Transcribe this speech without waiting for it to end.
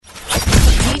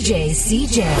DJ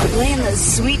CJ, playing those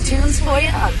sweet tunes for you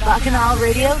on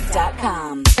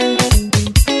BacchanalRadio.com.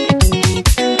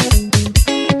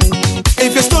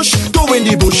 If you stush, go in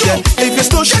the bush, yeah. If you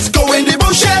stush, go in the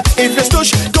bush, yeah. If you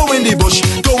stush, go in the bush.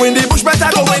 Go in the bush,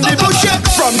 better go in the bush, yeah.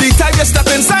 From the time you step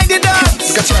inside the dance.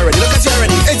 Look at you already, look at you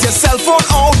already. It's your cell phone,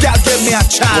 oh girl, give me a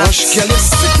chance. Gosh, girl, you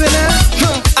sipping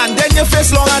it. And then your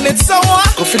face long and it's sour.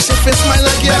 Go fix your face, my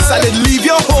like, yeah. Best I did leave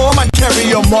your home and carry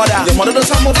your mother. Your mother does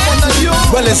have more fun than you.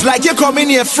 Well, it's like you come in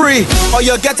here free, or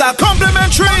you get a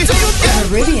complimentary.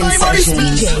 Meridian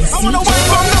Sessions. I wanna wait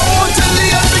from now until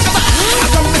the end because I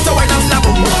come with the wine and la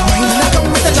boom boom. I come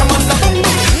with the jam on la boom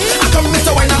boom. I come with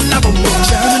the wine and la boom boom.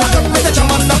 I come with the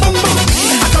jam on la boom boom.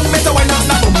 I come with the wine and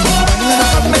la boom boom. I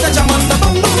come with the jam on la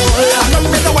boom boom. I come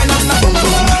with the wine and la boom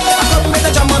boom. I come with the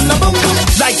jam on la boom boom.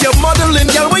 Like you're modeling,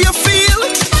 girl, where you feel?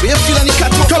 Where you feel any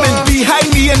cat coming behind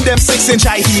me in them 6-inch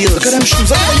high heels? Look at them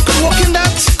shoes, how you can walk in that?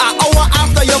 An hour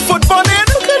after your foot bunning.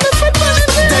 Look at the foot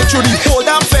bunning. Then through the whole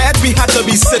damn fed, we had to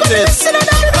be sitting.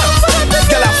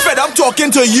 Girl, I'm fed up talking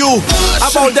to you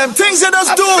about them things you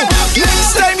just do.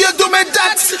 Next time you do me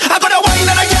that, I got a wine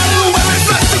and I get you when we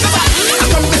fly. I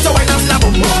come with the wine and la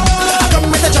boom boom. I come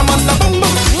with the jam on la boom boom.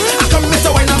 I come with the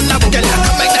wine and la boom boom. I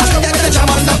come with the jam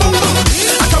on la boom boom.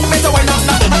 I come with the wine and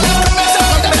la boom boom. I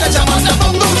come with the jam on la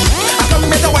boom boom. I come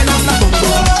with the wine and la boom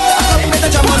boom. I come with the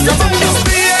jam on la boom boom. It's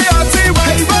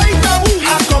B-A-R-T-Y right now.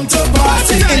 I come to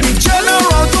party in the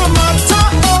general tomato.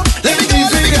 Let me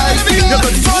give you guys feel. You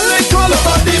could fall like all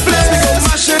about the place. We go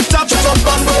mash it up, chop up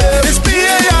and wave. It's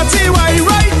B-A-R-T-Y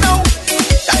right now.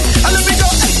 And let me go.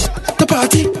 The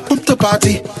party,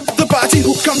 the party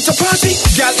who come to party.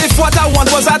 Girl, if what I want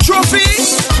was a trophy,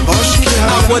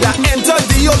 I would have entered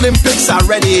the Olympics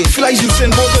already. Feel like you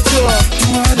send both of you.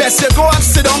 Best you go and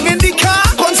sit down in the car.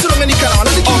 Go and sit down in the car.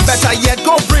 Or better yet,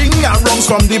 go bring your rungs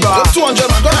from the bar. 200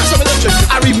 man, go and have some electric.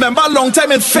 I remember a long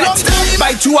time in fete.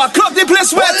 By 2 o'clock the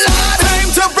place wet.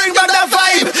 Time to bring back that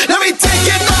vibe. Let me take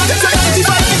it back to 95.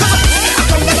 I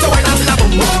come with the wine and la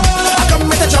boom boom. I come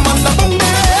with the jam on la boom boom.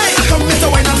 I come with the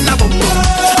wine and la boom boom.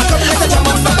 I come with the jam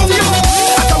on la boom boom.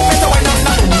 I come with the wine and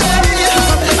la boom boom. I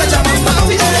come with the jam on la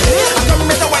boom boom. I come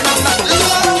with the wine and la boom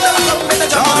boom. I come with the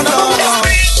jam on la boom boom.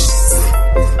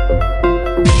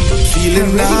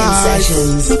 Feeling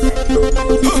nice.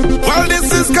 Well, this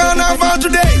is Carnival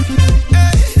today.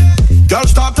 Girl,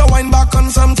 start to wind back on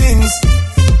some things.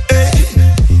 Hey,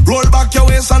 roll back your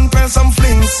waist and press some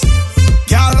flings.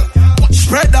 Girl,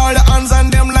 spread all the hands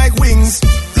and them like wings,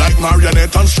 like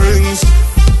marionette on strings.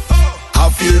 I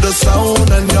feel the sound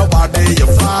and your body, your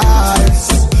vibes,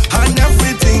 and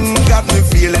everything got me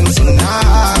feeling so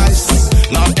nice.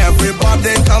 Now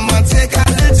everybody come and take a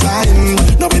little time.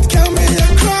 No, it can't be a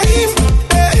crime.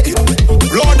 Hey,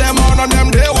 blow them on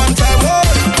them day one time. Oh.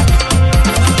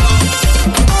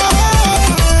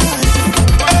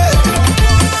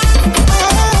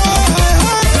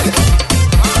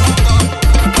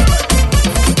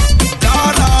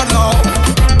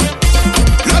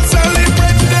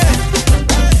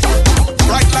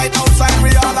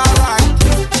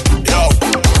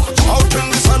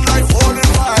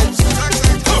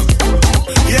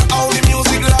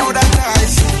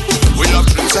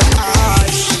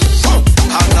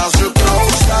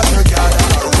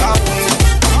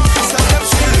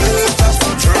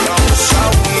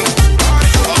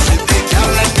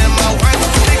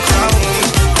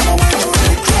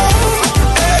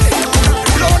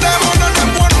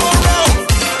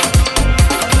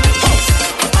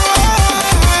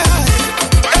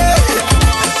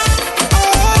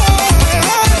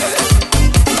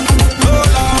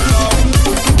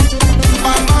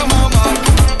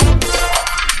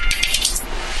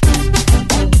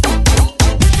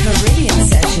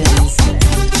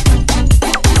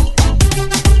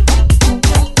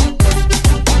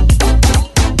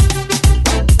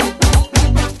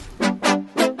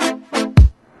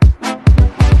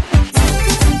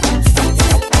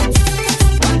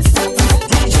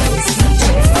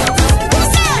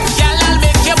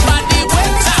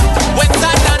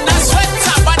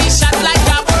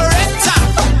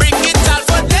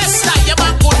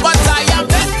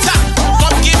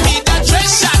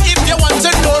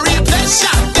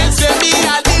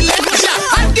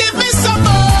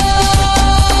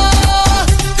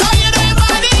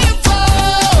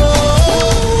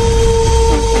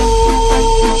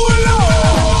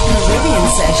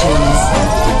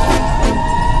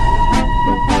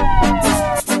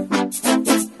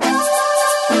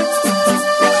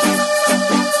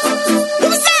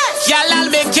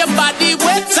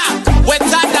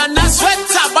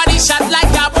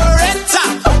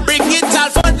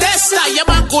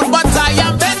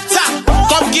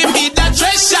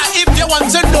 want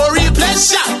to know real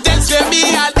pleasure, then spare me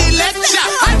all the lecture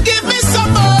and give me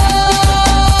some more.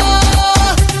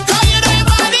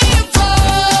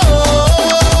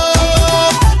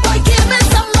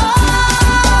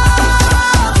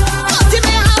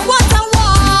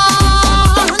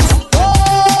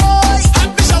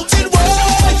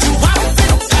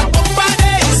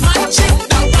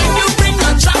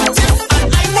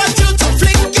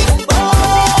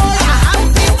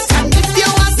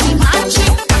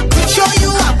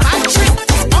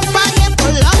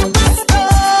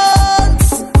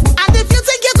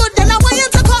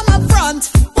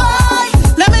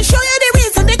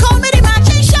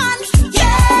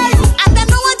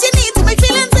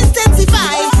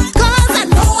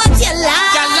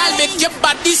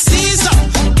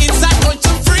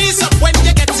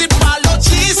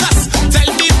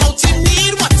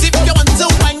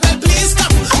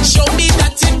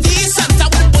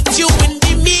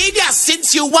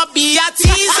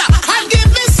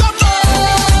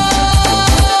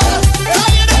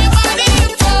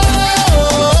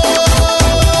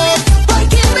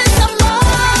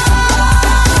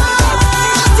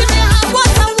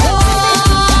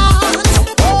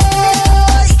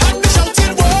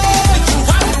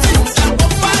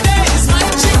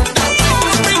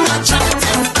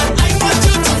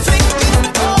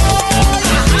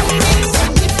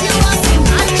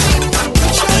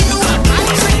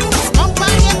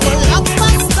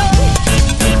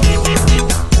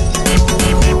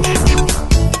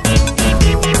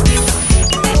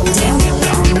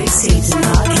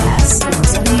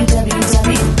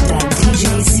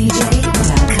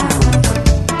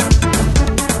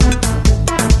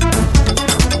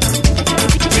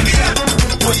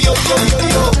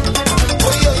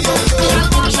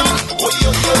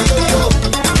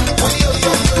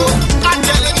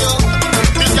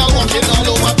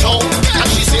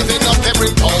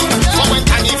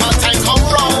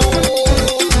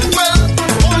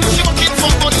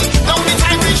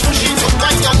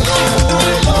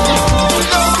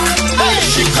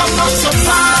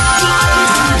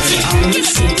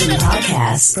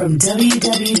 From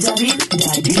www.djcj.com.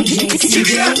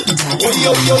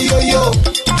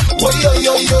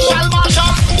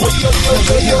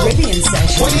 Caribbean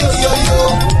Sessions.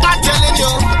 I'm telling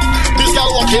you, this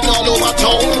girl walking all over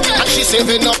town, and she's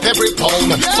saving up every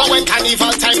pound for when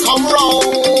carnival time come round.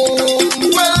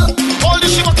 Well, all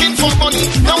this she working for money,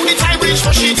 now the time reach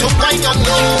for she to buy a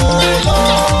no.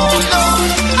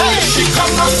 Hey, she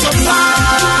come out to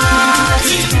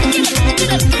party.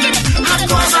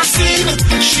 Cause I seen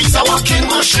she's a walking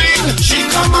machine. She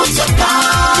come out to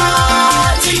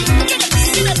party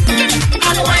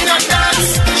and wine and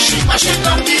dance. She mashing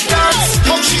up the dance.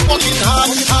 How she walking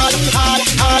hard.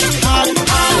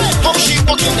 How she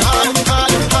walking hard.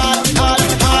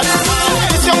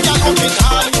 This young girl walking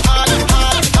hard.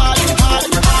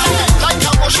 Like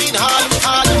a machine hard.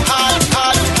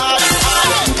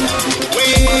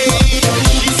 Wait,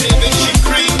 she saving she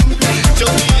cream to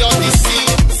be on the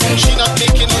scene. She not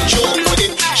making no joke with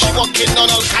it. She walking on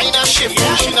all kind of shift.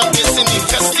 She not missing the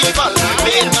festival.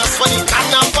 Playing mass for the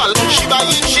carnival. She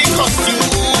buying she costume.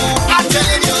 I'm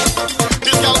telling you,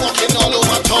 this girl walking all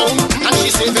over town, and she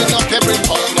saving up every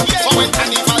pound for when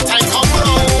carnival time come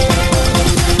round.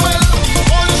 Well,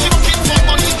 all she looking for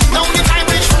money. Now the time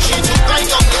reach for she to buy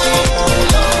up low.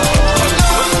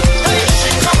 Hey,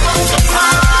 she come out to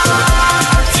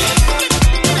party,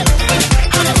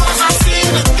 and cause I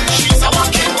seen she's a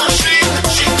walking machine.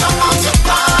 She come out to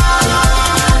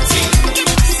party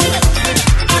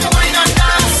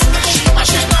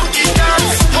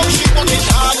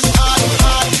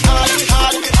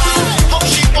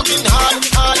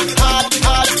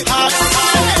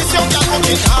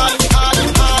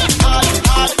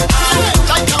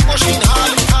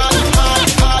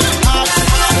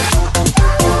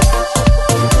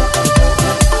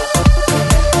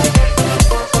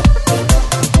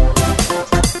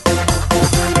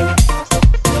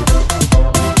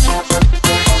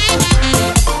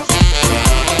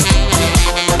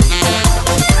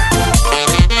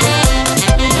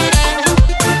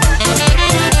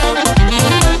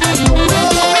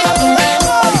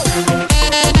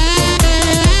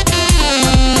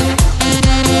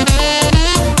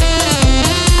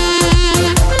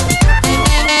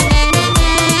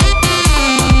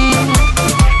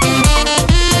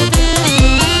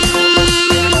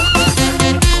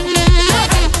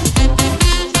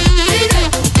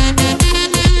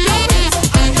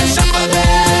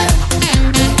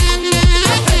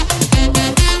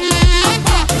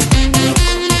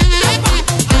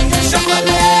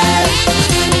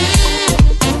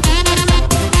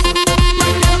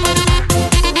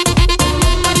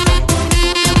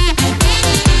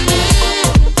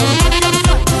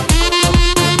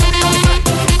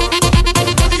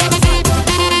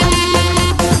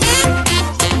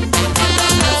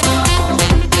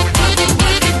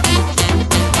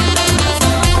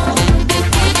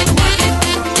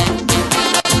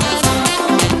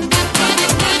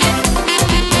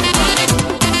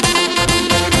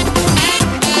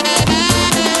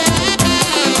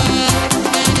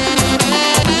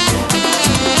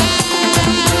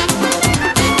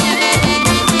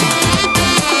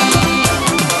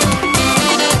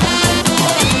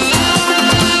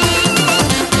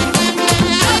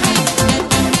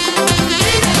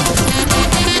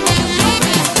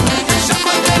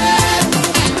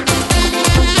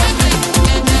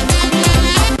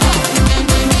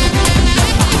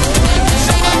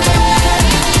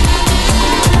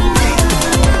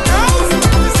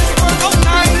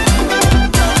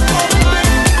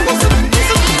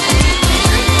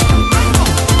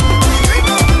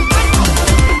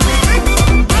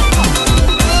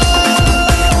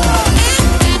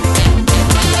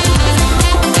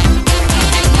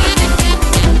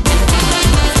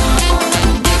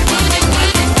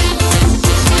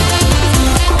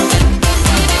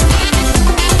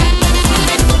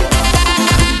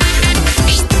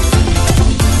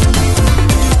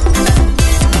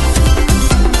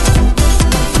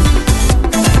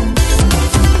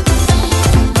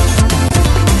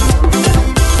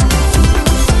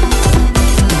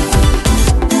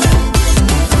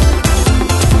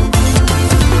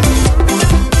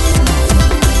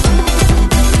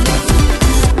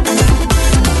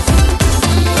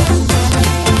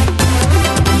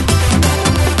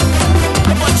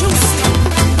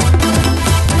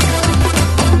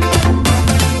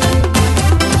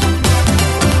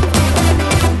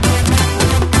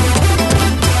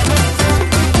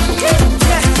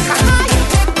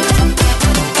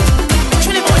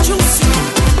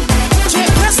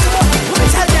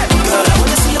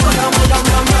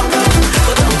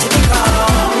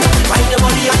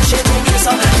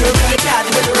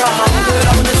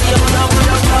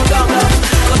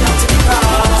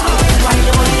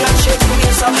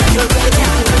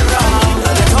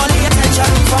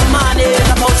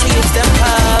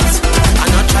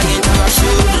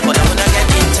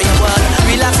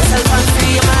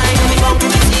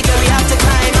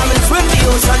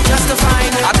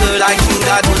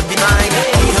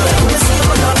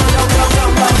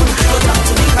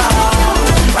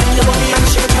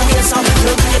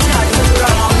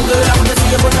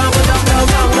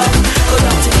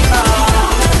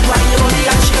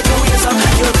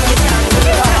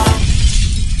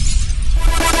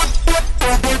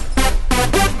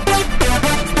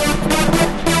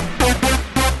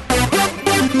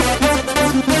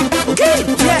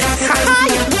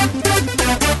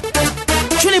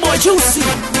Juicy.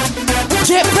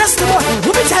 Jay, press the button.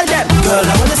 Let me tell them. Girl,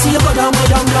 I wanna see you go down, go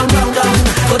down, down, down, down.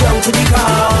 Go down to the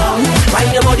ground.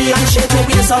 Wind your body and shake your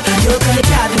waist up. You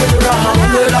can't do it wrong.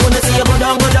 Girl, I wanna see you go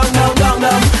down, go down, down, down,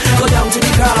 down. Go down to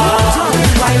the ground.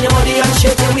 Wind your body and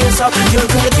shake your waist up. You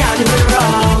can't do it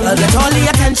wrong. I get all the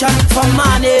attention from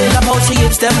money. Love how she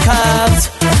gives them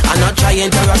curves. I'm not trying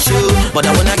to rush you, but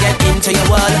I wanna get into your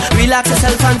world. Relax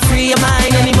yourself and free your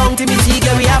mind. Any mountain we see,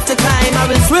 girl, we have to climb. I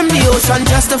will swim the ocean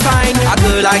just to find a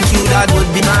girl like you that would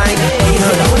be mine. Hey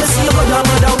girl, I wanna see you go down,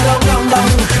 go down, down, down, down.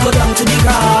 Go down to the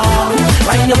ground.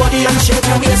 Wind your body and shake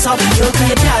your waist up. You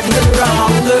can't do it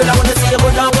wrong. Girl, I wanna see you go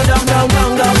down, go down, down,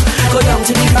 down, down. Go down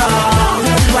to the ground.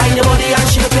 Wind your body and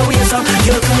shake your waist up.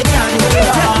 You can't do it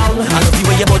wrong. I love the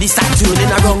way your body start turning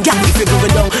around. Yeah, if you go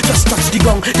down, just touch the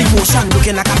ground. The motion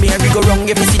looking like a merry-go-round.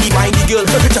 If you see the windy girl,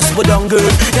 just go down, girl.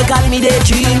 You got me there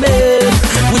dreaming.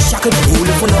 Wish I could hold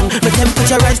it for long. My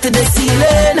temperature rise to the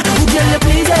ceiling. Who can you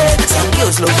please it? Some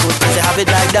girls look good cause they have it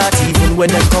like that, even when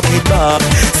them cock it back.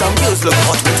 Some girls look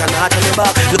hot with an heart on their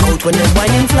back. Look out when them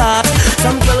whining flat.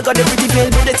 Some girl got the pretty veil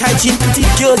with the tight chin. Pretty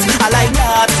girls, I like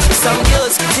that. Some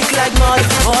girls thick like mud,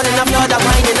 all in a blood, I'm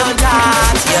whining on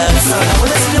that. Yes, I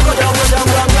wanna see you go down, go down,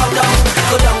 down, down, down.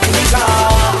 Go down to the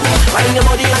ground. Wind your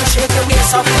body and shake your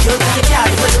waist up. You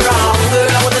can't do it wrong.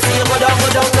 Girl, I wanna see you go down, go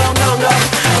down, down, down, down.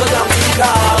 Go down to the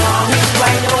ground.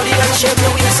 Wind your body and shake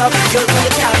your waist up. You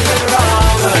can't do it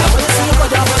wrong. Girl, I wanna see you go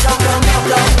down, go down, down, down,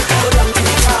 down. Go down to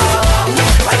the ground.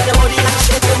 Wind your body and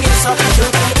shake your waist up. You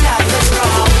can't do it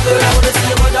wrong. Girl, I wanna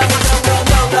see you go down, go down, down,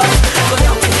 down, down. Go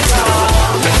down to the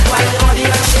ground. Wind your body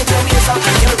and shake your waist up.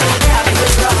 You can't do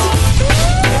it wrong.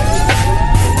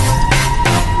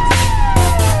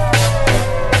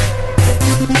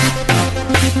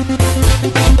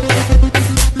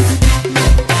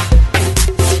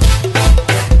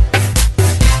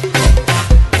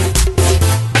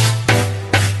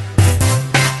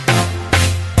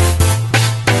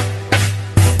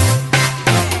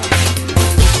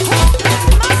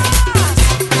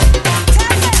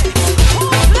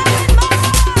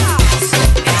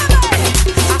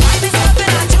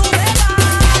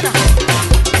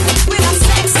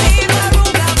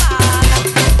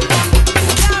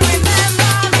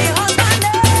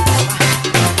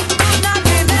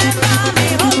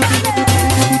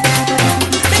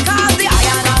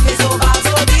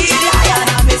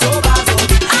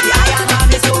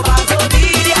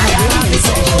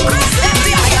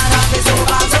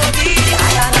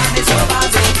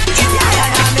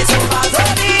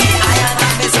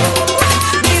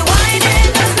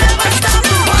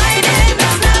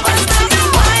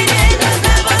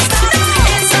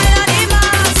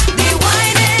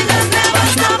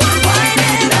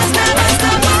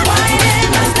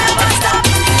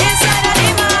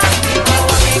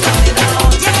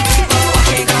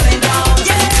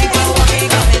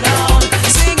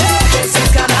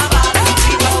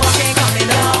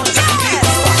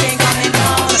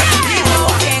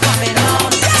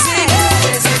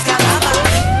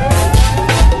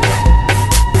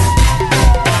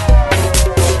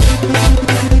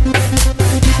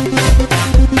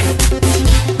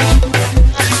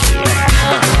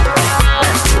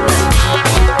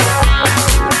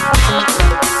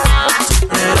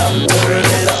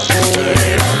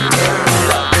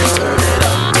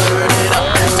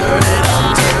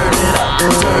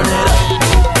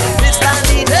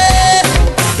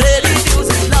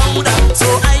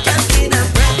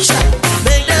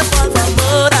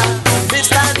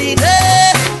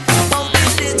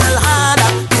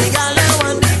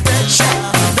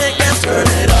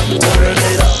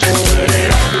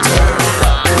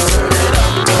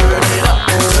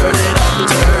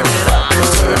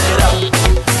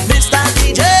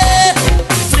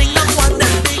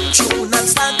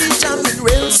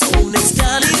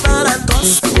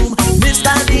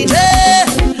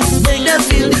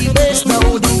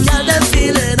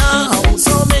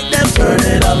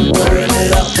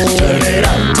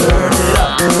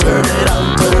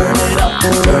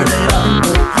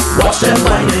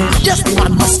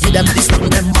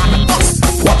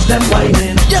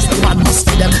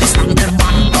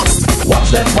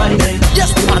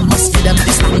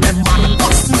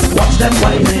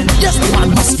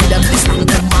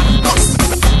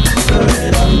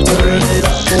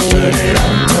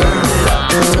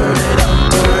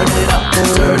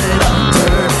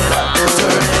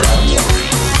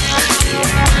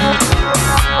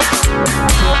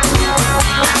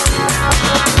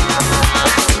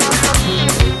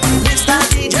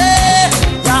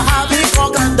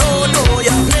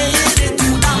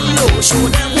 Show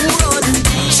them who run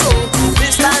the show.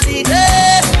 Mr. DJ,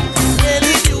 play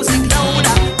the music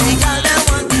louder. The girl them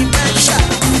want the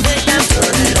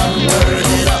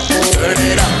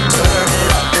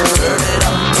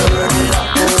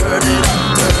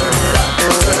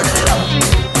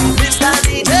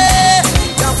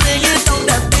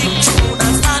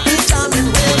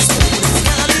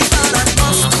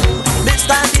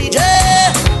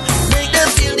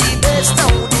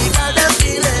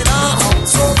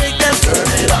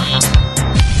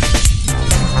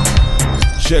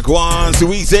Go on, so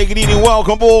we say good evening,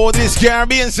 welcome aboard this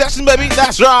Caribbean session, baby.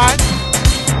 That's right.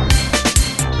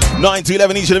 9 to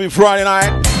 11 each and every Friday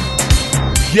night.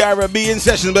 Caribbean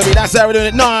session, baby. That's how we're doing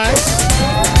it. Nice.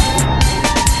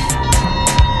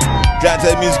 Glad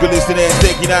to have musical listening.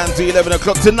 Taking you down to 11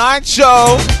 o'clock tonight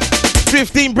show.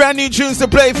 15 brand new tunes to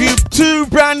play for you. 2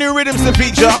 brand new rhythms to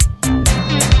feature.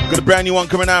 Got a brand new one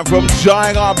coming out from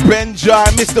Jai R. Ben Jai,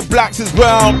 Mr. Blacks as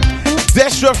well.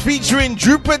 Destra featuring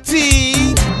Drooper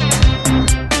T.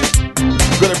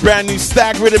 Got a brand new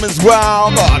Stag rhythm as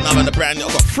well. Got another brand new.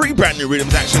 I've got 3 brand new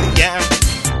rhythms actually. Yeah.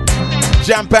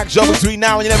 Jam-packed job between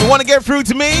now and you never want to get through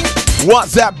to me.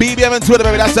 WhatsApp, BBM and Twitter,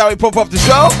 baby. That's how we pop off the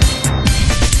show.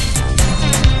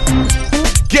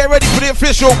 Get ready for the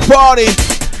official party.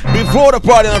 Before the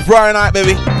party on Friday night,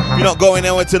 baby. If you're not going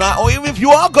anywhere tonight, or even if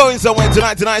you are going somewhere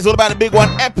tonight is all about the big one,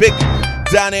 Epic.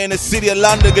 Down there in the city of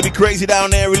London. Gonna be crazy down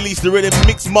there. Release the rhythm,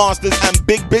 Mix Masters and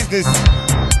Big Business.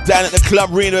 Down at the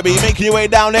Club Arena, baby. Making your way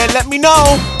down there, let me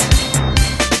know.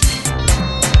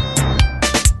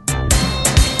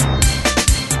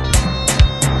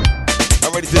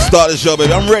 To start the show,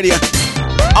 baby. I'm ready.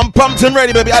 I'm pumped and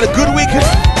ready, baby. I had a good week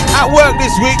at work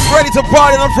this week. Ready to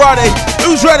party on Friday.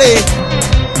 Who's ready?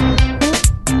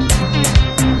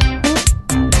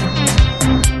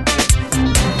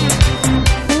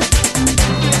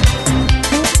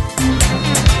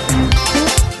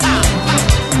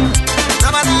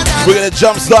 We're gonna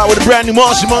jump start with a brand new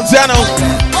Marshall Montano.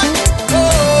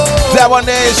 That one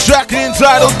there is track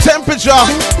entitled Temperature.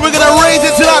 We're gonna raise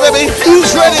it tonight, baby.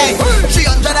 Who's ready?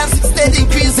 360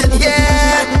 degrees in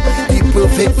here. The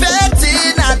perfect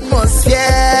fetting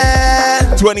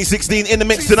atmosphere. 2016 in the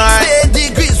mix tonight.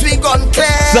 Degrees we gone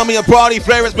clear. Some of your party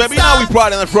favorites, baby. You know we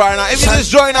party on a Friday night. If you just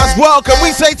join us, welcome.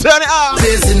 We say turn it up.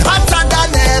 Blazing hotter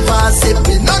than ever.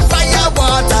 Sipping on fire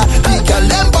water. Big and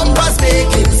bumpers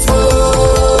making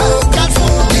smoke.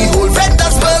 The whole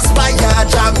vendors first fire.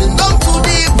 Jamming down to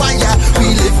the wire.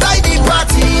 We live by the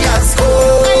party and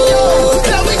score.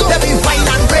 Let me find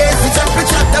and raise the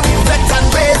temperature. Let me flex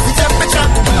and raise the temperature.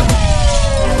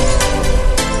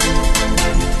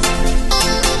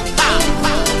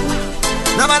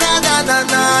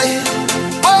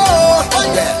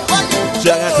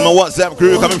 Shout out to my WhatsApp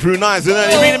crew coming through nice and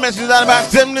early. Reading messages out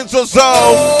about 10 minutes or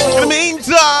so. In the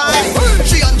meantime,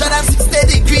 360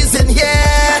 degrees in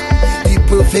here. The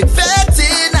perfect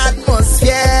fetting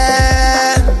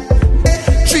atmosphere.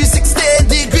 360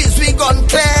 degrees we gone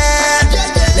clear.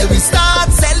 Let we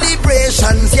start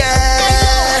celebrations,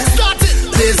 yeah.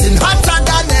 Blazing hotter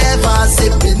than ever.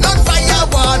 Sipping on fire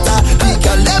water. Big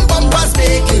and bumpers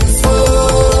making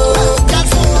smoke.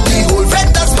 The whole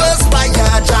vendors first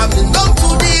fire. Jamming down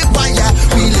to the wire.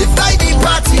 We live by the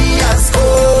party and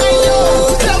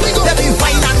score. Let me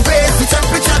wine and raise the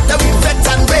temperature. Let me flex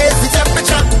and raise the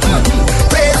temperature.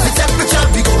 Raise the temperature.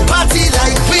 We go party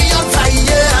like we on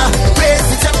fire. Raise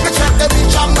the temperature. Let me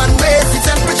jam and raise the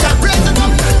temperature.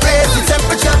 Raise the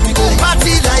temperature. We go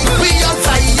party like we on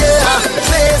fire.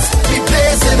 Place, we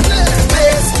blazing.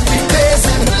 Place, we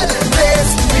blazing.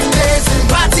 Place, we blazing.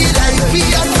 Party like we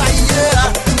on fire.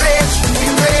 Rage, we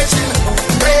raging.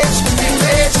 Rage, we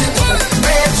raging.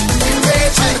 Rage, we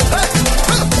raging.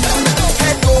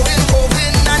 Head going,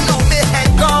 going, I know me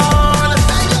head gone.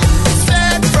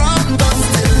 Fed from dusk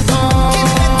till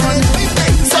dawn.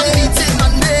 Sun meeting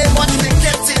on me, watch me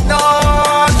getting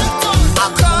on. I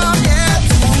come here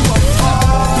to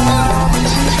perform.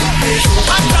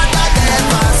 Hotter than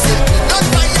ever, sipping on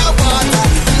fire water.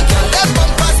 We can let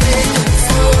bumpers making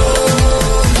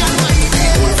smoke.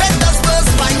 Vendors first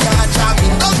fire,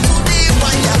 jamming down to the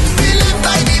wire. We live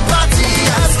by the party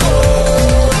as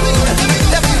gold.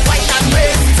 Let me fight and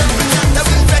raise the temperature. Let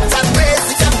me flex and raise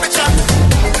the temperature.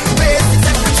 Raise the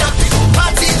temperature. We go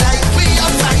party like we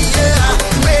on fire.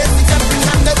 Raise the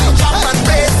temperature. Let me jump and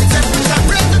raise the temperature.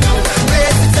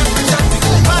 Raise the temperature. We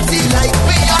go party like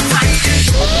we on fire.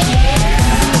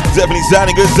 definitely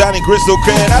sounding good, sounding crystal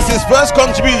clear. That's his first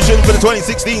contribution for the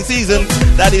 2016 season.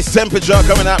 That is Temperature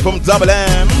coming out from Double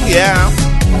M. Yeah.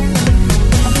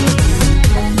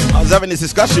 I was having this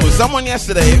discussion with someone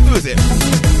yesterday. Who was it?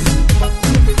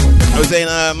 I was saying,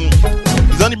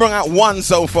 he's only brought out one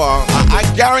so far. I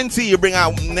guarantee you bring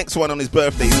out next one on his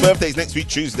birthday. His birthday's next week,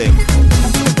 Tuesday.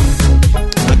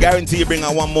 I guarantee you bring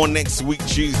out one more next week,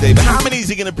 Tuesday. But how many is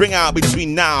he going to bring out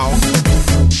between now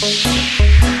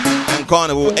and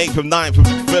Carnival, 8th and 9th of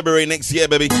February next year,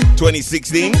 baby,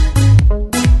 2016?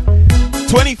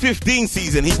 2015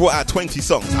 season, he brought out 20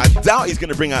 songs. I doubt he's going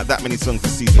to bring out that many songs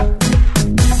this season.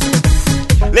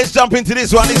 Let's jump into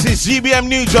this one. This is GBM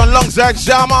Nugent alongside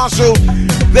Sha Marshall.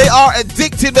 They are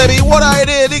addicted, baby. What are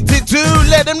they addicted to?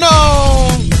 Let them know.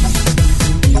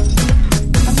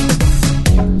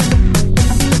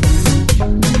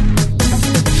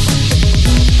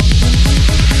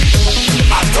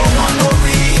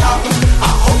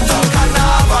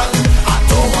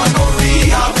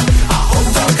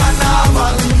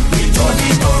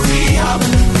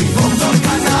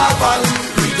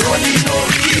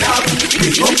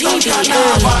 Uptown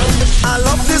Carnival. I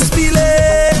love this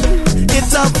feeling. It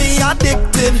have me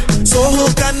addicted. So who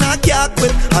can I get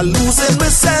with? I'm losing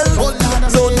myself.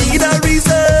 Don't need a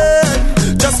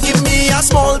reason. Just give me a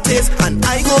small taste and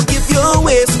I go give you a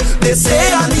waste. They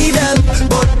say I need them,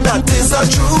 but that is the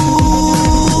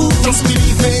truth. Just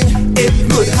believe me, it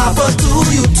could happen to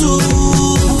you too.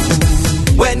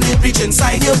 When it reach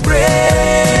inside your brain,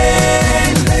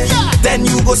 then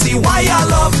you go see why I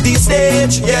love this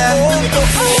stage. Yeah.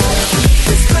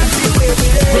 There's plenty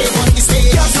waiting on the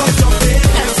stage. Yes, I'm jumping.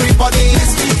 Everybody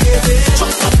is behaving.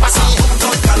 Jump up, pass it.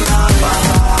 Uptown Carnival.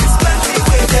 There's plenty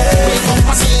waiting.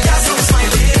 Yes, I'm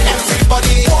smiling.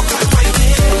 Everybody walk and find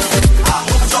it.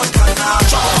 Uptown Carnival.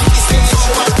 Jump up the stage. So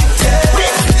addicted.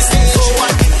 Wave up the stage. So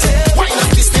addicted. Wind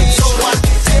up the stage. So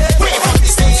addicted. Wave up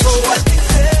the stage. So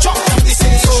addicted. Jump up the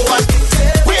stage. So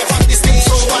addicted. Wave up the stage.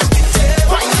 So addicted.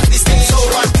 Wind up the stage. So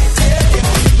addicted.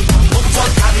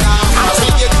 Uptown Carnival. I'll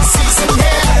tell you the season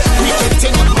here. We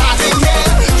continue mad in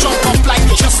here. Jump up like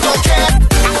you just don't care.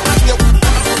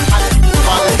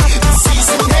 The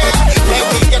season here. Let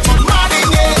me get on mad in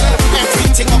here.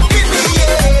 Everything up in the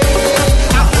air.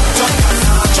 Uptown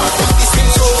Carnival. Jump up the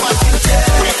stage. So addicted.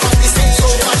 Wave up the stage. So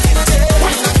addicted.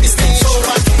 Wind up the stage. So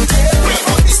addicted. Wave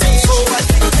up the stage. So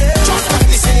addicted. Jump up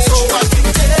the stage. So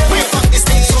addicted. Wave up the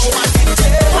stage. So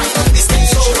addicted. Wind up the stage.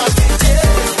 So addicted.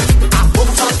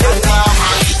 Uptown Carnival.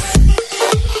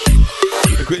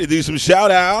 Quickly do some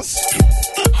shout outs.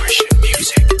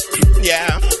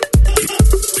 Yeah.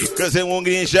 Because they won't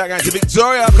get in shout out to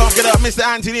Victoria. Can't forget about Mr.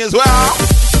 Anthony as well.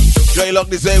 Joy Lock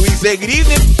this way, we say good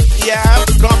evening. Yeah.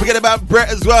 Can't forget about Brett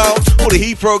as well. All the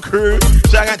Heathrow crew.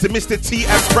 Shout out to Mr. T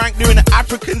and Frank doing the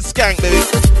African skank, baby.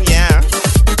 Yeah.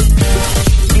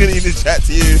 I'm gonna even chat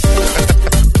to you.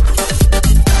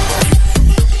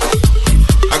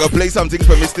 I gotta play something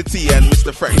for Mr. T and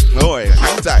Mr. Frank. Oh, yeah.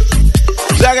 Hang tight.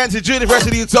 Shout out to Judy Fresh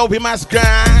of the Utopia Massacre.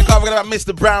 Can't forget about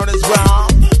Mr. Brown as well.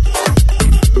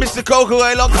 Mr. Coco,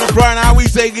 I love to the Friday night. We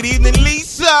say good evening,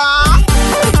 Lisa.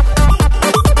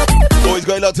 Always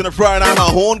got a lot to the Friday night. My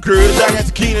horn crew. Shout out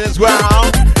to Keenan as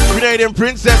well. Grenadian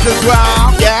Princess as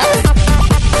well. Yeah.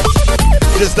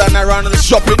 Just done that round of the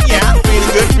shopping. Yeah.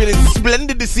 Feeling good. Feeling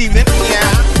splendid this evening.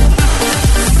 Yeah.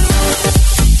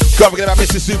 Can't forget about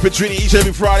Mr. Super Trini each and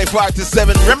every Friday, 5 to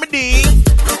 7. Remedy.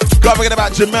 Can't forget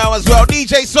about Jamel as well.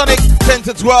 DJ Sonic, 10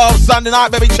 to 12. Sunday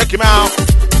night, baby. Check him out.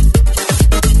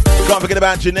 Can't forget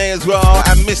about Janae as well.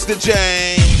 And Mr.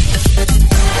 James.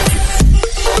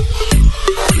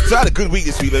 So I had a good week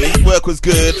this week, baby. Work was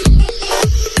good.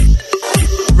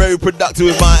 Very productive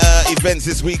with my events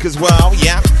this week as well.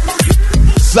 Yeah.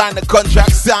 Signed the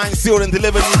contract, signed, sealed, and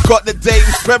delivered. You've got the date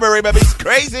in February, baby. It's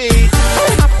crazy.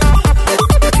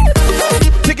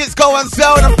 Tickets go on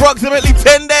sale in approximately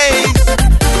 10 days.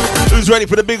 Who's ready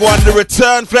for the big one? The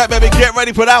return flight, baby. Get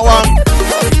ready for that one.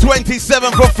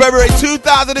 27th of February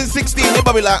 2016. You're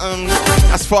probably like,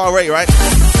 that's far away, right?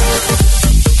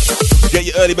 Get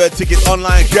your early bird tickets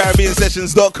online,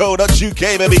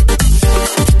 CaribbeanSessions.co.uk, baby.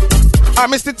 Alright,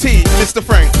 Mr. T, Mr.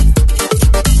 Frank.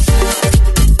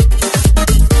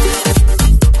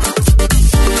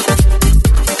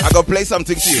 I gotta play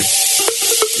something to you.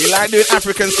 You like doing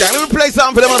African skank? Let me play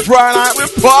something for them on Friday night. We're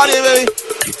partying, baby.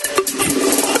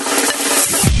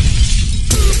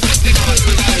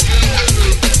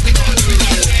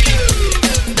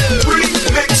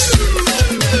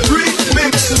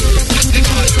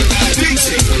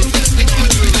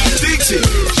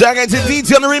 Shout out to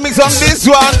DT on the remix on this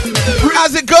one.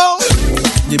 How's it go?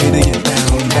 You better get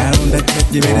down, down,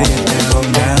 you better get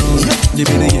down, down. You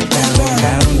better get down,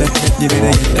 down, you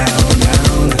better get down,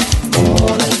 down.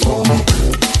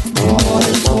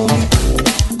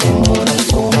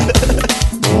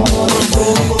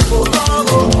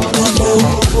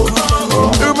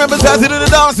 Who remembers how to do the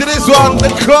dance to this one?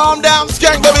 The calm down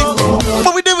skank, baby.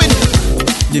 What we doing?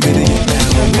 You better get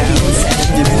down, down.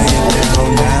 You better get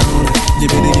down, down. You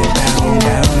better get down,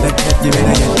 down. You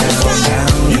better get down,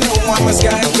 down. You know I'm a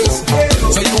skank,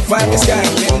 so you find me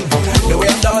skanking. The way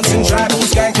I'm dancing, tribal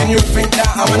skanking, you think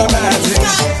that I'm an amazing.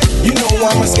 You know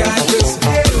I'm a skank,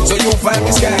 so you find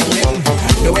me skanking.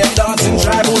 The way I'm dancing,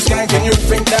 tribal skanking, you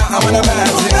think that I'm an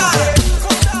amazing.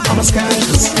 I'm a skank,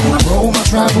 and I roll my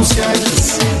tribal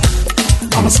skanks.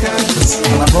 I'm a skank,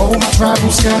 and I roll my tribal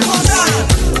skanks.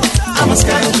 I'm a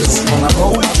skank, and I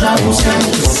roll my tribal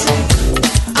skanks.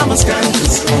 I'm a skank,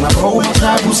 and I roll my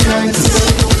tribal skanks.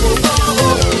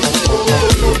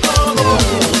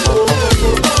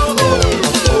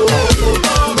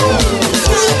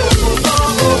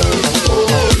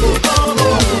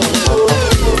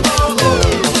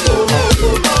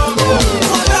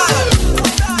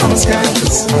 I'm a skank,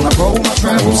 and I roll my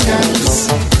tribal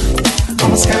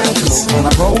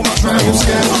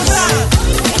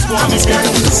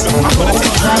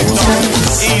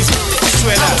Easy,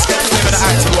 swear that, never the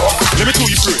acting. Let me talk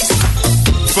you through it.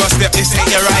 First step is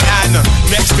take your right hand.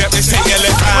 Next step is take your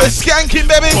left hand. We're skanking,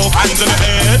 baby. Both hands on the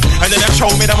head, and then they show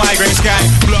me the migraine skank.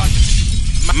 Blood.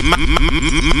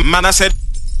 Man, I said,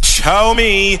 show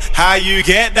me how you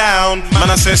get down.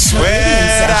 Man, I said,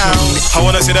 swear down. I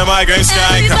wanna see the migraine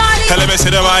skank. Tell me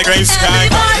see the migraine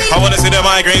skank. I wanna see the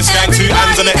migraine skank. 2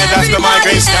 hands on the head, that's the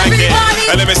migraine skanking.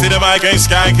 Let me see the migraine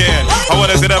skanking. I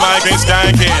wanna see the migraine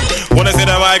skanking. Wanna see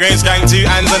the migraine skank. 2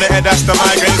 hands on the head, that's the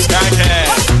migraine skanking.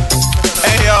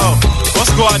 Hey yo,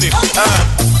 what's going on?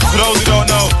 For those who don't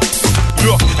know,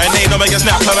 look, and they don't make a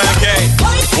snap for man, okay?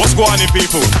 What's going on,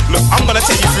 people? Look, I'm gonna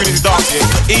take you through this dance here.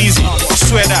 Easy, I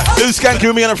swear that. Who's skanking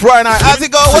with me on a Friday night? How's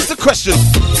it go? What's the question?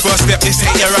 First step is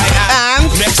take your right hand.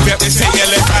 And? Next step is take your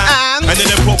left hand. And then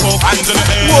they put both hands on the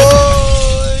head. Whoa!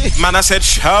 Man, I said,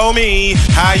 show me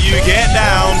how you get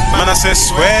down. Man, I said,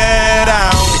 swear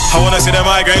down. I wanna see the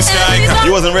migraine skank.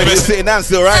 You wasn't ready to sit down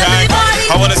still, right?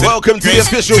 I wanna see. Welcome to the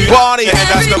official party.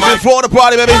 Before the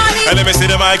party, baby. And let me see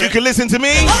the migraine. You can listen to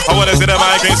me. I wanna see the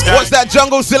migraine skank. Watch that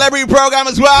Jungle Celebrity program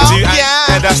as well.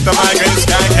 Yeah. And that's the migraine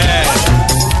skank.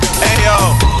 Hey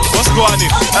yo, what's going on?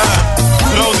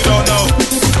 For those who don't know,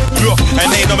 look,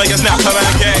 and they don't make a snap for man,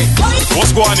 okay?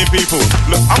 What's going on, people?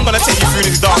 Look, I'm gonna take you through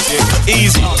this dance here.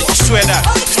 Easy, I swear that.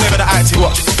 It's never the acting.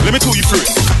 Watch. Let me talk you through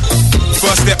it.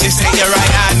 First step is take your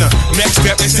right hand. Next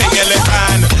step is take your left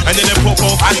hand. And then they put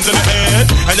both hands on the head.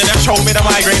 And then they show me the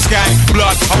migraine skank.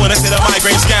 Blood, I wanna see the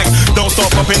migraine skank. Don't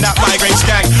stop popping that migraine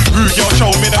skank. Rude girl,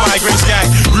 show me the migraine skank.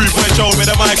 Rude boy, show me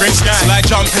the migraine skank. Like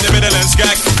jump in the middle and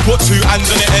skank. Put 2 hands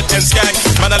on the head and skank.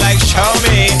 Man, I like show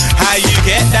me how you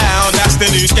get down. That's the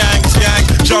new skank, skank.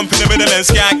 Jump in the middle and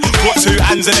skank. Put 2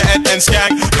 hands on the head and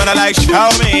skank. Man, I like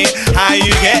show me how you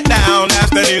get down.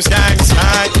 That's the new skank,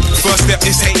 skank. First step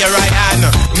is take your right hand.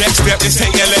 Next step is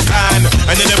take your left hand.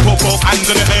 And then they put both hands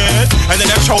on the head. And then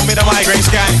they show me the migraine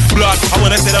skank. Blood, I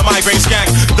wanna see the migraine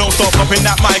skank. Don't stop popping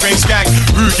that migraine skank.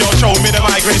 Rude girl, show me the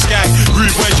migraine skank.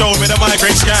 Rude boy, show me the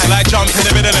migraine skank. Like jump in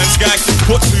the middle and skank.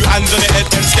 Put 2 hands on the head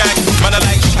and skank. Man, I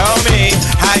like show me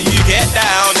how you get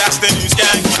down. That's the new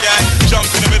skank, skank. Jump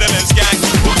in the middle and skank.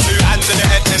 Put 2 hands on the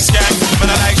head and skank.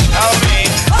 Man, I like show me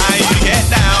how you get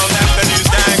down. That's the new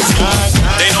skank, skank.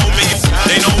 They know me,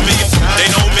 they know me, they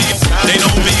know me, they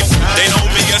know me, they know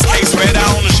me. It's case swear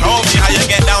down. Show me how you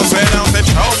get down, swear down. Said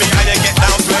show me how you get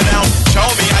down, swear down. Show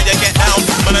me how you get down.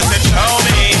 Man, I said show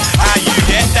me how you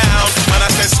get down. Man, I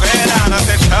said swear down. I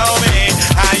said show me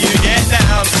how you get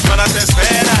down. Man, I said swear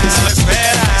down, swear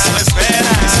down, swear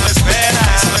down, swear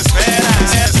down, swear down,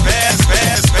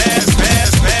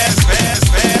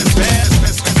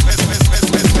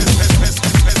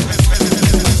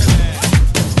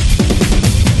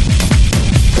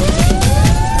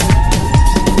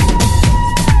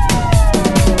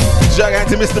 Shout out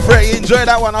to Mr. Freddie. Enjoy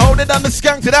that one. I hope they done the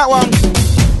skank to that one.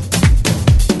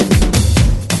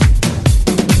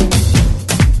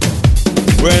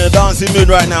 We're in a dancing mood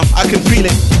right now. I can feel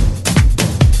it.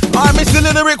 Alright, Mr.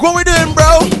 Little Rick, what we doing,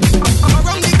 bro?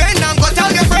 Around the bend and go tell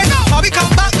your friend how we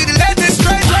come back with the latest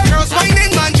trend. Girls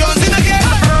whining, man Jones in again.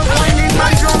 Whining,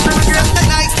 man Jones in again. The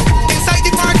night inside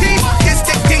the party, this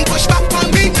thick thing push back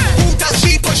on me. Who tell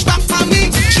she push back on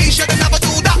me? She should never do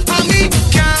that on me.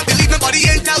 Can't believe nobody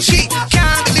ain't tell she.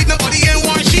 Can't believe nobody ain't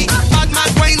warn she. Bad man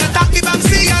whine attack the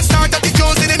Bamsi and start up the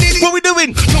Jones in the middle. What we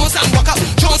doing? Jones and walk up,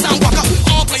 Jones and walk up.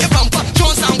 All play your bumper,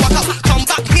 Jones and walk up. Come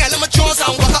back here, let me Jones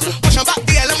and walk up. Push on back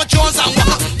there, let me Jones and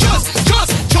walk up.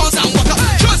 Jones and walk up.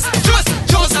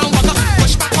 Jones and walk up.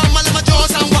 Push back on my let me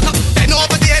Jones and walk up. Then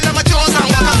over there, let me Jones and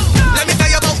walk up. Let me tell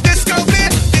you about this girl, babe.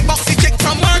 Big boxy chick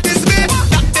from Marcus Bay.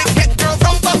 That big head girl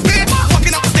from Buffet.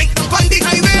 Walking up state on the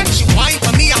highway. She whine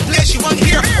for me and play, she want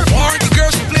here. Or the girl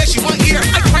she play, she want here.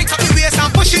 I crank up the waist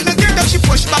and push in the gear. Then she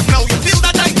push back now. You feel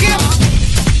that I give?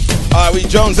 Alright, we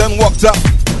Jones and walked up.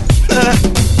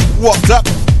 Walked up.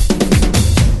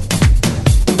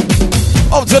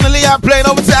 Over to the Leon plane,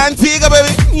 over to Antigua,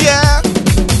 baby. Yeah.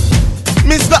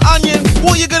 Mr. Onion,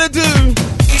 what you gonna do?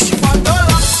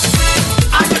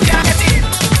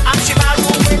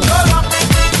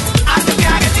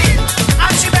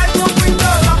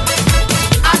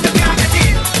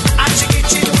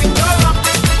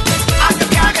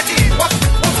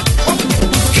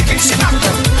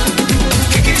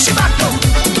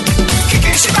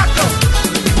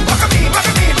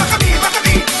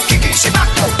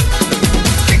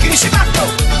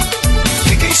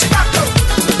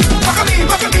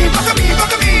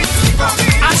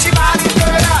 She body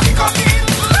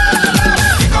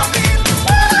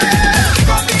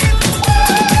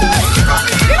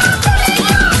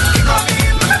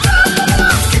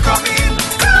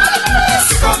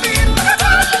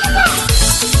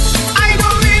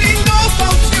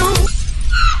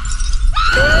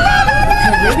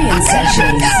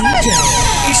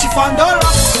front door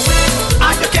up,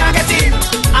 and you can't get in.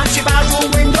 And she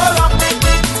bedroom window up,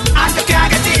 and you can't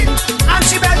get in. And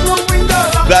she bedroom window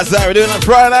up. That's how we're doing on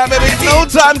Friday night, baby. No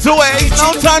time to wait,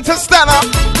 no time to stand up.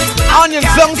 Onions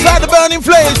alongside the burning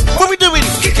flames. What we doing?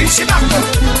 Kicking she back down,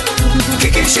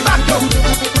 kicking she back down,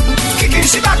 kicking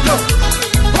she back down.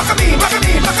 Rock me, rock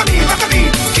me, rock me, rock me.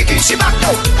 Kicking she back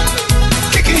down,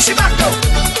 kicking she back down,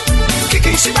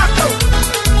 kicking she back down.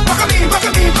 Rock me, rock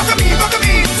me, rock me, rock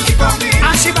me. Kick on me,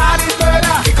 and she body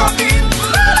murder. Kick on me,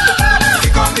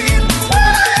 kick on me,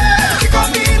 kick on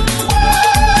me,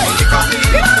 kick on me,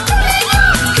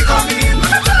 kick on me,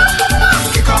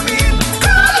 kick on me,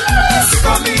 kick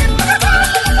on me.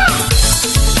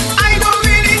 I don't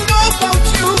really know about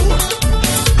you,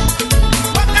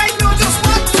 but I know just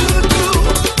what to do.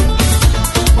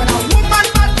 When a woman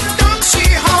at the down she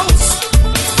house,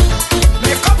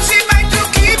 make up she mind to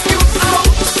keep you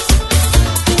out.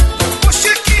 Push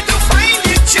your key to find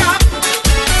it job,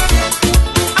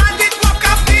 and it walk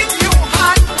up in your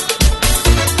hand.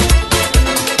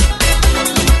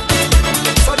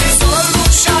 So the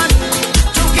solution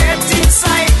to get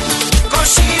inside, 'cause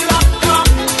she locked up,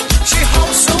 she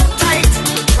hold so tight.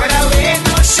 Whether rain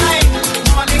or shine,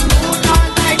 morning, noon or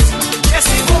night, yes,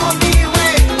 the only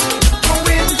way to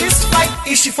win this fight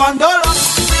is she found door up,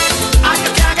 and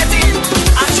you can't get in.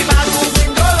 And she bedroom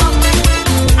window up,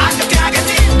 and you can't get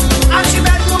in. And she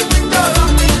bedroom window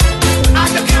up,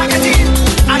 and you can't get in.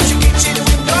 And she kitchen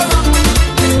window up,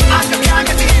 and you can't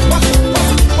get in. Whoop,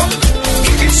 whoop, whoop.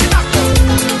 Kicking she back down,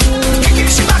 kicking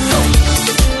she back down,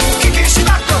 kicking she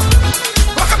back down.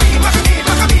 Rock me, rock me,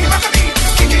 rock me, rock me.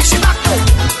 Kicking she back down,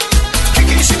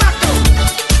 kicking she back down,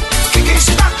 kicking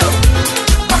she back down.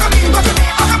 Rock me, rock me,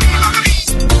 rock me, rock me.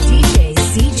 DJ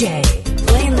CJ,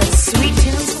 playing the sweet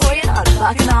tunes for you on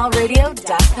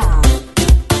BacchanalRadio.com.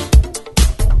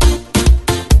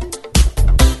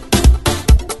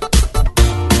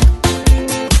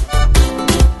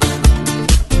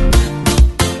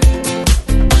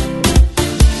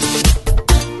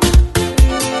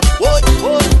 Wood,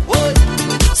 wood, wood.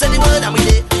 Say the word and we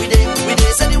did, we did, we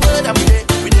did. Say the word and we did,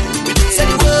 we did, we did. Say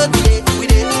the word, we did, we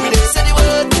did, we did. Say the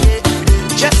word, we did, we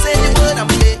did. Just say the word and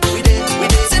we did, we did, we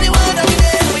did. Say the word and we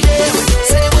did, we did, we did.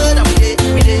 Say the word and we did,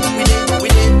 we did, we did, we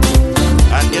did.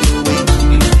 And you know we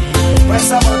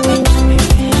press a button,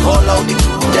 call out the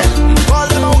crew them, call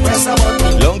them out, press a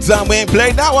button. Long time we ain't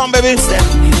played that one, baby.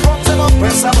 Pump them up,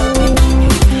 press a button.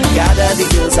 Gather the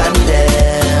girls and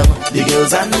them, the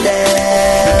girls and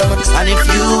them. And if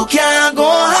you can't go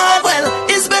hard, well,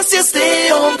 it's best you stay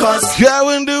home, 'cause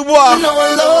Karen Dubois, no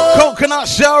love. Coconut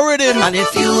Shell Rhythm. And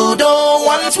if you don't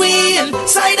want me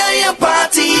inside of your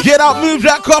party, Get up, move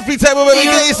that coffee table, baby.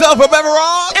 Get yourself a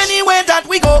beverage. anywhere that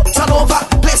we go, turn over,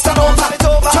 place turn over,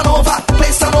 turn over,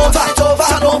 place turn over,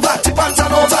 turn over, tip and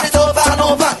turn over, turn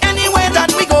over. Anywhere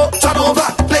that we go, turn over,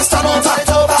 place turn over,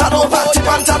 turn over, tip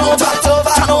and turn over,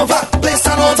 turn over, place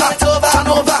turn over, turn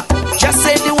over. Just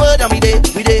say the word and we did,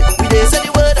 we did, we did. Say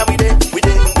the word and we did, we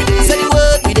did, we did. Say the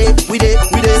word, we did, we did,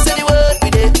 we did. Say the word, we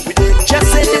did, we did. Just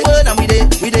say the word and we did,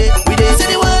 we did, we did. Say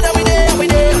the word and we did, we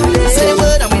did, we did. Say the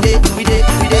word and we did, we did,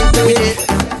 we did, we did.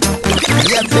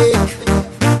 Yeah, big.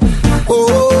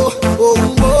 Oh,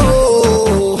 oh,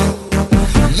 oh.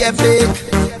 Yeah, big.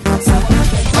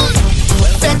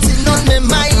 Betting on my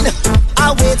mind,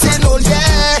 I'm waiting on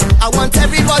yeah. I want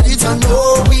everybody to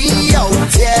know we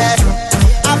out here.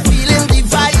 I'm feeling the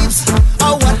vibes.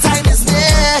 Oh, what time is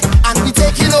there? And we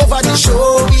taking over the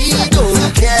show. We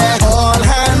don't care. All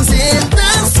hands in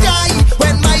the sky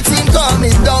when my team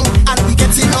coming down. And we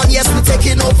getting on, yes, we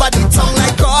taking over the town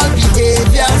like all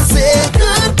behavior. Say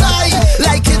goodbye,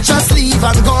 like it just leave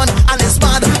and gone. And it's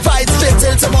mad, fight straight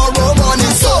till tomorrow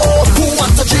morning. So, who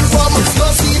wants to drink rum? No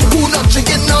scene. Who not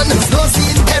drinking none? No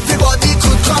scene. Everybody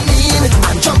could come in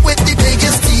and jump with the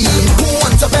biggest team. Who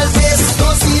wants to bell bass? No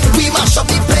scene. We mash up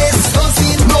the place. No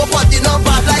scene. Nobody not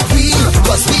bad like we,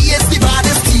 'cause we is the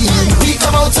baddest team. We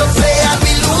come out to play and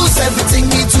we lose everything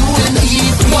we do in the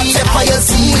evening. Whatever you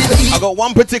see. I got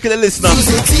one particular listener.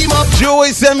 Team up. She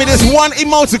always send me this one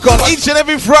emoticon each and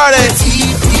every Friday.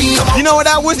 You know what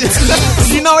that was?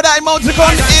 You know what that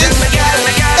emoticon is?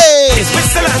 Hey!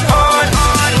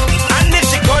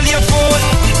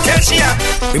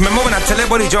 Remember when I tell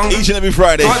everybody jungle? Each and every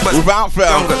Friday, But without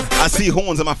fail, jungle. I see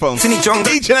horns on my phone. It's in the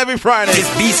jungle. Each and every Friday. It's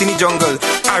beast in the jungle.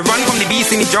 I run from the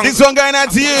beast in the jungle. This one going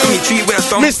out to you, Me tree where I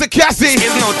stump. Mr. Cassie.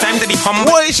 There's no time to be humble.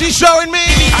 What is she showing me?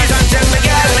 I don't tell my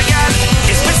girl,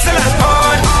 it's whistle and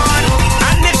on.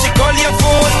 And if she call your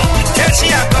phone, tell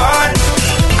she a gone.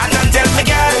 I don't tell my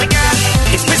girl,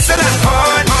 it's whistle and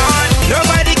on.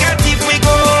 Nobody can keep me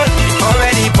going,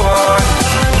 already born.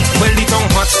 Well, the tongue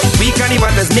hot,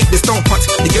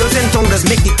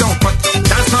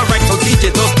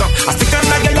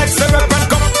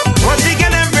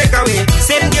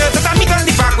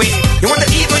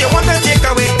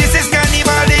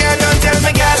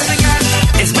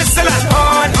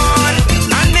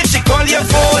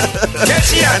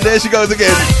 there she goes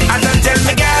again. And then tell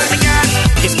me, girl,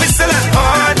 it's Mr.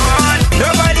 Hard.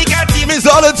 Nobody got him. Miss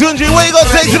Olatunji, what you gonna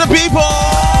say to the people?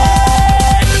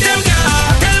 Them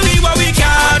girl, tell me what we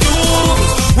can do.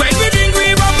 When we drink,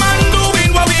 we rum and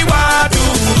doing what we want to.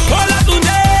 All of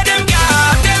today, them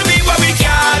girl, tell me what we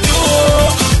can do.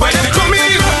 When they come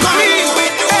in,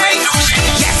 hey,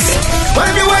 yes. When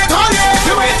we wait all day,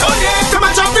 to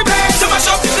mash up the place,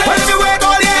 When we wait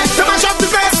all day, to mash up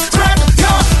the place, spread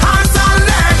your hands and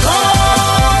let go.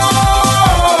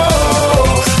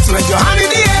 Spread your hand in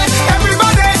the air,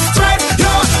 everybody, spread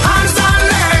your hands and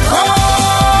let go.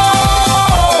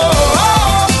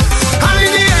 Hand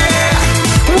in the air,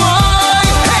 why?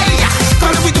 Hey,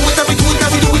 gonna we do it again.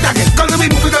 Gonna we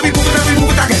move it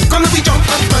again. Gonna we jump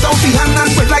up, spread out the hand and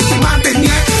spread like the mountain,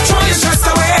 yeah. Throw your stress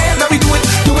away, let me do it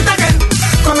again.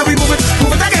 Gonna we move it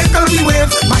again. Gonna we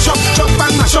wave, mash up, jump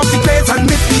and mash up the place and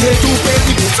make the head to pay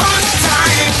the bills on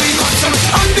time. We got some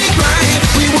on the grind.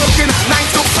 We working at 9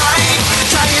 to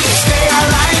 5, trying to stay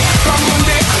alive. From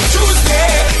Monday and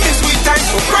Tuesday, it's week time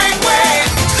for break way.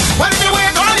 When you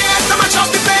wait all day to mash up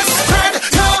the place, spread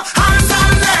your hands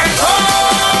and let go.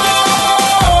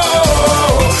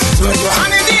 Spread your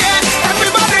hand in the air,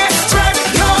 everybody, spread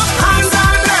your hands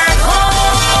and let go.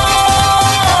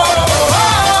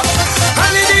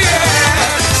 Hand in the air,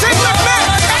 sing with me,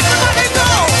 everybody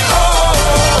know.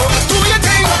 Do your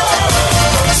thing,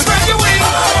 spread your wing.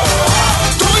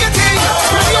 Do your thing,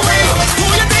 spread your wing. Do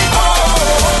your thing,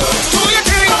 do your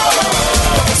thing,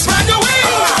 spread your wing.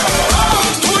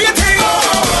 Do your thing.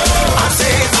 I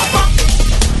say it's a fuck.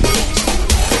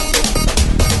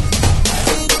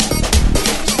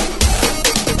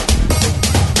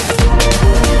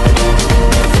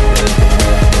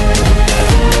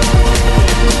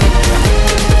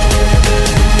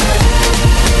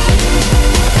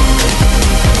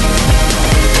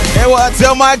 Hey, what I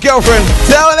tell my girlfriend?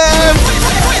 Tell them.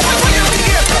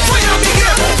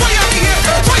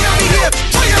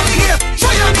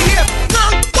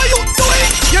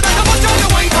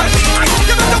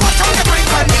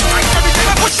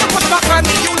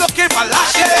 You looking for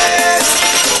lashes?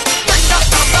 Bring that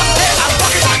down there and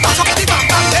walk it. Back up the bam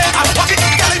bam there and walk it.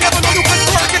 Girl, you never know you can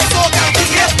twerk it, so girl,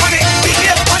 behave on it.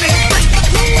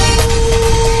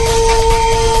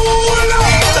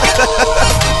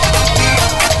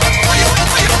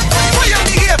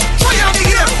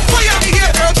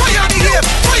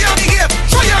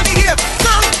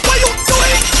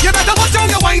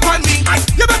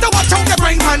 You better watch out your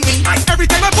brain on me. Every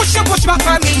time I push you push back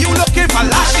on me. You looking for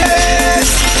lashes?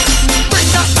 Bring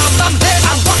that bam bam there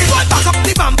and walk it. Back up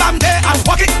the bam bam there and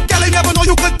walk it. Girl, you never know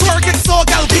you could twerk it, so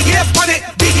girl, behave on it.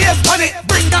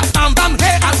 Bring that bam bam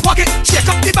there and walk it. Shake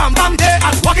up the bam bam there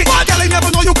and walk it. Girl, you never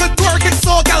know you could twerk it,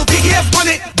 so girl, behave on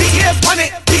it.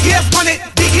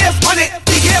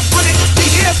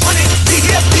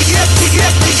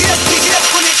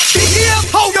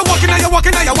 How you walking? Now you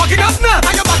walking up now.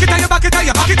 Now you back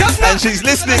it up now. And she's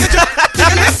listening. Take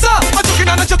a lift, sir.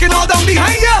 I'm joking all down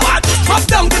behind you. Drop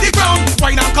down to the ground.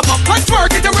 Why not come up and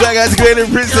twerk it around? Jack has great in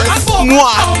princess.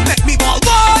 Mwah. Let me ball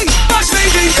boy. Bash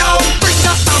lady down. Bring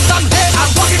that bam bam head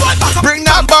and walk it. Back up. Bring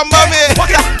that bam bam here.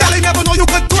 Walk it. Girl, you never know you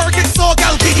could twerk it, so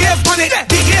girl, behave on it.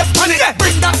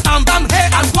 Bring that bam bam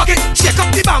head and walk it. Shake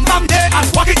up the bam bam head and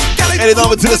walk it. Heading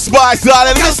over to the Spice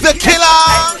Island, Mr.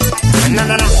 Killer. Na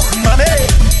mommy.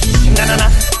 Na.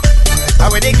 How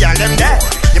we the girl them there?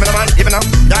 Give me the man,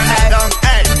 down,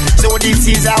 hey. So this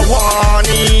is a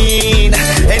warning.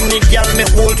 Any girl me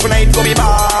hold tonight go be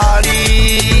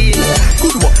body.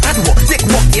 Good work, hard work, take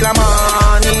work till a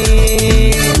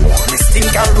morning. Me stink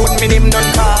a road, me name done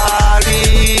carry.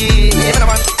 Give me the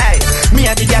man, hey. Me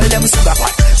and the girl them sugar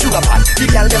pot. The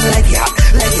girl them like it hot.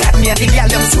 Me and the girl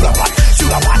them sugar pot.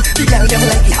 The girl them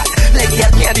like it hot. Me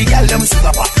and the girl them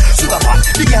sugar pot.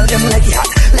 The girl them like it hot.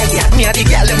 Me and the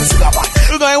girl them sugar pot.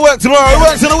 We're going to work tomorrow, we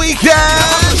work till the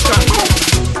weekend.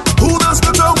 Who does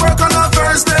go to work on a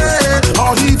Thursday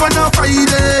or even a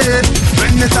Friday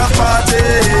when it a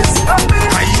parties?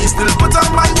 I still put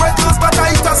on my wet clothes, but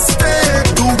I just stay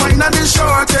to wine and the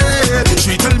shorty.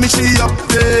 She tell me she up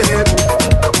there.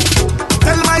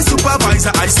 Tell my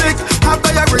supervisor I sick, have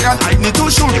diarrhea and I need to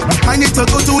shoot. I need to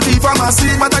go to the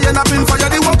pharmacy, but I end up in fire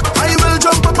the walk. I will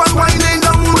jump up and whining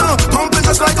down, pumping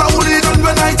just like a hooligan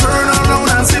when I turn around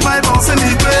and see my boss in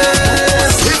the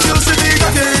place. If you see me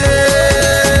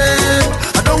again,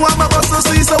 I don't want my boss to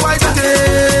see, so I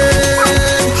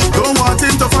again. Don't want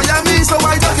him to fire me, so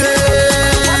I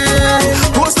again.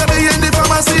 Post me in the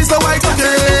pharmacy, so I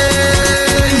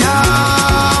again.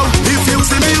 Yeah. If you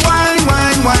see me wine,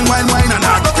 and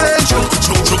I go again, choke,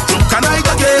 and I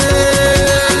again.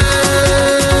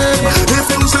 If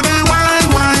you see me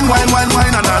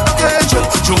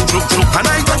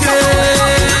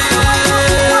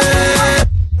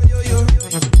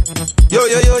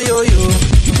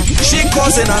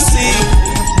causing a scene.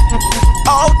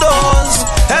 Outdoors,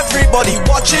 everybody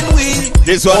watching we.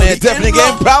 This one here definitely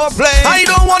getting power play. I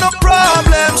don't want no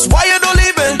problems. Why you don't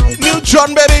leave it?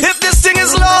 Neutron, baby. If this thing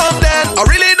is love, then I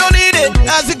really don't need it.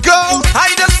 As it go,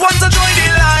 I just want to join the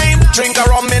line. Drink a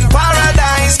rum in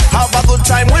paradise. Have a good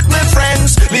time with my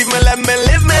friends. Leave me, let me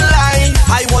live my life.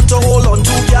 I want to hold on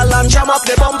to y'all and jam up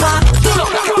the bumper.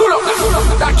 Pull up.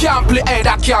 That can't play, hey,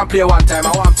 that can't play one time.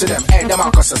 I want to them, hey, the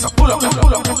Marcus says, pull up.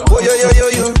 Oh, yo.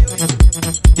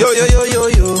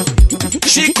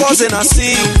 She causing a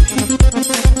scene.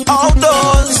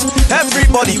 Outdoors,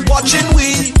 everybody watching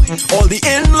we. All the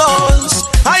in-laws.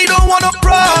 I don't want no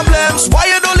problems. Why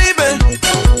you don't leave it?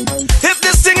 If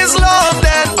this thing is love,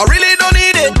 then I really don't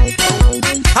need it.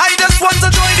 I just want to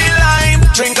join the line.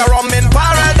 Drink a rum in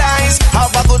paradise.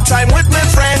 Have a good time with my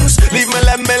friends. Leave me,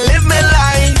 let me live my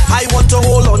life. I want to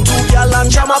hold on to y'all and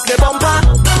jam up the bumper.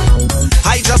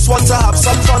 I just want to have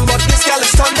some fun, but this girl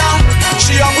is turned down.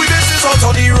 She have we business out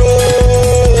on the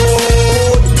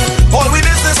road. All we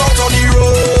business out on the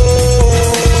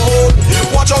road.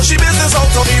 Watch out, she business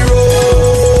out on the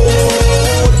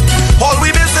road. All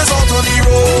we business out on the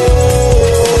road.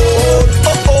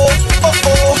 Oh.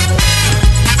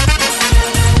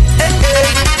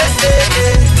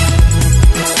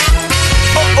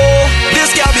 Oh,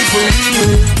 this girl be for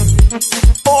real.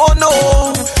 Oh no,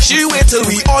 she wait till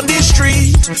we on the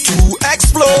street to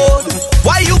explode.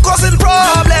 Why you causing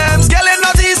problems? Girl, it's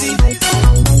not easy.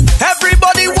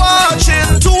 Everybody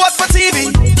watching, too hot for TV.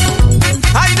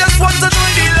 I just want to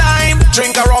join the line.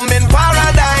 Drink a rum in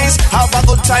paradise. Have a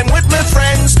good time with my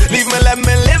friends. Leave me, let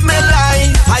me live my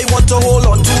life. I want to hold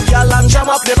on to y'all and jam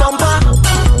up the bumper.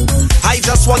 I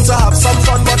just want to have some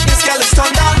fun, but this girl is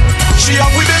turned down. She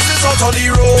have we business out on the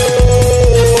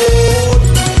road.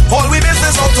 All we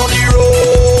business out on the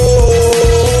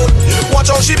road. Watch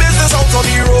out, she business out on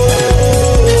the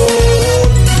road.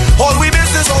 All we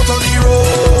business out on the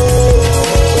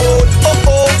road.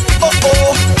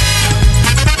 Oh.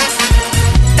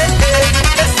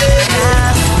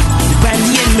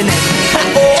 Brandy and Minette.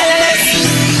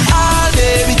 All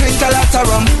day we drink a lot of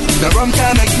rum. The rum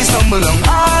can make me stumble on.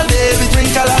 All day we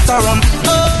drink a lot of rum.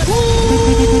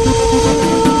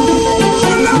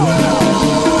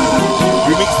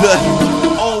 remix the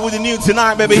all with the new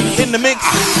tonight, baby. In the mix.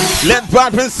 Let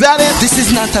Brad Prince Salad. This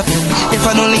is not a if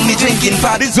I don't leave me drinking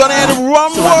fat. This one here, the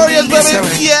Rum Warriors,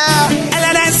 baby. Yeah.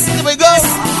 LNS. Here we go.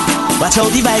 Watch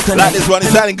out the bike. Like this one,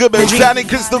 it's sounding good, baby. Sounding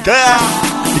crystal clear.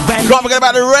 Can't forget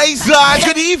about the race line.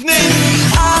 Good evening.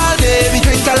 All day we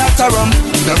drink a lot of rum.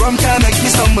 The rum can make me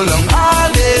stumble on. All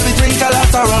day we drink a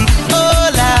lot of rum. Oh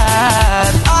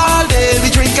Lord. All day we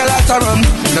drink a lot of rum.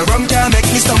 The rum can make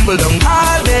me stumble on.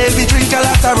 All day we drink a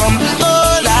lot of rum.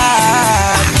 Oh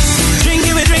Lord. Drink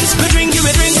it with drinks, we drink it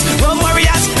with drinks. Rum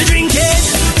warriors, we drink it.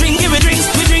 Drink it with drinks,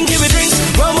 we drink it with drinks.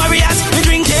 Rum warriors, we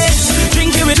drink it.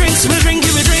 Drink it with drinks, we drink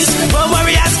it with drinks. Rum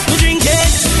warriors, we drink it.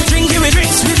 Drink it with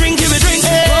drinks, we drink it with drinks.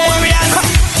 Rum warriors.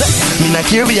 Me not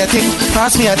care what you think,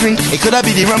 pass me a drink. It coulda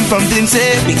be the rum from Lindsay.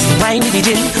 Mix the wine with the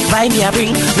gin, buy me a bring.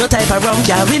 No type of rum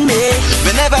can win me.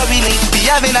 Whenever we need to be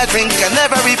having a drink, and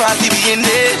every party we in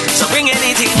there. So bring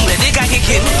anything, let it kick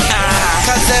in.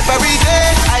 Cause every day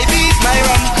I beat my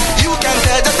rum. You can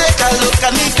tell to take a look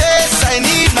at me face. I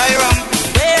need my rum.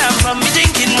 Where I'm from, me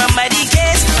drinking rum by the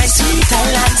case. My sweet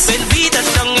island, when we touch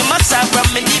down, you must have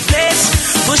rum in the place.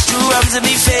 Push two rums in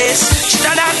the face.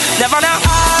 Shut up, never know.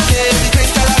 All day we drink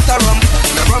a lot of rum.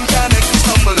 The rum can make me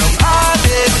stumble on. All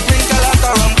day we drink a lot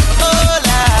of rum. Oh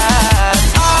Lord.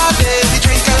 All day we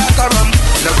drink a lot of rum.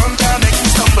 The rum can make me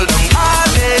stumble on. All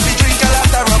day we drink a lot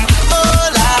of rum.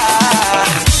 Oh Lord.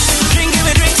 Drink it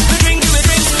with drinks, we drink it with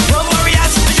drinks. Rum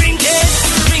warriors, we drink it.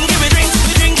 Drink it with drinks,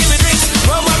 we drink it with drinks.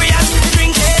 Rum warriors, we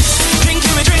drink it. Drink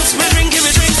it with drinks, we drink it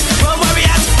with drinks. Rum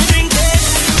warriors, we drink it.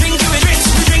 Drink it with drinks,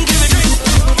 we drink it with drinks.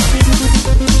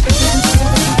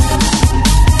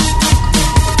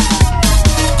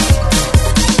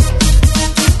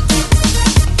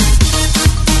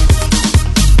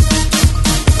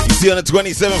 See on the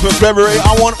 27th of February,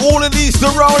 I want all of these to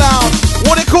roll out.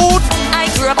 What it called? I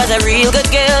grew up as a real good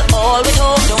girl, always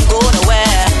home, don't go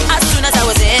nowhere. As soon as I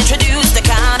was introduced to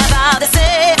carnival, they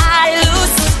say I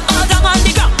lose. All down on the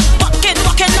ground, walking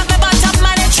up my bottom,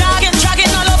 man, and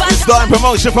dragging all over. Starting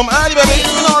promotion from early, baby.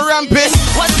 Not ramping.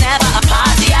 Was never a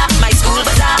party at my school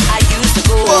bazaar. I used to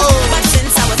go, but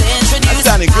since I was introduced, That's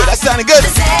sounding good. That's sounding good. they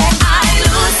say I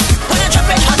lose. When I drop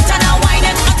it hot and I whine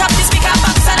it, on top the speaker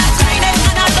box and I grind it,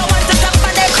 and I don't want to stop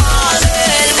and they call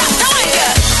it. That's how I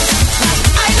get.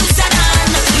 I lose and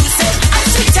I'm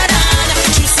sweeter than.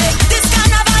 She said this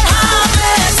carnival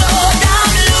harmless, so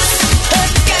damn loose.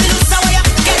 Get loose, how ya?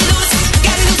 Get loose,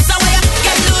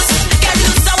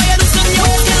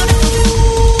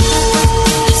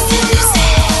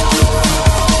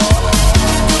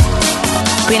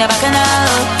 Queen of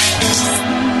Bacchanal.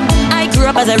 I grew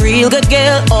up as a real good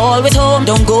girl, always home,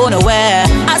 don't go nowhere.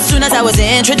 As soon as I was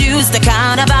introduced to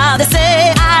carnival, they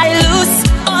say I loose,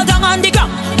 all down on the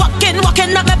ground.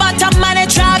 Walking up my bottom and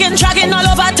it dragging all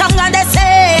over tongue, and they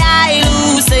say I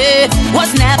lose it.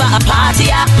 Was never a party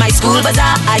at my school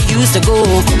bazaar I used to go,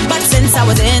 but since I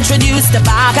was introduced to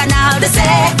Bacchanal, they say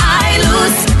I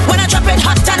lose. When I drop it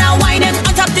hot and I whine it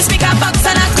on top the speaker box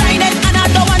and I grind it, and I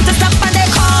don't want to stop and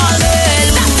they call it.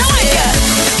 That's the way.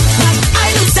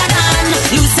 I lose and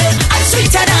lose it, I'm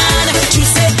sweeter than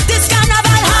juice it. This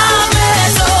carnival have me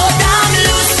so damn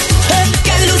loose. Hey,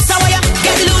 get loose, how you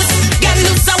get loose, get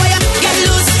loose, how you get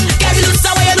loose, get loose,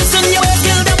 how you loosen your waist,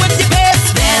 kill them with the pace.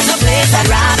 There's no place I'd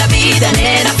rather be than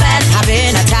in a fed,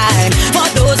 having a time. For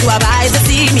those who have eyes to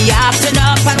see me acting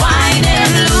up and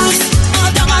whining loose,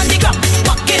 all down on the ground,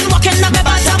 walking up my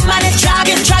bottom and it's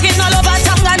dragging all over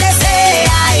tongue, and they say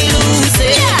I lose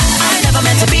it. Yeah. I never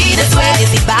meant to be this way.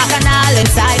 It's the Bacchanal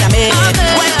inside of me.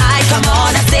 When I come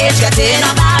on a stage, get in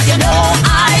a bag, you know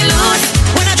I lose.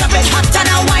 When I drop it hot and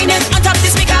I whine it on top the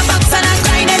speaker box and I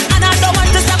grind it, and I don't want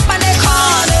to stop and they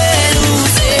call it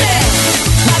lose it.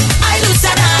 But I lose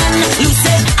it,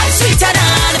 I'm sweeter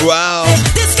than. Wow.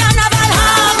 This carnival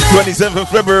have me. 27th of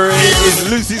February is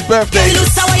Lucy's birthday. Get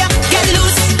loose, how you get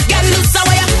loose, get loose, how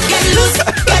you get loose,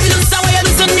 get loose, how you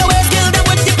loosen your waist, kill them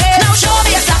with the pain. Now show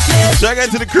me a softness. Shout out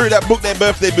to the crew that booked their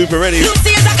birthday booth already.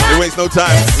 Lucy is a cat. It wastes no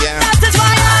time. Yeah. That is why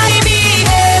I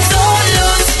behave so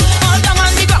loose. All down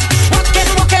on the ground, walking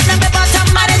up the bottom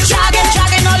and it's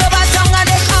dragging all over tongue, and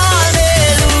they call me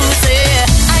Lucy.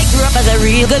 I grew up as a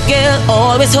real good girl,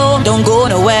 always home, don't go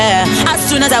nowhere. As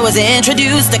soon as I was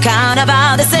introduced to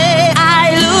carnival, they say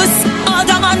I lose. All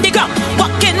down on the ground,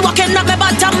 walking up my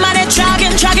bottom and it's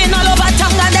dragging all over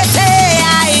tongue, and they say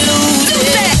I lose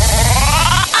it.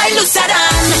 I lose it,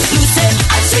 I'm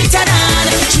sweeter than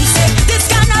juice it. This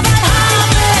carnival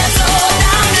have me so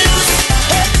damn loose.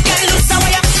 Get loose, how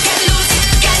you get loose,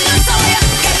 get loose, how you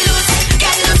get loose,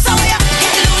 get loose, how you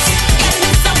get loose, get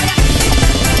loose, how you.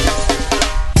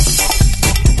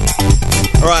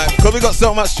 Alright, because we got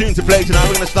so much tune to play tonight,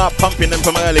 we're going to start pumping them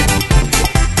from early.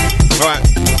 Alright,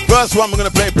 first one we're going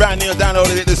to play brand new. I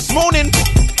downloaded it this morning.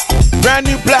 Brand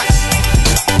new Blacks.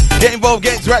 Get involved,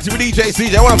 get interactive with DJ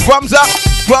CJ. I want a thumbs up,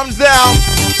 thumbs down.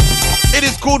 It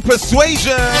is called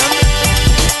Persuasion.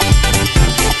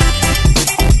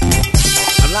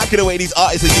 I'm liking the way these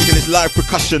artists are using this live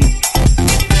percussion,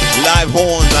 live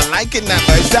horns. I'm liking that,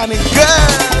 but it's sounding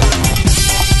good.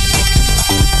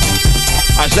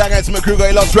 I shout out to my crew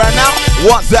got lost right now.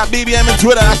 WhatsApp, BBM, and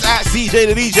Twitter. That's at CJ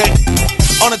the DJ.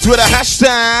 On the Twitter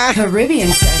hashtag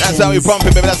Caribbean Sessions. That's how we pump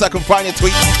it, baby. That's how I can find your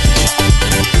tweets.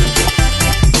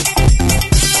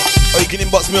 Or you can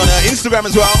inbox me on Instagram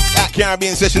as well, at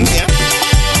Caribbean Sessions, yeah.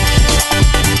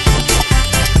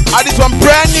 This one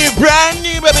brand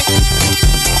new, baby.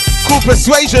 Cool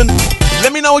Persuasion.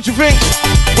 Let me know what you think.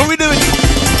 What are we doing?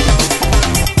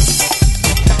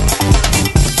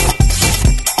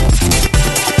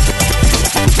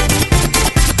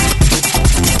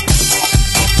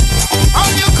 Oh,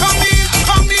 you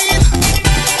come in.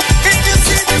 If you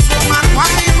see this woman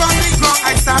whine on the ground,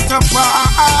 I start to fall.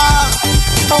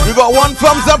 We got one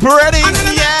thumbs up already.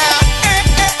 Yeah.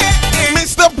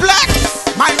 Mr. Black.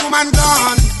 My woman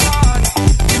gone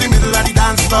in the middle of the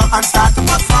dance floor and start to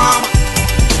perform.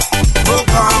 Oh,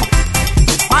 come.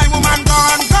 My woman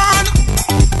gone.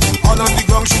 All on the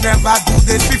ground, she never do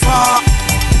this before.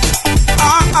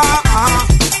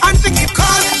 And she keep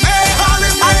calling me.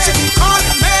 And she keep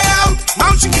calling me out.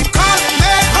 Now she keep calling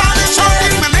me.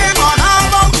 Shouting my name all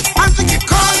about. And she keep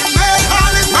calling me.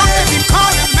 Now she keep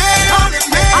calling me.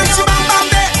 And she bam bam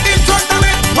there in front of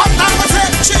me. What time I say?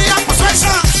 She have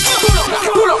persuasion. Pull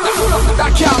up.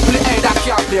 That can't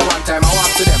play one time. I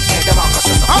want to them. Hey, them are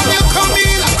customers. How you come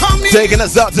in? Taking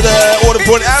us up to the order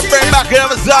point and bring back the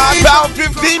other side. Power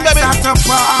 15, baby.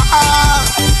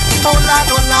 Oh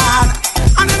lad.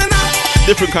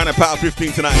 Different kind of Power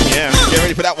 15 tonight. Yeah, get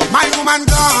ready for that one. My woman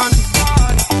gone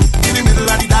in the middle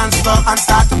of the dance floor and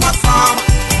start to perform.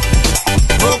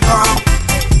 Oh come.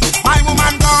 My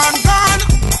woman gone.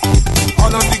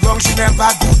 All on the ground, she never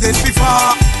do this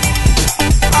before.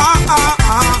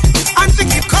 And she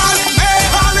keep calling me.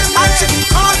 And she keep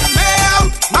calling me out.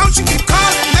 Now she keep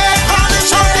calling me.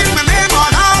 Shouting my name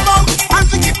all about. And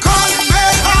she keep calling me.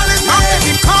 Now she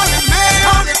keep calling me.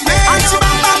 And she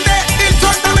bam bam there in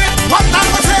front of me. What time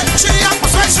I say? She have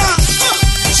possession.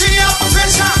 She have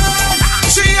possession.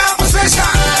 She have possession.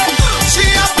 She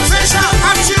have possession.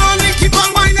 And she only keep on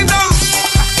winding down.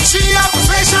 She have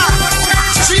possession.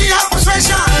 She have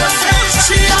possession.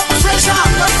 She have possession.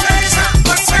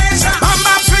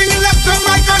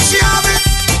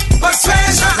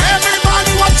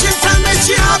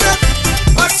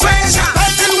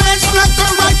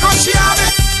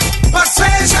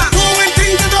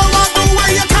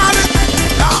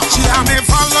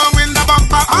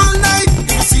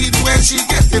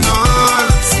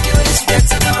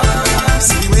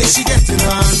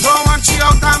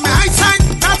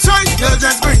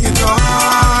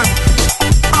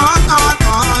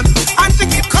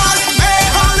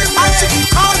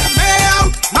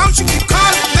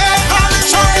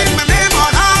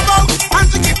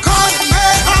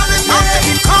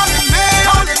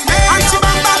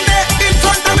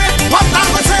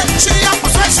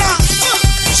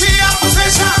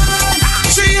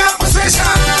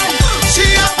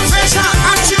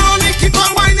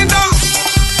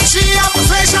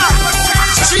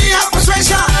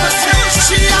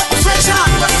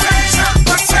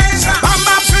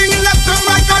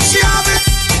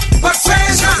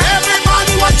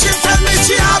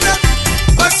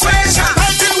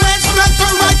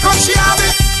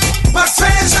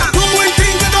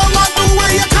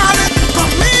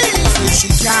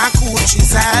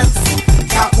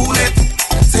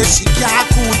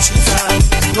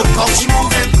 Look how she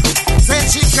moving. Said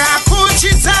she can't cool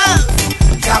herself.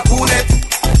 Can't cool it.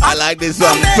 I like this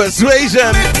one.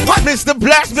 Persuasion. Mr.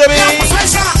 Black, baby.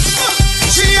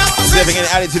 Stepping in,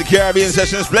 added to the Caribbean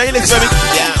Sessions playlist, baby.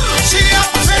 Yeah.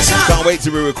 Can't wait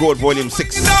till we record volume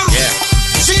 6. Yeah.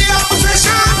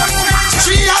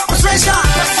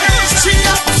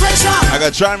 I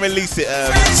gotta try and release it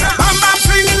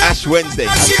Ash Wednesday.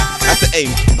 That's the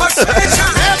aim.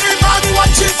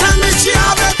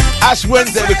 Ash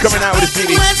Wednesday, we're coming out with a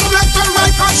CD.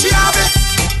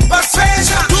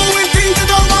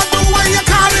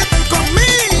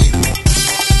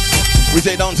 We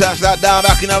say don't touch that down,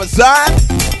 back in our side.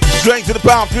 Straight to the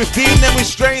pound 15, then we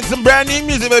strain some brand new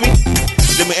music, baby.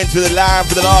 Then we enter the live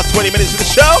for the last 20 minutes of the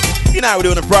show. You know how we're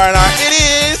doing a Friday night. It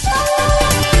is.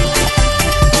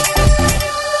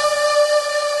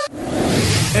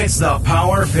 It's the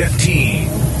Power 15.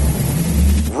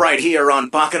 Right here on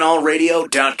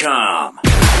BacchanalRadio.com.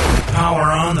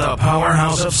 Power on the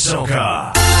powerhouse of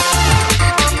soca.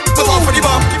 Look out for the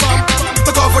bomb.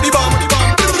 Look out for the bomb.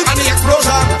 And the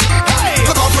explosion.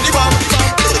 Look out for the bomb.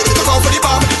 Look out for the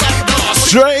bomb.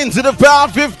 Straight into the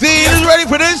pound 15 is ready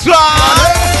for this one.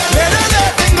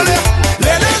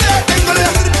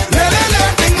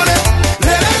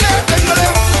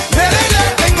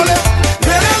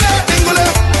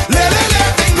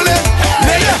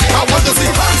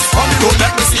 On the road,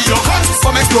 let me see your hands.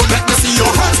 Come explode, let me see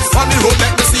your hands. On the road,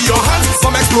 let me see your hands.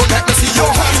 Come explode, let me see your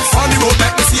hands. On the road,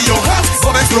 let me see your hands.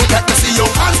 Come explode, let me see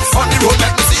your hands. On the road,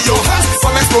 let me see your hands.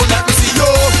 Come explode, let me see your.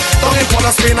 Don't you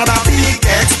wanna spin on a big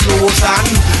explosion?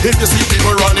 If you see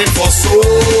people running for soul,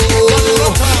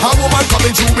 a woman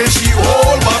coming through with she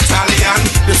whole battalion.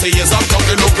 They say yes, I'm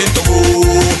talking looking to go.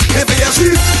 If they are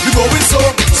sheep, we going so,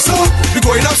 we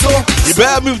going up so. You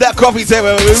better move that coffee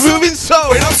table. We're moving so.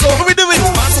 Going up so. What we doing?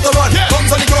 Man's on the run, bombs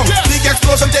on the ground. Big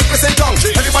explosion, take percent down.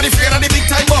 Everybody fearing on the big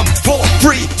time bomb. 4,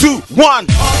 3, 2, 1.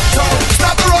 Uptown,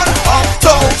 stop the run.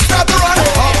 Uptown, stop the run.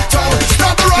 Uptown,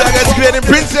 stop the run. Jaggers creating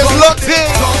Princess locked in.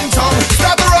 Downtown,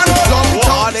 stop the run. What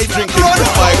are they drinking? Oh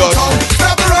my God.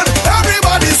 Stop the run.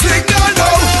 Everybody signal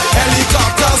now.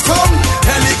 Helicopters come.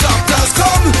 Helicopters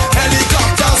come.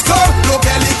 Helicopters come. Look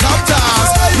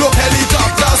helicopters. Look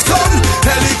helicopters come.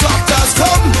 Helicopters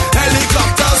come.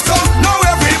 Helicopters come. Now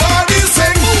everybody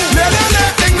sing. Le le le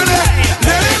dingle.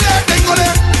 Le le le dingle.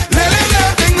 Le le le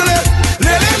dingle.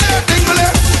 Le le le dingle.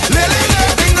 Le le le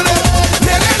dingle.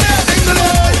 Le le le dingle.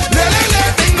 Le le le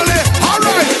dingle. All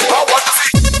right. I want to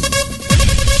see.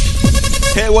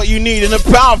 Hear what you need in the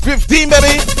pound 15,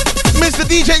 baby. Mr.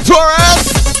 DJ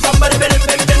Torres. Somebody bim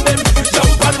bim bim bim,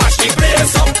 jump and mash the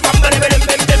place up. Somebody bim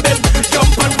bim bim bim,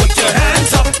 jump and put your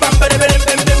hands up. Somebody bim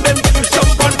bim bim bim,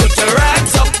 jump and put your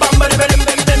hands up. Somebody bim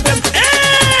bim bim bim.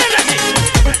 Energy,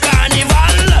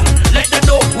 carnival. Let them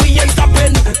know we ain't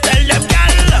stopping. Tell them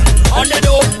gal on the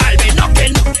door I'll be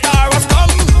knocking. Stars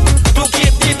come to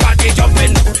keep the party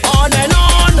jumping. On and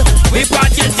on, we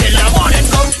party till the morning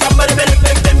come. Somebody bim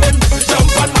bim bim bim, jump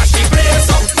and mash the place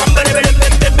up. Somebody bim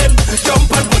bim bim bim,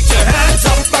 jump and put your hands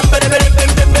up. Somebody bim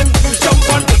bim bim bim, jump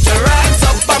and put your hands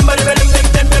up. Somebody bim bim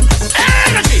bim bim.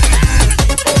 Energy.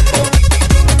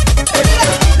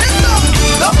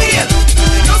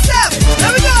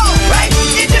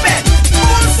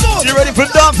 You ready for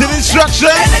dancing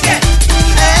instructions?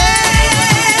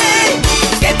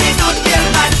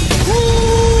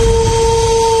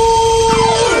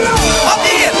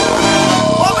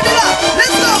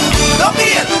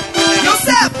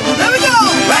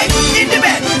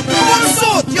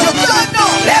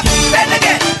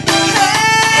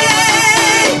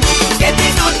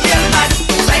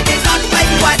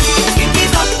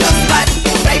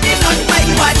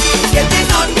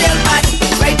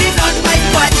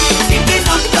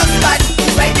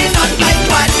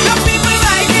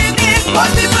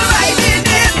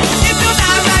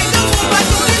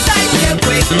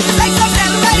 Like some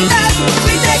them like that,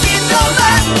 we take it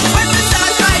over. When we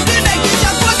start riding, make it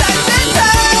jump for that center.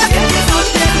 Get it on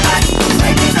them man,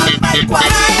 ride it on my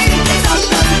quad. Get it on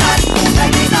them man,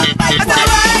 ride it on my quad.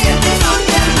 Get it on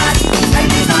them man, ride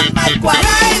it on my quad.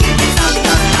 Get it on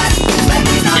them man,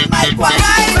 ride it on my quad.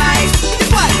 Ride,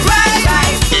 the quad,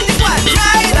 ride, the quad,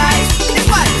 ride, the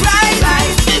quad, ride, the quad, ride,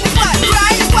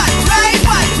 the quad, ride,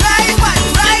 quad, ride, quad,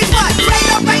 ride, quad.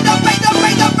 Ride up, ride up, ride up,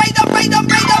 ride up, ride up, ride up,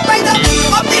 ride up, ride up.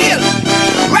 Up the hill,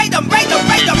 ride up, ride up,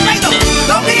 ride up, ride up.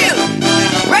 Down the hill,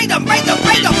 ride up, ride up,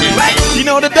 ride up, right. You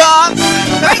know the dance?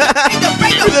 Ride up, ride up,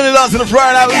 ride up. We're gonna dance on the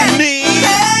Friday night with me.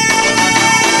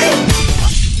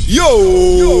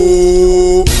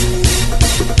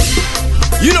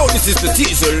 You know this is the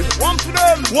teaser. One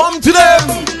to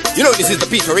them. You know this is the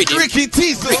beat for Ricky. Ricky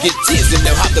Teasel. Ricky Teasel,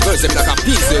 now have the girls them like a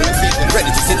peasel, ready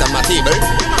to sit on my table.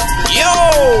 Yo!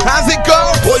 How's it go?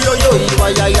 Oh yo yo,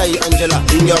 ay ay ay, Angela,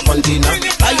 in your container.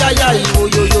 Ay ay ay, oh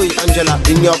yo yo, Angela,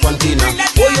 in your container.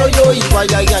 Oh yo yo, ay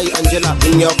ay ay, Angela,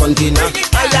 in your container.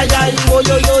 Ay ay ay, oh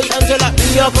yo yo, Angela,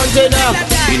 in your container.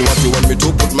 In what you want me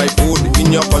to put my food in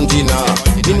your container.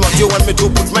 In what you want me to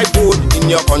put my food in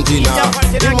your container.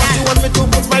 In what you want me to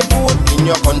put my food in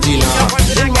your container.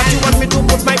 In what you want me to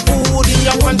put my food in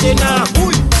your container.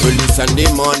 Early Sunday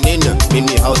morning, in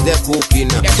the house they're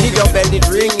cooking. Keep your belly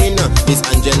ringing. This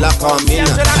Angela coming.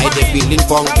 I dey feeling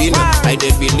pumpkin. I dey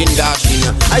feeling dashing.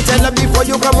 I tell her before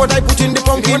you come out, I put in the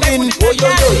pumpkin in. Oh yo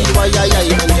yo, ay ay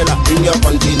ay, Angela, in your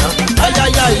container. Ay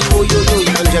ay ay, oh yo yo,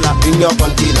 Angela, in your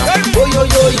container. Oh yo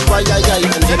yo, ay ay ay,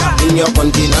 Angela, in your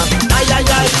container. Ay ay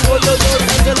ay, oh yo yo,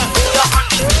 Angela, in your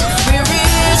container. We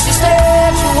reach the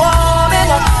stage, we warming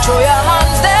up. Throw your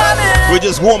hands down. We're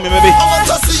just warming, baby.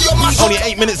 Only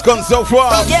 8 minutes gone so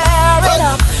far. Gearing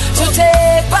up to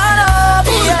take part of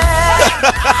the air.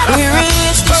 We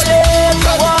reach the stage, we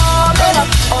warming up.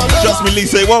 Trust me,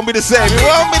 Lisa, it won't be the same. It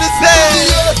won't be the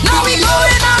same. Now we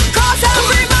going on, cause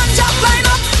every man just line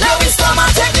up. Now we stop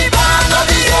and take the band of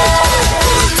the air.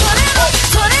 Turn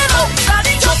it up,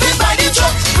 starting jumping by the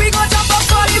truck. We gon' jump up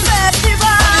for the festival.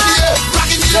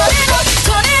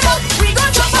 Turn it up, we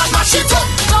gon' jump and mash it up.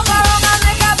 Come around and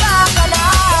make a bacala.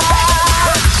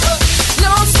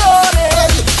 No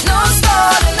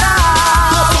stalling now.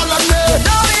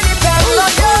 No, it depends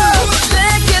on you.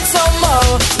 Make it some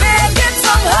more, make it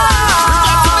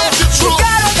somehow. You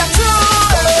gotta get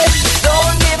through.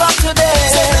 Don't give up today.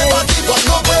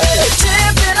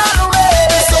 Chipping on the way.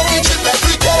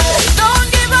 Don't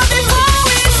give up before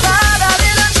we start a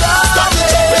little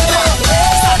trouble.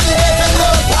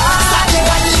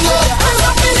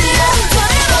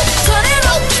 Turn it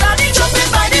up, starting jumping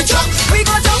by the truck. We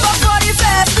gon' jump up for the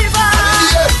festival.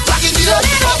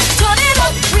 Turn it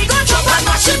up, we gon' jump and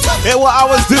mash it up. Hear what I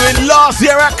was doing last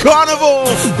year at Carnival.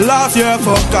 Last year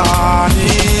for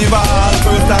Carnival,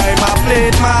 first time I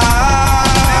played my.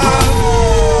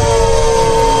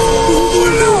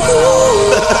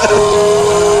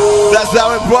 That's how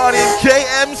we brought in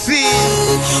KMC.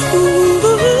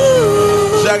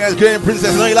 Shaga's Grand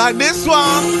Princess. Know you like this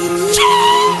one?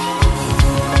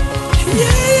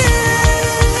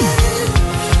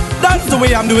 That's the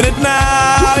way I'm doing it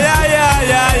now. Yeah, yeah,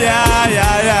 yeah, yeah,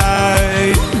 yeah, yeah.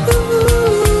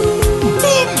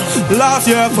 Last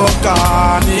year for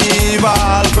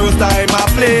Carnival, first time I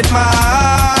played my.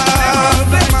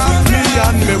 Me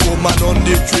and me woman on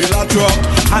the trailer truck,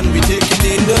 and we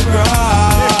taking in the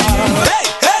ground. Hey,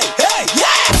 hey, hey,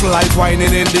 yeah! Flight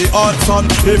whining in the hot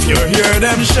sun. If you hear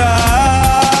them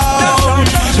shout,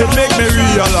 it make me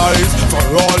realize for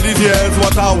all these years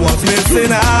what I was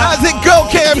missing out. How's it go,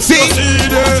 KMC? See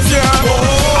this, yeah.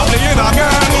 I'm playing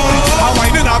again. I'm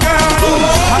whining again.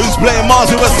 Who's playing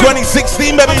Mars with us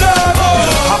 2016, baby?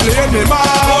 I'm playing me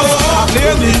Mars. I'm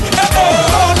playing the.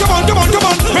 Come on, come on, come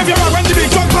on. Maybe I'm when the big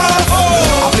jump pass.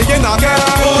 I'm playing again.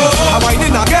 I'm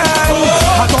whining again.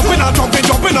 I'm jumping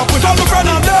up with all the friends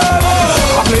I'm there.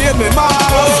 I'm playing me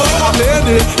Mars. I'm playing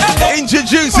the.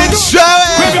 Introducing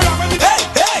Shoei. Hey,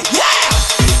 hey, yeah.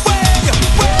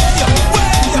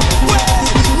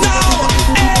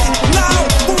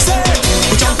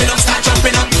 We jumping up, start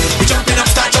jumping up. We jumping up,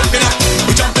 start jumping up.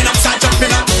 We jumping up, start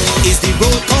jumping up. Is the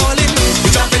road calling? We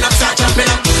jumping up, start jumping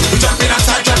up. We jumping up,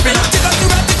 start jumping up. Take up the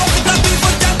rap, take up the black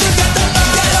people, jump together.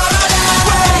 Get on the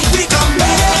way. We come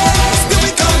back, still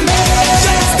we come back.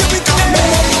 Still we come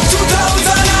back.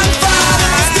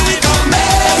 2005. Still we come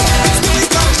back. Still we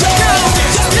come back.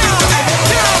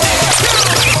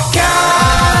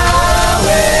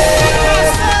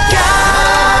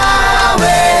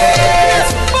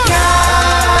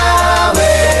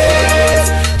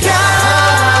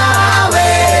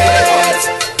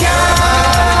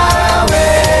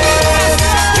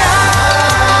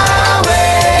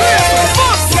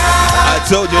 I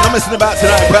told you, I'm missing about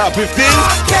tonight, about 15. 5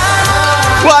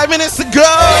 minutes to go.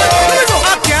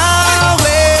 I can't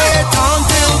wait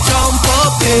until jump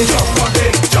up it. Jump up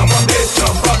it, jump up it,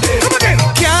 jump up it. Come again.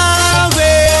 Can't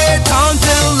wait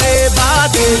until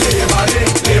Labor Day. Labor Day,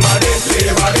 Labor Day,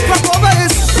 Labor Day. Back over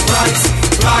this. Rise,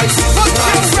 rise,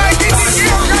 rise. Right in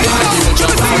the air, right.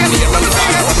 Jump up in the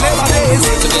air. Labor Day.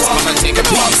 To this one and take a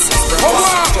piece.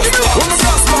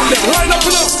 Line up,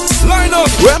 line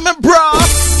up. Where my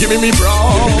bras? Give me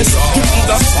bras, give me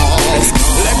the sauce.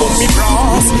 Let go me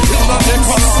bras, give me the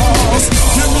sauce.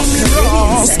 Give me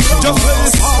bras, just let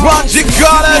it Roger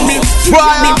Garden,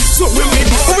 fire. So when we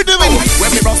What we doing? When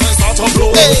me bras start to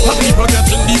blow. And people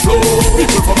getting the flow.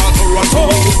 People from Toronto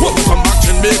want to come back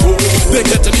to Jamaica. They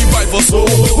get the vibe for slow.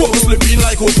 Want to slipping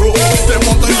like a pro. They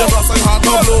want to hear brass and hard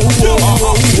to blow.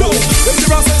 If the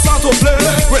brass and start to play,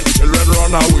 when the children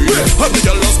run away, and the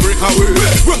girls just break away.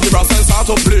 When the brass and start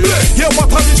to play, hear what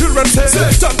all the children say.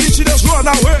 Tell the children run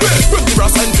away. When the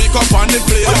brass and pick up and they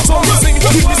play. So we sing,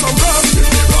 give me some brass,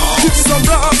 give me some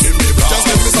brass, just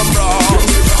give me some brass,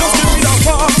 just give me that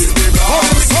brass. All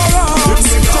this brass,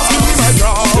 just give me my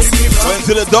brass. Went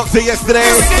to the doctor yesterday,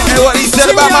 and what he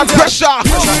said about my pressure.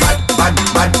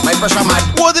 Bad, my pressure mad.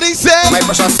 What did he say? My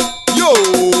pressure. Yo,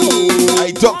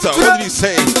 hey doctor, what did he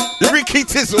say? Ricky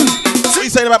Tizzle, what he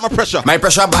saying about my pressure? My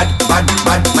pressure bad. My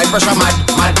pressure mad.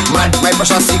 My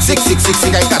pressure sick.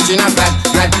 I catching a glad.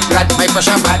 My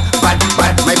pressure bad.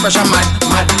 My pressure mad.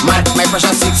 My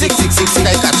pressure sick.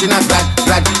 I catching a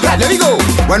glad. Let me go.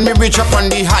 When we reach up on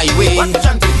the highway,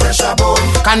 pressure boy.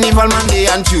 Carnival Monday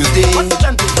and Tuesday.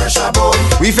 Pressure boy.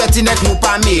 We fetting at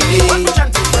Nupa Mele.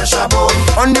 Pressure boy.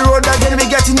 On the road again we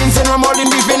getting insane. We're more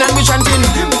than beefing and we chanting.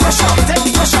 Pressure, take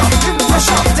the pressure. Give me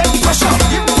pressure, take the pressure.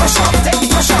 Give me pressure, take the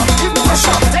pressure. Give me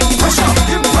pressure, take the pressure.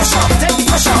 Give me pressure, take the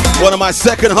pressure. One of my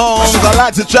second homes. I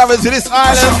like to travel to this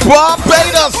island,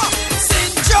 Barbados.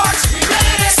 St. George,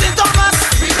 St. Thomas,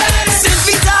 St.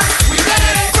 Peter,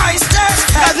 Christchurch.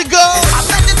 How's it go? I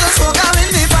bet it was so in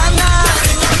the banana.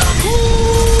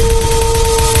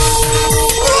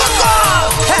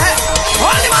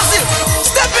 Only massive,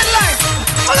 step in line.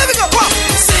 Oh, let me go.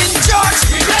 St. George,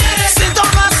 St.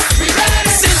 Thomas,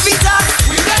 St. Peter,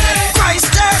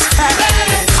 Christchurch. I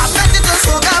bet it was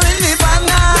so in the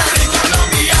banana.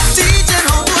 Teaching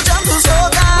how to jump to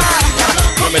soga.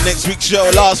 Remember next week's show,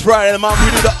 last Friday of the month,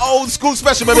 we do the old school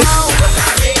special, baby.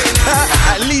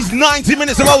 At least 90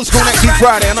 minutes of old school next week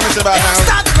Friday. I know it's about now.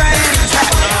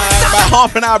 About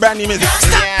half an hour brand new music.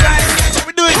 Yeah, that's what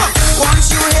we're doing. Once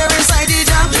you hear inside the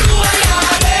jam,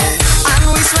 and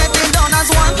we sweating down as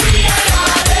one.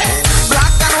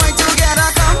 Black and white together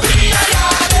come.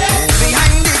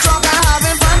 Behind the truck and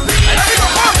having fun.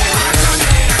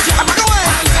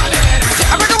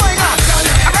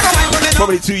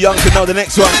 Probably too young to know the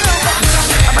next one.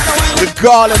 The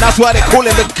Garland, that's why they call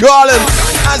him the Garland.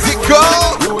 How's it go?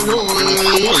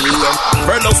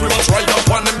 Fellas, we must ride up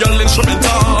on them girl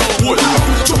instrumental.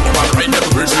 Jump up and ride them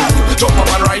rhythm. Jump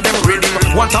up and ride them rhythm.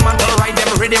 One time and ride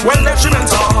them rhythm. Well,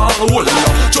 instrumental.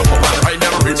 Jump up and ride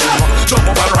them rhythm. Jump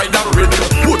up and ride them rhythm.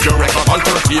 Put your record on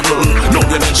the table. No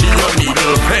energy or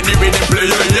needle. Any rhythm play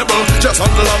you're able. Just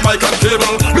handle a mic and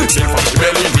cable. Mixing from the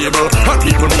belly table. And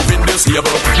people moving this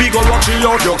table. We go watching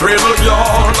out your cradle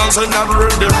yard. And send that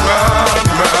rhythm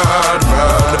mad.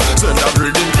 Send that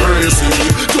rhythm crazy.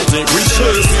 Don't think we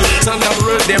chasing. Send that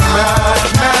rhythm mad.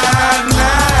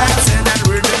 Send that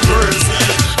rhythm crazy.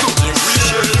 Don't think we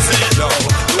chasing. No,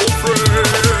 go friend.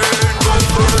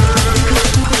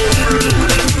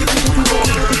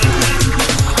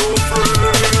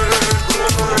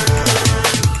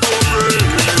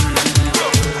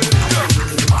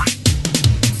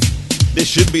 This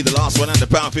should be the last one at the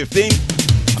pound 15.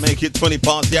 I make it 20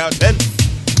 past the hour 10.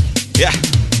 Yeah,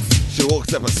 should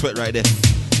walk up and sweat right there.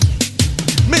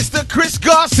 Mr. Chris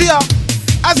Garcia,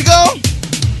 how's it go?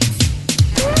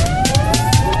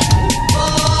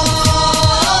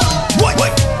 What?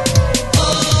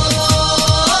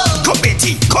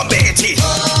 Come Betty.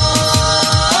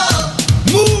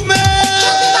 Movement.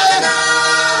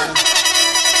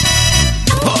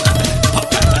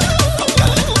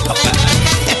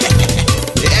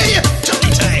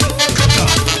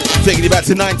 Taking you back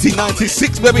to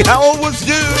 1996, baby. How old was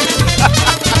you? A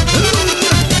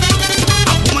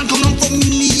woman come down from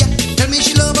India, tell me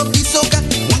she love a piece of cat,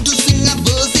 want to sing a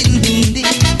verse in Hindi.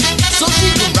 So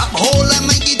she could rap whole of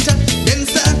my guitar, then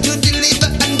start to deliver,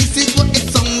 and this is what it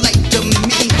sound like to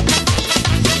me.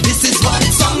 This is what it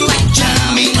sound like,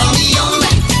 jamming on the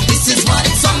online. This is what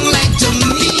it sound like to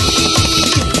me.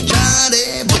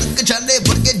 Jade, burka, jade,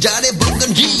 burka, jade, burka,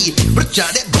 G.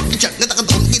 Jade, burka, jade, taka,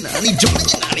 tonki, nani,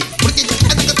 jomni, nani.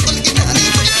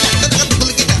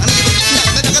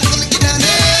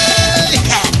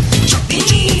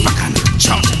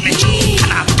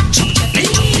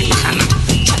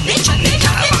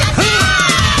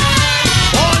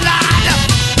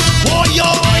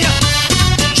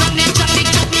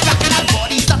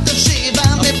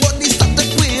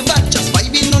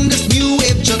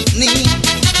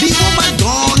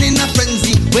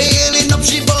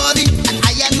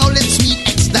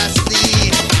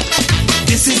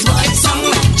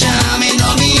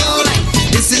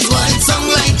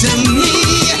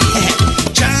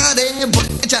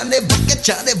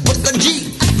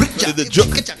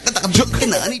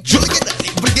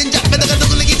 The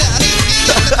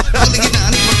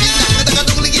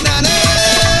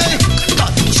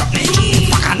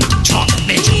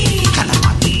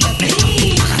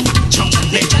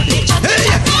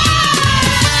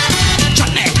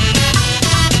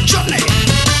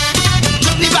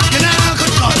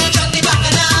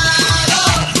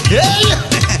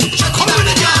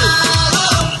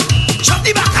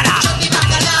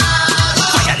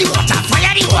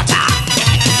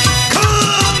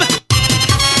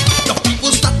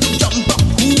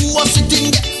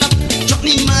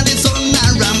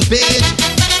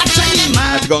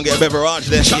go and get a beverage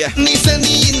there. Yeah.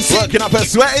 Working up a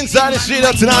sweat inside the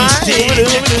studio tonight.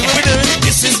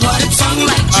 This is what it sounds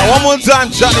like. One more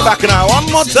time, Johnny back now.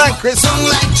 One more time, Chris.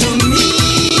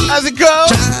 How's it go?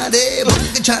 And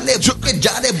juke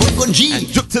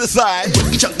to the side.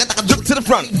 Juke to the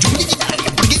front.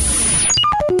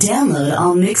 Download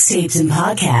all mixtapes and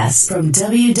podcasts from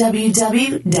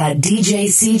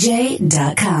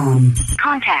www.djcj.com.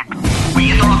 Contact.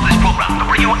 We interrupt this program to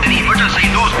bring you an emergency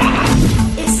news bulletin.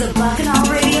 It's the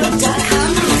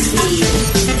BacchanalRadio.com newsfeed.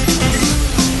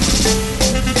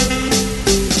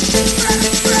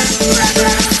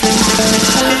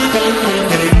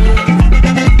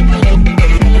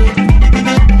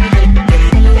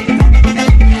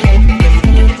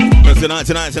 Tonight,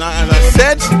 as I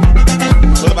said,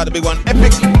 what about the big one,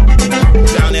 Epic?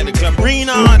 Down there at the Club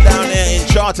Arena, down there in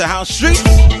Charterhouse Street.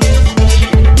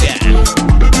 Yeah.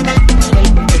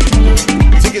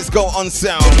 Tickets go on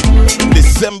sale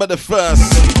December the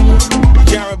 1st.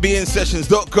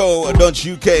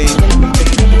 CaribbeanSessions.co.uk.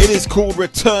 It is called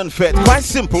Return Fete. Quite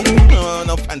simple.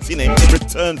 No fancy name.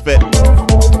 Return Fete.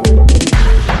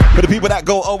 For the people that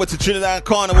go over to Trinidad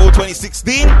Carnival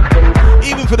 2016,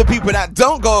 even for the people that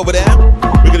don't go over there,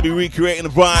 we're going to be recreating the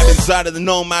vibe inside of the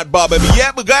Nomad Bar, baby.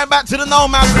 Yeah, we're going back to the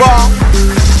Nomad Bar.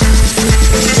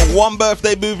 One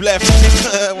birthday booth left.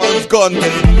 One's gone.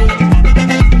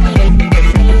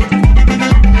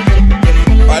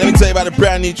 Alright, let me tell you about the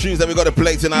brand new tunes that we got to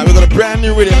play tonight. We got a brand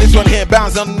new rhythm. This one here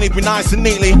bounces underneath me nice and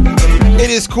neatly. It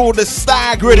is called the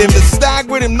Stag Rhythm. The Stag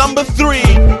Rhythm number 3.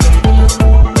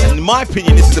 And in my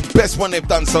opinion, this is the best one they've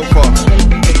done so far.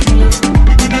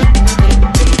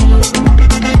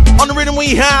 On the rhythm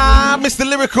we have Mr.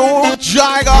 Lyrical,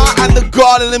 Jaiga, and the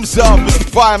Guardian himself, Mr.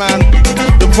 Fireman,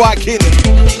 the Viking.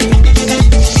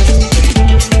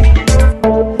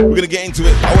 We're gonna get into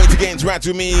it. I want you to get interact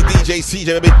with me, DJ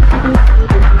CJ, baby.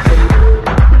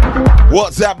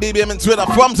 WhatsApp, BBM, and Twitter.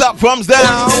 Thumbs up, thumbs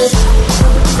down.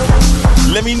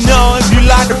 Let me know if you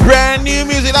like the brand new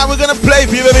music that we're gonna play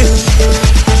for you, baby.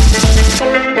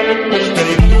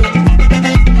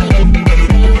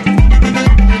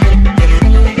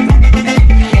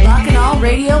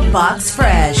 Radio Box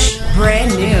Fresh.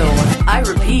 Brand new. I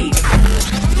repeat.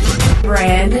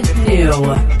 Brand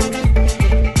new.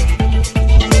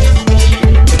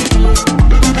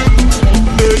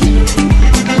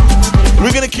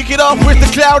 We're gonna kick it off with the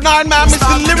Cloud9 man,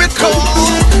 Mr. Lyrical.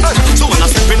 So when I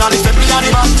step in on the step behind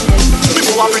the man,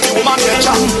 before a pretty woman get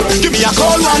jam, give me a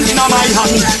cold one in my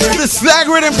hand. The Stag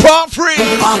Rhythm part 3.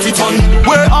 Party ton,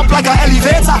 we're up like an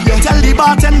elevator. Tell the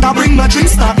bartender bring my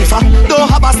drinks now. If I don't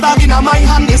have a stag in my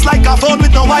hand, it's like a phone with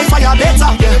no Wi-Fi or data.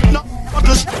 No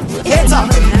hater,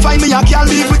 find me I can't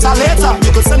leave with a later.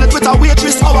 You could send it with a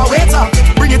waitress or a waiter.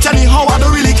 Bring it anyhow, I don't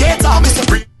really cater, Mr.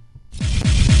 Bree.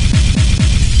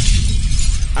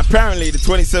 Apparently, the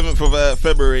 27th of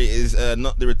February is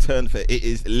not the return for it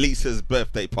is Lisa's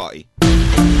birthday party.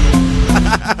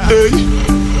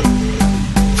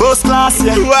 First class,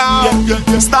 yeah. Wow. Yeah.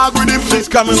 Stag Rhythm. She's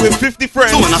coming with 50 friends.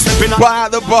 So when I step in by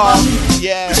the bar.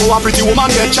 Yeah. So a pretty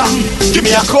woman get jam. Give me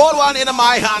a cold one in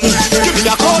my hand. Give me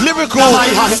a cold Lyrical. in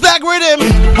my hand. Stag Rhythm.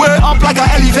 We're up like an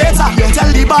elevator. Tell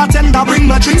the bartender bring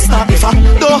my drinks now. If I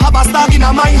don't have a stag in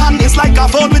my hand, it's like a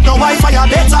phone with no Wi-Fi or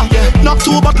data. Knock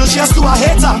 2 bottles, shares to a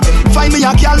hater. Find me,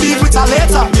 I can't leave with a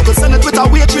later. You could send it with a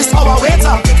waitress or a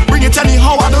waiter. Bring it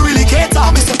anyhow, I don't really cater.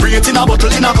 Bring it in a bottle,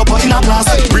 in a cup, or in a glass.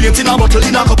 Bring it in a bottle,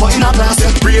 in a cup, or in a glass.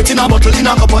 Bring it in a bottle, in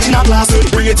a cup, or in a glass.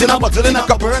 Bring it in a bottle, in a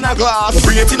cup, or in a glass.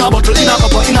 Bring it in a bottle, in a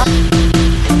cup, or in a.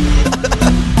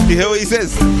 You hear what he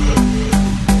says?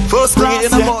 First Bring class,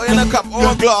 it in a bottle, in a cup, or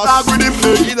a glass.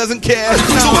 He doesn't care.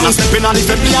 So when I step in on the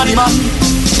step behind the man,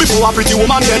 before a pretty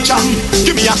woman get jam,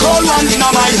 give me a cold one in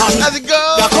my hand. How's it go?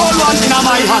 A cold one in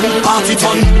my hand. Party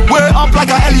ton, we're up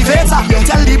like an elevator.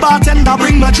 Tell the bartender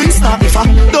bring my drinks now. If I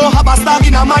don't have a stag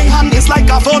in my hand, it's like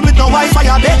a phone with no Wi-Fi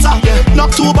or data.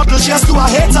 Knock 2 bottles, shares to a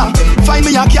hater. Find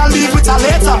me, I can't leave with a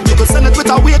later. You could send it with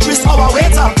a waitress or a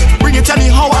waiter. Bring it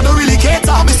anyhow, I don't really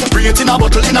cater. Bring it in a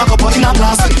bottle, in a cup, or in a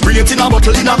glass. Bring it in a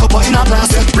bottle, in a cup, or in a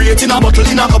glass. Bring it in a bottle,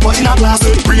 in a cup, or in a glass.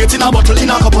 Bring it in a bottle, in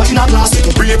a cup, or in a glass.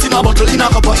 Bring it in a bottle, in a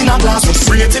cup, or in a glass.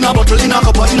 Bring it in a bottle, in a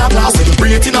cup, or in a glass.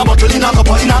 Bring it in a bottle, in a cup,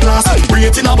 or in a glass. Bring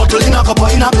it in a bottle, in a cup, or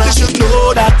in a glass. You should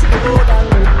know that.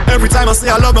 Every time I say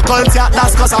I love my culture,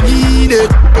 that's cause I mean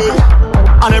it.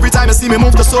 And every time you see me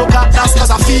move to soca, that's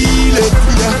cause I feel it.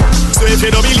 So if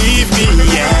you don't believe me,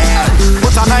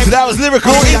 put a knife. So that was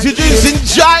Lyrical introducing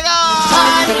Jaiga.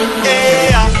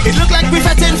 It look like we're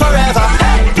fetting forever.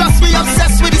 Plus we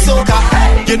obsessed with the soca.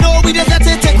 You know we just let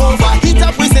it take over. Heat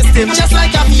up with system just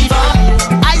like a fever.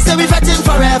 I say we fetting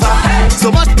forever.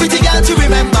 So much pretty girl to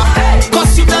remember.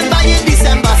 Cause you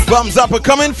Thumbs up are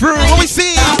coming through. What we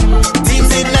see? Teams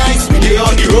it nice, we dey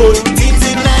on the road. Teams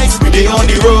it nice, we dey on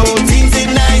the road. Teams it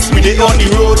nice, we dey on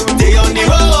the road. Dey on the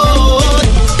road.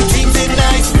 Teams it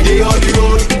nice, we dey on the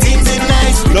road. Teams it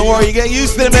nice. Don't worry, you get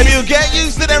used to them, baby. You get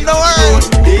used to them. Don't worry.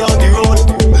 Dey on the road.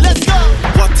 Let's go.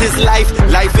 What is life?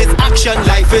 Life is action.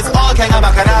 Life is all kind of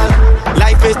bacchanal.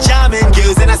 Life is charming,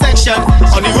 girls in a section.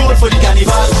 On the road for the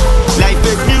carnival. Life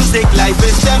is music. Life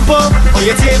is tempo. Or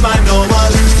you take my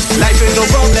normal. Life is no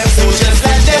problem, so just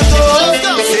let them go.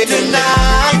 Say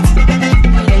tonight,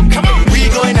 come on, we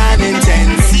going on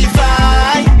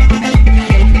intensify.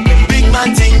 Big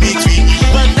man thing between you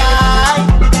and I.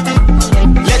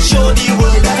 Let's show the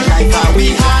world that life are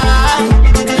we high.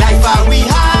 Life are we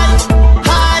high.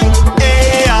 High,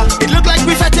 yeah. It look like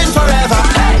we fetting forever.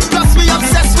 Plus we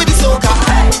obsessed with the soca.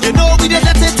 You know we didn't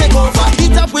let it take over.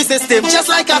 Heat up with system just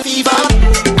like a fever.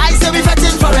 I say we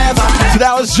fetting forever. So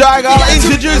that was Jaga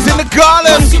introducing the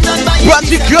Garland. What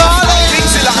you Garland?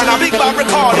 And a big band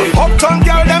recording. Uptown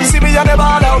girl, them see me and they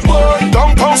ball out, boy.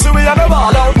 Downtown see me and they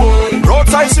ball out, boy.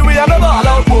 Roadside see me and they ball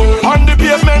out, boy. On the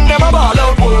pavement, them a ball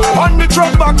out, boy. On the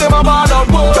truck back, them a ball out,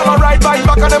 boy. Them a ride bike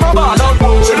back and them a ball out,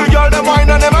 boy. See the girl, them wine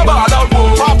and them a ball out,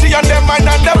 boy. Party and them wine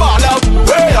and they ball out.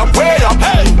 Way up,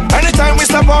 hey. Anytime we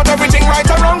step out, everything right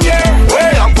around here.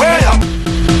 Way up.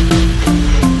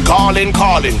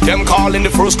 Calling, them calling the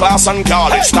first class and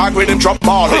calling. Start with them drop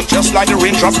balling, just like the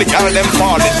rain drop the girl them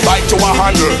falling. Light to a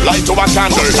handle, light to a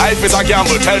candle. Life is a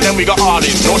gamble, tell them we got all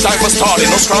in. No time for stalling,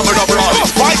 no scramble up rolling.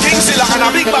 Viking Zilla and a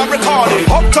big band recording.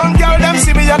 Uptown girl them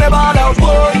see me and they ball out,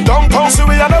 boy. Downtown see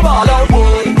me and they ball out,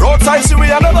 boy. Roadside see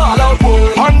me and they ball out,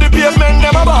 boy. On the pavement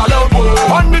them a ball out,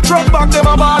 boy. On the truck back them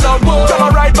a ball out, boy. Them a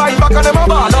ride bike back and them a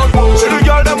ball out, boy. See the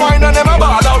girl them wine and them a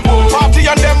ball out, boy. Party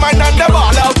and them wine and they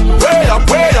ball out. Way up,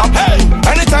 hey.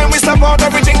 Anytime we step out,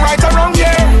 everything right around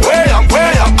here. Way up,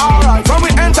 alright. When we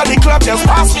enter the club, just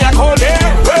pass me a cold air.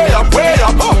 Way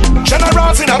up,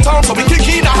 generals in a town, so we kick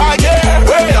in a high gear.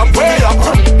 Way up,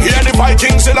 Hear the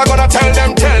Vikings, still I gonna tell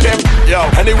them. Yo,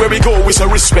 anywhere we go, we say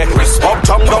respect.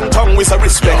 Uptown, downtown, we say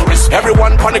respect.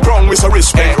 Everyone on the ground, we say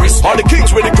respect. All the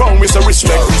kings with the ground, we say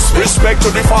respect. Respect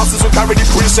to the fastest who carry the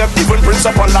precept. Even Prince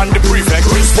up on land, the prefect.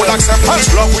 Full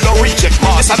acceptance, love, we don't reject.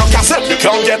 This I don't cassette, you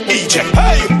can't get eject.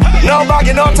 Hey, no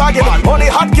bagging, no tagging. Only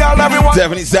hot girl, everyone.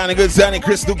 Definitely sounding good, sounding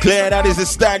crystal clear. That is a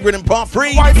staggering and part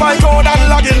 3. Wi-Fi code and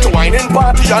log into whining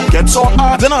party and get so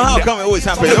hot. Don't know how come it always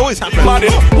happens. It always happens.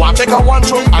 One take a one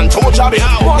through and toe job it.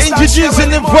 Introducing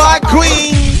the Vibe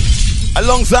Queen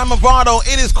alongside Movado.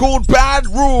 It is called Bad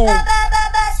Rule.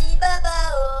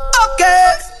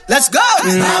 Okay, let's go.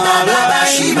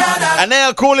 And they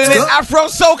are calling it Afro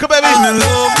Soca, baby.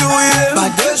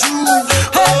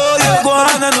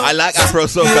 I like Afro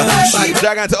Soca.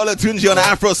 Shout out to Olatunji on the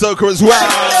Afro Soca as well.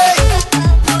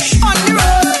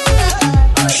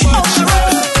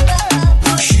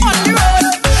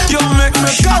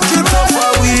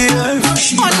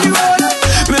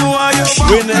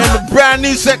 We're in the brand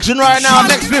new section right now.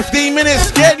 Next 15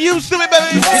 minutes. Get used to it,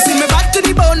 baby. You see me back to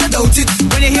the bone, I doubt it.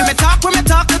 When you hear me talk, I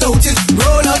doubt it.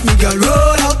 Roll out, nigga,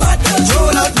 roll out.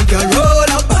 Roll out, nigga,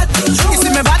 roll out. You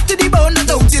see me back to the bone, I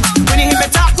doubt it. When you hear me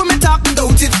talk, I doubt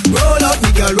it. Roll out,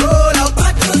 nigga, roll out.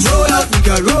 Roll out,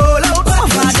 nigga, roll out.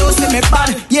 Don't say me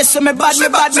bad. Yes, say me bad.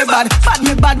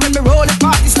 Bad when me roll the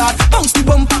party start. Bounce the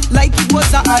bumper like it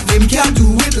was a hard. Them can't do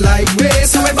it like we.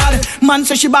 So me bad. Man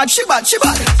say she bad.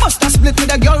 Must have split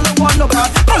with a girl no want no bad.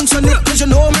 Bounce on it cause you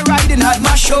know me riding hard.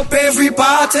 Mash up every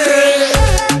party.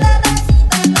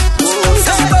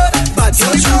 Bad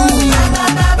for you.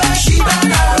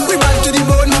 We bad to the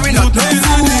bone, we not no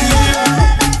fool.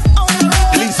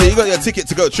 Lisa, you got your ticket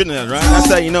to go to Trinidad, right?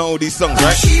 That's how you know all these songs,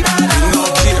 right?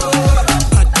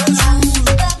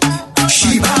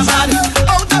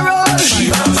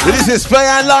 This is Play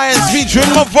and Lions featuring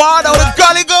Movado, the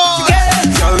Gully Go.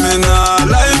 Tell me now,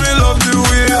 like me love the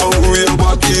way how we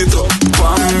back it up.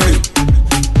 Pam me.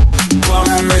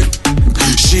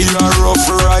 She a rough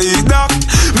rider.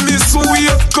 Miss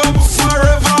wake up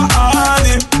forever,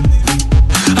 honey.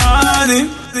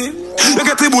 You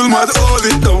get the bull mad, hold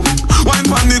it down. Wine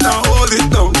pan it and hold it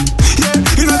down. Yeah,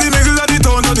 you know the middle of the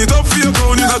town, turn it up for your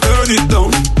crown, you know turn it down.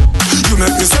 You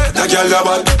make me say that girl a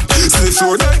bad. Say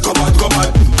so then, come on.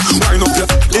 Wine up your.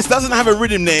 This doesn't have a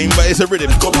rhythm name, but it's a rhythm.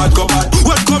 Come on.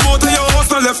 When come out of your house,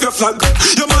 no left your flag.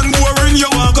 Your man boring, you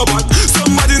want go back.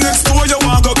 Somebody next door, you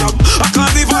want go grab. I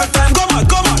can't leave all time, come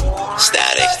on.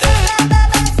 Static.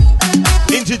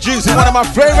 Introducing one of my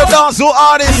favorite dancehall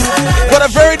artists. Got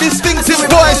a very distinctive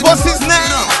voice. What's his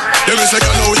name? Let me say,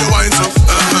 I know you wine so.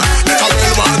 Make a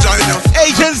real man join you.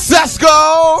 Agent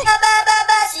Sasko.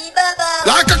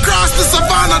 Like across the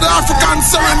savannah, the African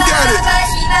Serengeti.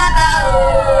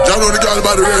 Y'all know the girl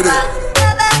body ready.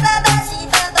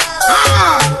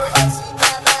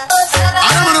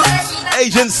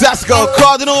 Agent Sasko,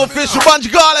 Cardinal Official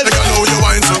Bunch Garland. Make I know you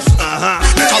wine so.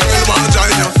 Make a real man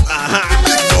join you.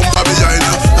 Big bumper behind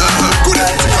you. Good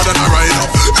head thicker than a rhino.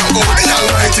 Come on, the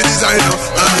almighty designer.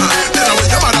 Then I will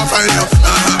your mother find you.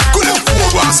 Good head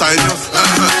poor go and sign you.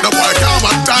 No boy come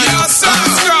and tie you.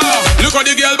 Look how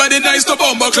the girl body nice to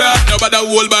bumbo clap. Nobody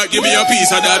hold back, give me a piece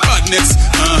of that badness.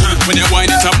 When you whine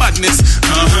it's a madness.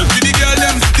 With the girl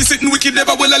them, they sitting wicked,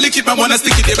 never will I lick it. Man wanna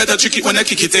stick it, they better trick it when I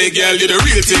kick it. Hey girl, you the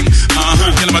real thing.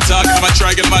 Get them a talk, get them a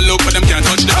try, get them a look, but them can't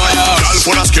touch the heart. Girl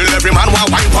full of skill, every man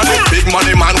want wine for it. Big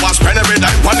money man want spend every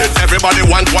dime for it. Everybody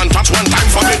want one touch, one time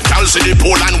for it. Girl see the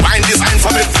pole and wine design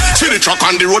for it. See the truck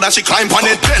on the road and she climb on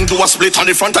it. Then do a split on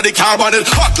the front of the car on it.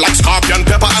 Hot like scorpion,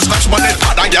 pepper and scotch on it.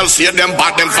 Other girls see them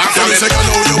bad, them fat on it. Take a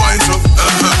know you wine so.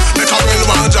 Make a real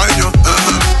man join you.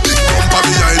 Big bumper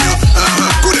behind you.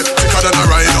 Good head thicker than a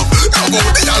rhino. Come on,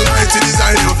 the almighty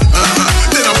design you.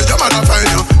 Then I will your mother find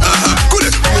you. Good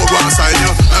head poor go and sign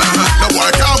you. No boy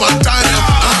come and tie you.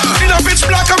 In a pitch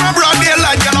black and a broad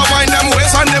daylight, girl I wind them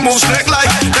waist and them move snake like.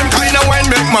 Them kind of wine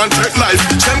make man take life.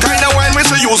 Them kind of wine which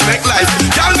we use make life.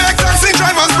 Girl make taxi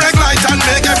drivers break light and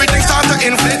make everything start to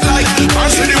inflate like.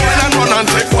 Pass the wine and run and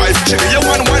take wife. She give you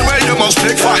one wine where you must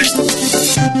take five.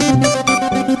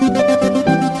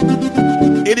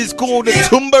 It is called the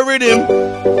Tumba Rhythm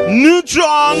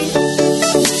Neutron.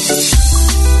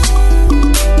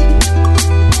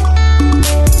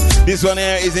 This one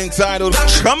here is entitled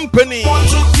Company. She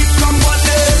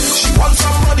wants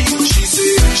somebody, she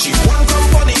say. She want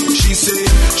company, she say.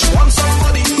 She wants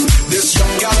somebody. This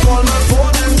young girl call my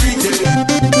phone every day.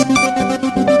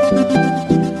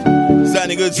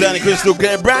 Sounding good, sounding crystal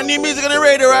clear. Brand new music on the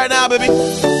radio right now, baby.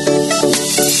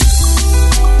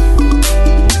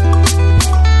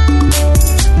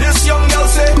 This young girl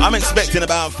say. I'm expecting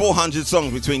about 400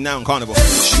 songs between now and Carnival.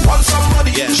 She wants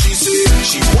somebody, yeah. She say.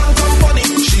 She want company,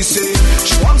 she say.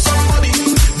 She wants somebody.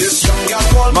 This young girl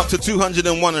call. I'm up to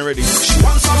 201 already. She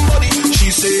wants somebody,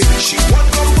 she say. She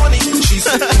want company, she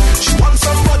say. She wants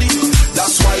somebody.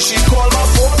 That's why she call my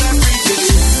phone every day.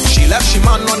 She left she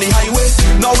man on the highway.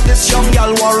 Now this young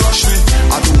girl want rush me.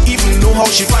 I don't even know how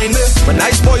she find me. But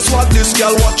nice boys want this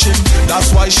girl watching. That's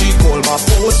why she call my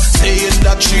phone, saying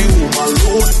that she home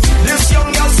alone. This young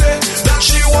girl say that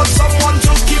she wants someone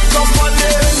to keep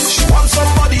company. She wants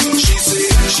somebody, she say.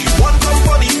 She want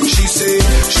company, she say.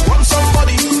 She wants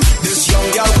somebody. This young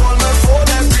girl call my phone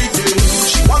every day.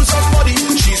 She wants somebody,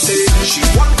 she say. She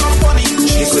want company,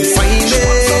 she could find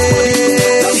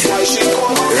it. That's why she call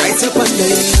my right up on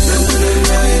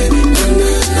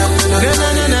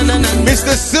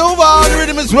Mr. Silver on the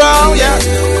rhythm as well, yeah.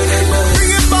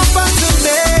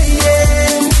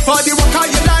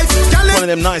 One of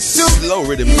them nice slow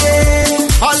rhythms.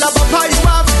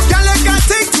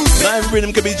 Not every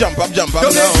rhythm can be jump up, no.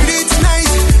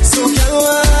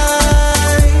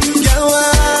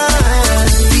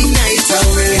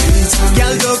 So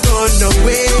girl, don't go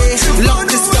nowhere. Lock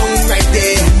this down right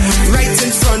there, right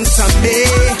in front of me.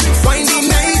 Find the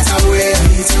night away.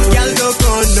 Girl, don't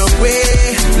go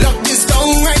nowhere. Lock this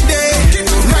down right there,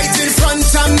 right in front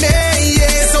of me.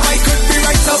 Yeah, so I could be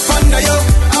right up under you,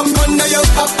 up under you,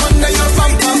 up under your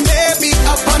bumper, baby,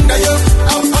 up under you,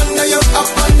 up under you,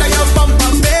 up under your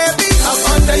bumper, baby, up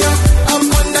under you, up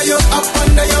under you, up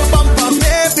under your bumper,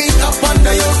 baby, up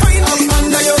under you, up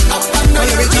under you, up under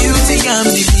your beauty, I'm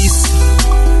the beast.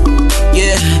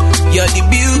 Yeah, you're the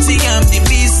beauty, I'm the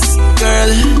beast,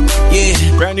 girl. Yeah.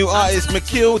 Brand new artist,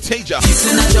 Mikil Teja. Beast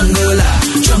in a jungle,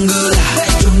 jungle,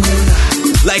 jungle.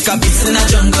 Like a beast in a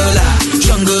jungle,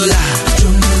 jungle,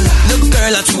 jungle. Look,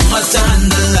 girl, I'm too hot to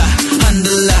handle,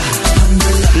 handle,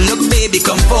 handle. Look, baby,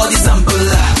 come for the sample,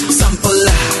 sample,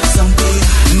 sample.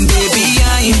 Baby,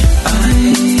 I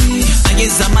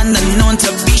is a man that known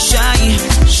to be shy,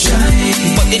 shy.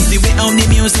 But it's the way how the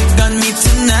music got me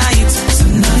tonight,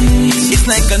 tonight. It's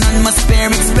like an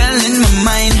atmospheric spell in my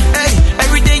mind. Hey,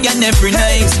 every day and every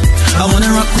night, I wanna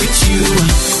rock with you.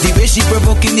 The way she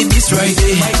provoking the beast right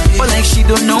there, but like she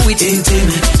don't know it ain't him.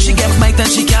 She get mic and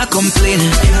she can't complain.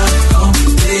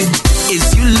 Is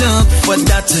you look for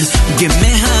that? Give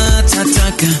me heart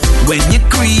attack when you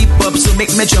creep up, so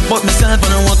make me jump up myself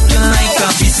and I walk you like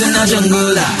a beast in a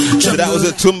jungle. So that was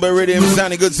a Tumba Rhythm,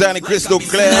 sounding good, sounding crystal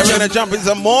clear. We're gonna jump into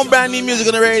some more brand new music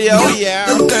on the radio. Yeah.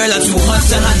 Girl, I'm too hot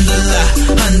to handle,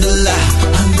 handle,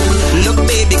 handle. Look,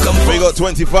 baby, come We got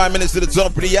 25 minutes to the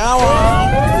top of the hour.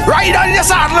 Right on your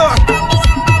side, look.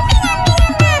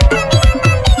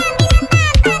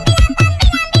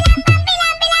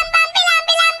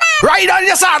 Ride on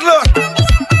your saddle.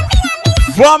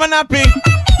 Farmer Nappy.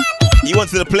 He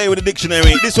wants to play with the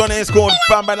dictionary. This one is called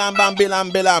Bambalam Bambilam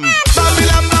Bilam.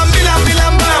 Bambilam, bambilam,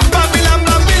 bilam, bam. Bambilam,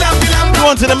 bambilam, bilam, bam. You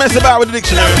want to mess about with the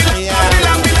dictionary? Yeah.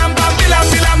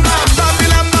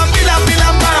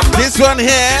 This one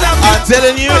here, I'm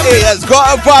telling you, it has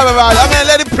got a vibe about it. I'm gonna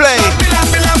let it play.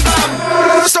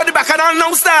 So the back and all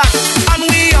now start. And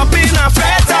we up in a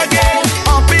fret again.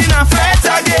 Up in a fret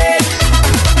again.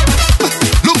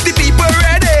 Look, the people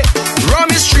ready. Rum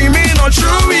is streaming all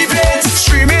through events.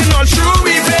 Streaming all through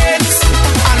events.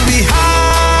 And we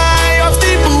high off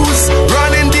the booze.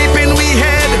 Running deep in we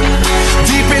head.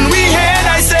 Deep in we head,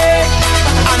 I say.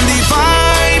 And the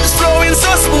vibes flowing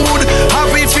so smooth. How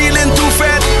we feeling too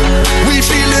fat? We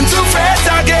feeling too fat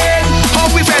again. How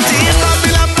we fat in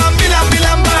Babylon, Babylon,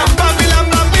 Babylon, Babylon,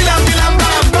 Babylon,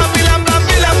 Babylon,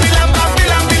 Babylon, Babylon,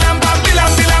 Babylon, Babylon, Babylon,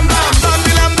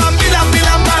 Babylon, Babylon, Babylon,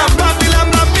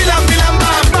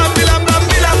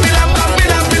 Babylon,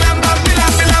 Babylon,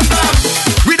 Babylon, Babylon.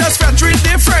 We just felt real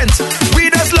different. We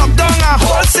just locked down a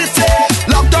whole city.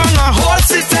 Locked down a whole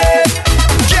city.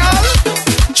 Girl,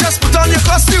 just put on your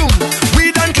costume.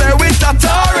 We done clear with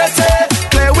authority.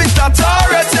 Clear with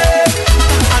authority.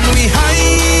 And we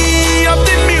high up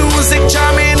the music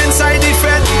jamming inside the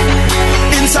fed.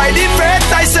 Inside the fed,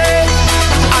 I say.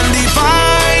 And the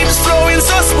vibes flowing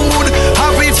so smooth.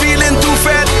 Have we feeling too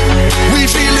fed? We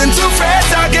feeling too fed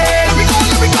again. Here we go,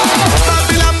 here we go.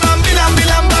 Babylon, Babylon,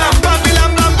 Babylon,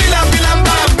 Babylon, Babylon,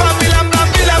 Babylon, Babylon,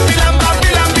 Babylon, Babylon,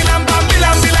 Babylon,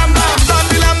 Babylon, Babylon,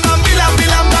 Babylon, Babylon, Babylon,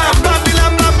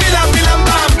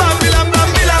 Babylon,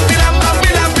 Babylon,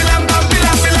 Babylon,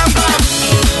 Babylon, Babylon.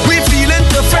 We feeling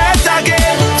too fed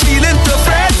again. Feeling too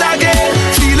fed again.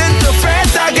 Feeling too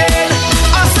fed again.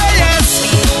 I say yes.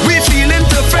 We feeling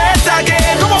too fed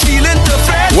again. Come on, feeling too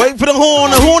fed. Wait for the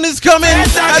horn. The horn is coming.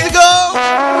 How's it go?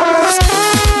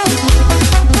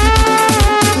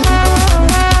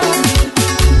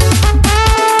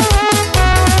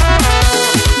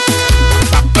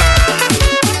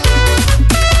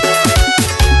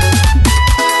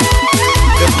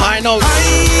 Them high notes.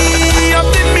 High up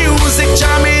the music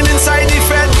jamming inside the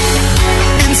fed.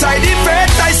 Inside the fed,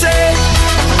 I say.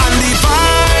 And the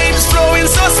vibes flowing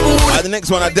so smooth. The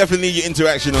next one, I definitely need your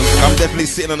interaction on. I'm definitely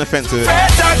sitting on the fence with it.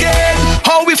 Fed again.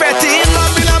 How we fed in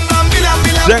Babylon, Babylon,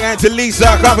 Babylon. Shout out to Lisa.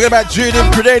 I can't forget about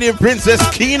Judith, Canadian Princess,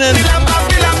 Keenan,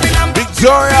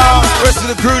 Victoria, rest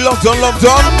of the crew, locked on, locked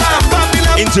on.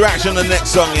 Interaction on the next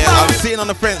song, yeah. I'm sitting on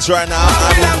the fence right now.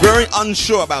 I'm very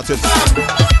unsure about it.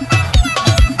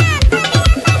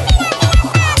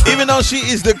 Even though she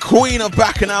is the queen of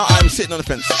backing out, I'm sitting on the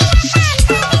fence.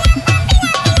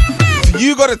 So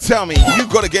you gotta tell me, you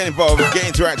gotta get involved, get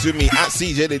interactive with me at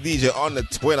CJ the DJ on the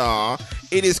Twitter.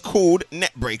 It is called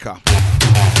Netbreaker.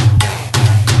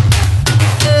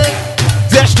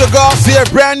 Dexter Garcia,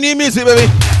 brand new music,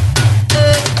 baby.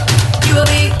 You will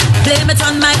be blame it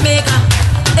on my maker.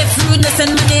 It's rudeness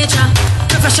in my nature.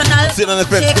 Professional. Sitting on the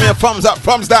fence. Give me a thumbs up,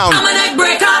 thumbs down. I'm a neck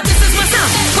breaker. This is my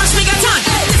sound. Watch me get on.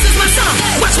 This is my sound.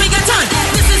 Watch me get on.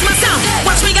 This is my sound.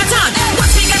 Watch me get on.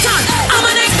 Watch me get on. I'm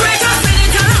a neck breaker. Spin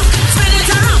it around. Spin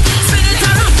it around. Spin it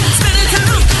around. Spin it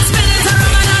around. Spin it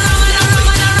around and around and around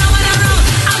and around and around.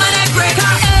 I'm a neck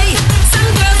breaker. Hey, some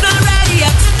girls not ready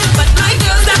yet, but my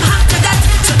girls them hot to death.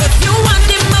 So if you want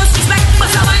the most respect,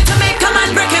 but I want to make a man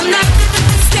break him neck.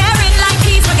 Staring like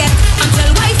he forget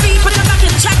until wifey put her back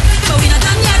in check. But we not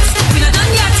done yet. We not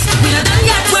done yet. We not done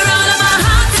yet. We're all of our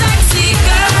hot, sexy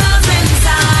girls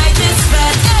inside this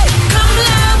bed. Hey, come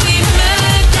let we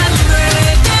make them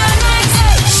break their necks.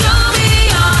 Hey, show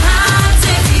me your hands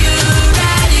if you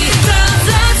ready. Girls,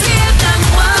 let's give them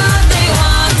what they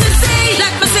want to see.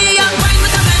 Let me see you wine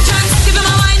with a vengeance. Give them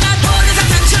a wine that hold his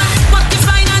attention. Walk your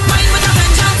spine and wine with a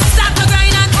vengeance. Stop the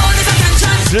grind and hold his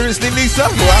attention. Seriously, Lisa?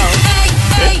 Wow. Hey,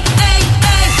 hey, hey,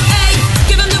 hey, hey.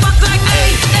 Give him the walk like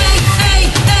hey, hey, hey,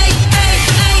 hey, hey,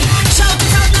 hey. Shout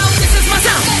it out now, this is my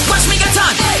sound. Watch me get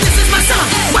on. This is my sound.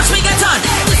 Watch me get on.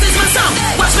 This is my sound.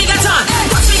 Watch me get on.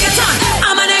 Watch me get on.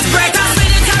 I'm a neck breaker.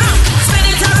 Spin it around. Spin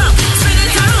it around. Spin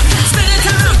it around. Spin it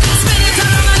around. Spin it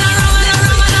around and around and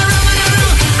around and around and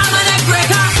around. I'm a neck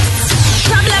breaker.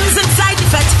 Problems inside the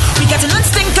fete. We get an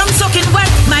instinct, I'm soaking wet.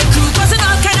 My crew causing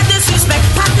all kind of disrespect.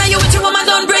 Partner, you with your woman,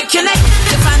 don't break your neck.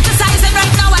 You're fantasizing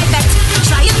right now, I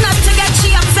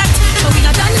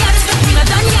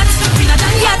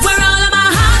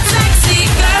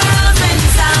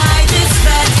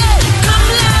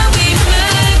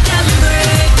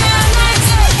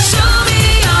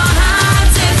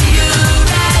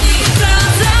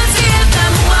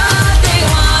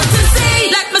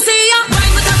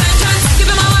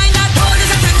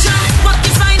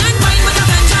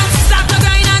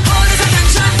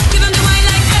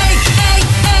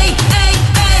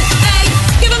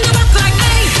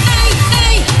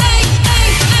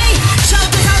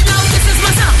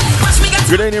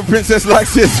Grenadian princess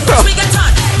likes this. Watch me get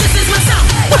on. This is my song.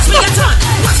 Watch me get on.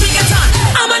 Watch me get on.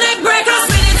 I'm a neck breaker.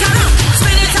 Spin it around.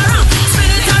 Spin it around.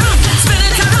 Spin it around. Spin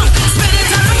it around. Spin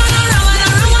it around.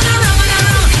 Around.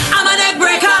 I'm a neck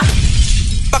breaker.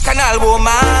 Bacchanal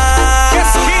woman.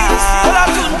 Yes, keys.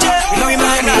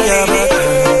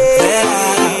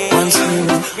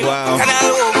 Wow.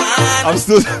 I'm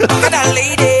still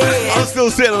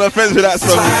sitting on the fence with that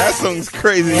song. That song's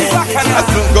crazy. That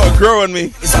song's got to grow on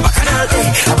me. It's a bacchanal day,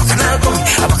 a bacchanal come,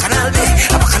 a bacchanal day,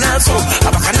 a bacchanal so, a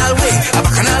bacchanal way, a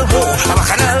bacchanal ho, a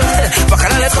bacchanal,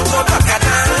 bacchanal let's go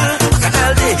bacchanal,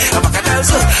 bacchanal day, a bacchanal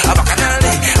so, a bacchanal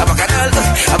day, a bacchanal day,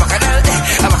 a bacchanal day,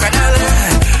 a bacchanal.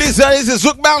 This is a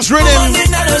Zouk bounce rhythm.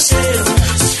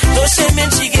 Don't say me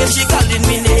she calling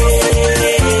me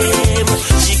name.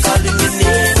 She calling me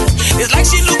name. It's like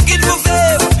she looking for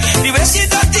fame. The way she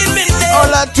don't tell me name. All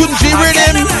that Tunji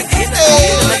rhythm.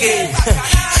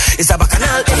 It's a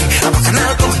bacchanal day, a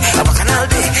bacchanal go, a bacchanal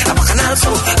day, a bacchanal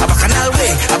so, a bacchanal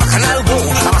way, a bacchanal go,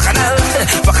 a bacchanal,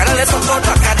 bacchanal let's go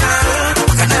bacchanal,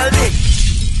 bacchanal day.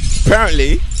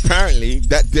 Apparently,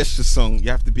 that Desha song, you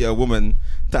have to be a woman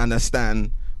to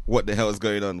understand what the hell is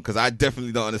going on, because I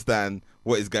definitely don't understand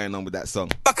what is going on with that song.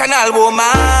 Bacchanal woman.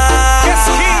 Yes,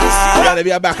 keys. You gotta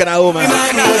be a bacchanal woman.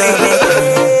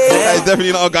 That is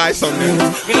definitely not a guy song. We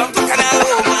love bacchanal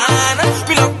woman.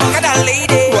 We love bacchanal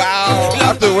lady. Wow, I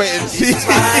have to wait and see.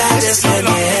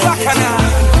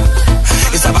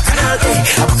 It's a bacchanal day,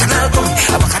 a bacchanal go,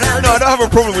 a bacchanal. No, I don't have a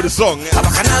problem with the song.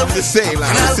 I'm just saying, like,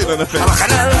 I'm sitting on the fence.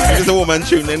 If it's a woman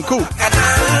tune, then cool.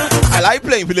 I like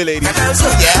playing for the ladies. I'm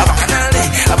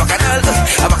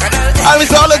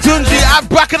Mr. Olatunji, I'm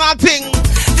back in our thing.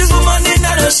 This woman is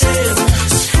not ashamed.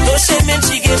 No shame and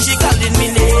she calling me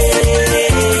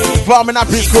name. Farming up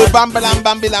is cool, bam, bam,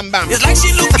 bam, bam, bam. It's like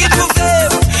she looking for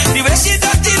fame. The way she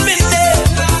don't tell me name.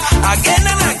 Again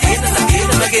and again and again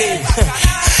and again.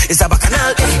 It's a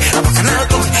bacchanal day, a bacchanal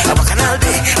go, a bacchanal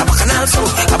day, a bacchanal so,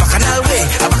 a bacchanal way,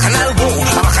 a bacchanal go,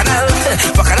 a bacchanal,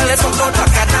 bacchanal let's go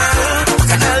bacchanal,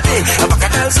 bacchanal day, a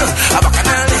bacchanal so, a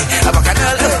bacchanal day, a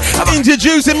bacchanal.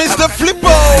 Introducing Mr.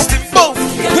 Flippo. Boom.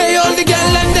 Where all the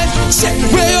girl and then check.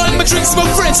 Where all my drinks, my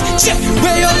friends check.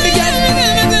 Where all the girl.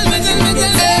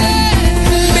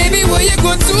 Baby, what you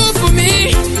gonna do for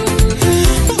me?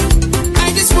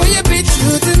 I just want you be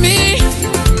true to me.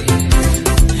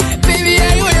 Baby, I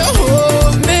want you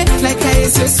hold me like I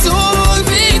is your soul.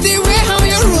 Me the way how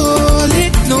you roll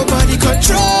it, nobody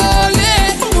control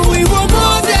it. We want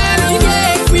more than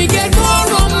yeah. We get more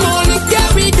on money, yeah.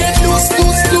 We get loose.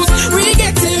 We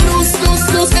get loose.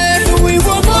 We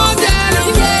want more than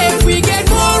yeah. We get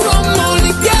more on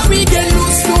money, yeah. We get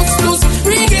loose.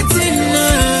 We get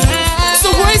So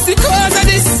what is the cause of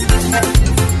this?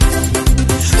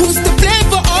 Who's to blame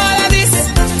for all of this?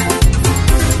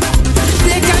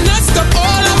 They cannot stop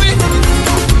all of it.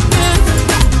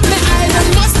 The island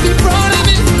must be proud of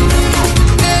it.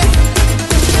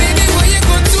 Baby, what you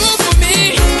gonna do for me?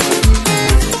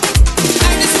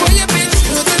 I just want you be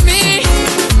true to me.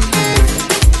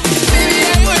 Baby,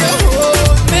 I want you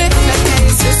hold me like I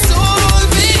is your soul.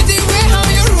 Be the way how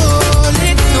you roll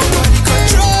it, nobody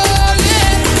control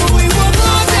it. We want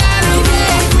more than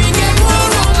yeah. We get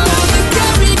more on money,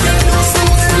 yeah. We get loose.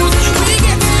 We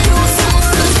get loose.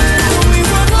 We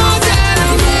want more than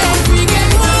yeah. We get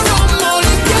more on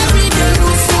money, yeah. We get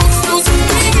loose.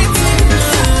 We get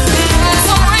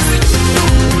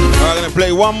I'm gonna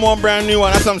play one more brand new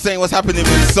one. That's what I'm saying. What's happening?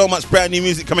 There's so much brand new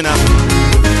music coming out.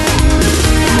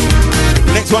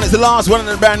 Next one is the last one in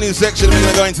the brand new section. We're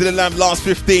gonna go into the last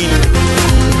 15.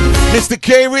 Mr.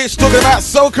 K Rich talking about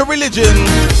soca religion.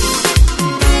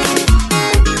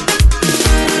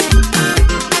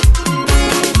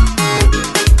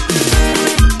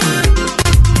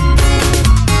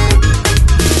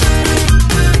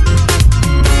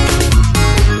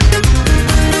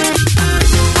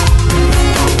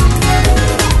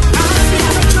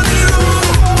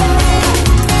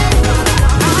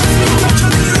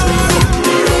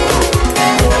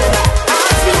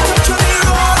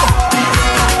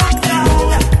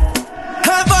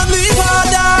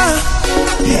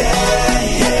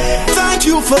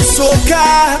 For soca,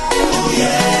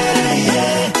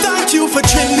 thank you for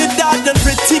Trinidad and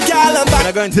pretty gal. Can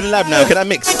I go into the lab now? Can I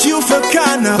mix? Thank you for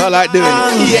Ghana. That's all I like doing.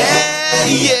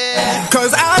 Yeah.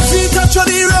 Cause as we touch on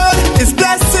the road, it's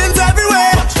blessings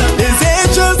everywhere. There's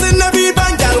angels in every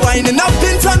band, gal winding up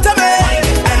in front of me.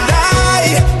 And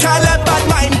I can't let bad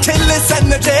mind kill this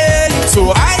energy. So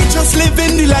I just live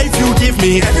in the life you give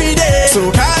me every day.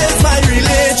 Soca is my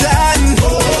religion.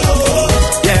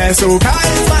 Yeah, soca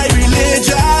is my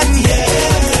religion. Yeah.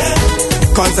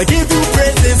 Cause I give you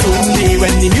praises only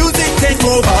when the music takes take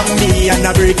over me and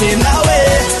I'm breaking away,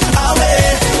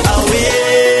 away,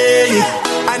 away.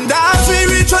 And as we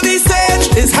reach on the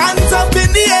stage, his hands up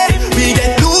in the air. We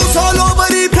get loose all over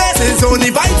the place. It's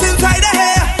only vibes inside the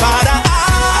hair. Father,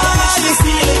 this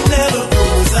feeling never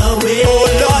goes away. Oh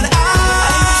Lord,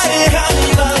 I can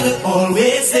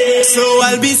always say. So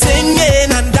I'll be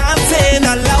singing and dancing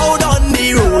aloud on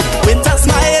the road with a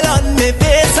smile on my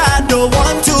face. I don't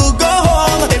want to go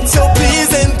home. It's so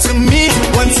pleasing to me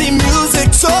once the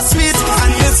music so sweet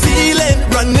and this feeling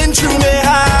running through my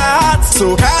heart.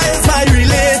 So high is my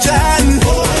religion.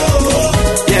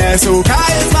 Yeah, so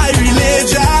high is my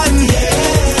religion.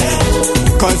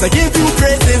 Cause I give you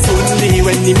praises only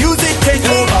when the music takes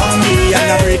over me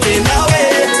and I'm breaking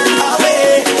away,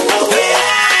 away, away.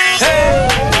 Hey.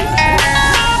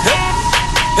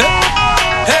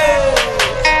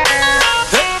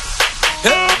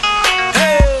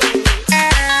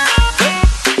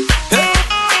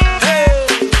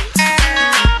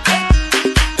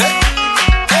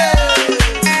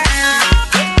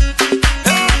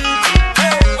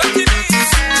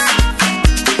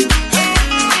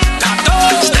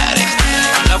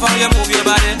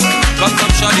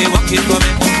 Walking for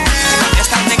me. There's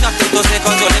something nothing to say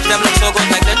cause your lips them look so good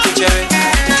like them to cherry.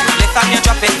 Lift up your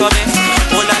drop it for me.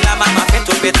 Oh la la mama fit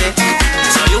to pity.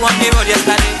 So you want me road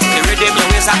yesterday. The rhythm your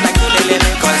waist up like to lele.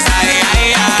 Cause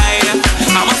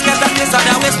I must get that taste of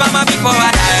that waist mama before I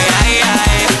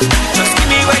die. Just give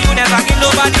me where you never give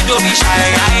nobody, don't be shy.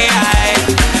 I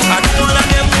don't want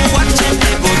them who watching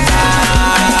they go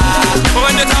down. But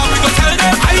when they talk we go tell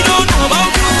them I don't know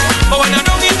about you. But when I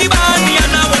don't in the band me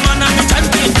and a woman and me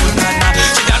chanting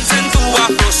she dancing to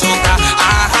Afro soca.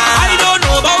 I don't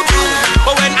know about you,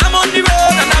 but when I'm on the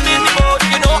road and I'm in the boat,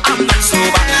 you know I'm not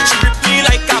sober. She grip me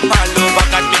like a palover,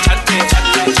 got me chanting,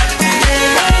 chanting, chanting.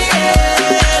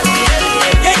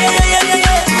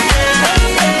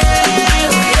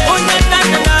 Oh na na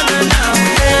na na na.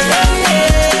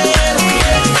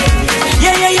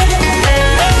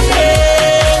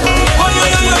 Oh yo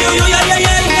yo yo yo yo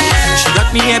yeah. She got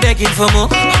me here begging for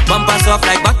more. Bumper soft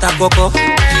like butter cocoa.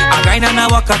 I grind and I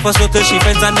walk up for so till she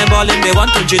friends and them ballin' they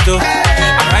want to jito. I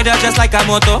ride her just like a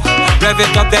moto. Rev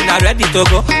it up then I ready to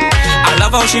go. I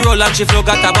love how she roll and she flow.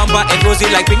 Got a bumper and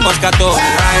rosy like pink Moscato. I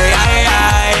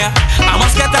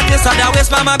must get that taste of that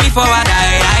waist mama before I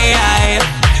die.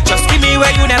 Just give me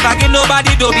where you never give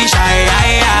nobody, don't be shy.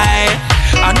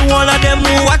 I know all of them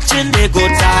who watching they go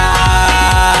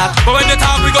talk. But when they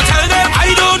talk we go tell them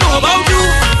I don't know about you.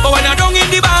 But when I don't in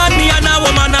the band me and a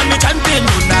woman and me chanting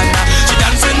na. She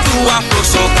dancing to Afro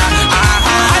soca.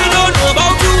 I don't know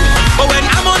about you. But when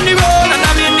I'm on the road and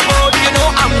I'm in the boat, you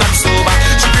know I'm not sober.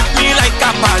 She grip me like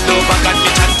a palover, got me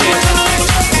chanting.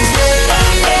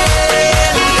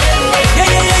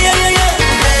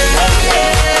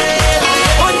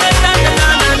 Oh na na na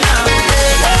na na.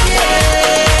 Oh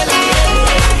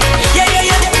yo yo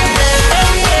yo yo yo.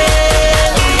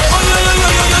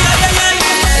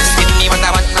 Just give me what I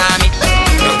want, mommy.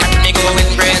 You got me going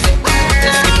crazy.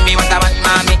 Just give me what I want,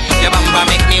 mommy. Your bumper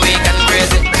make me weak and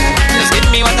crazy. Just give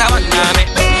me what I want, mommy.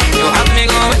 You have me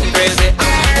going crazy.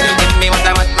 You give me what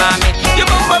I want, mommy. Your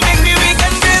bumper make me weak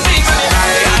and crazy.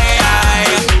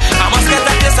 I must get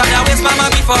that taste of that waist, mama,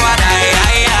 before I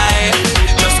die.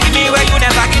 Just give me where you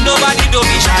never give nobody, don't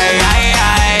be shy.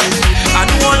 I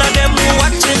know all of them who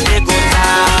watching they go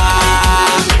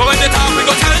talk. But when they talk we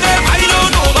go tell them I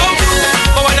don't know about you.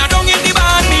 But when I don't in the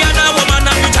band me and a woman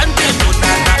and me chanting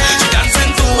na. She dancing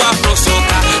to Afro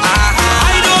soca.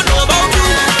 I don't know about you.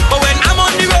 But when I'm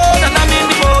on the road and I'm in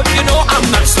the boat, you know I'm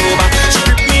not sober. She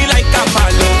grip me like a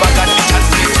palover, got me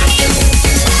chanting.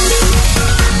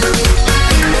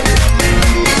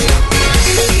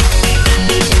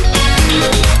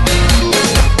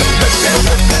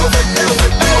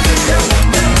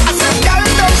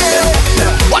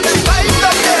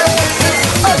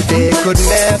 There could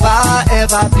never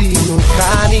ever be no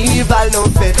carnival, no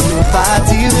fete, no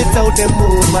party without them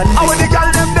woman.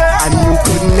 And you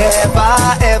could never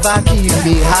ever keep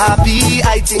me happy.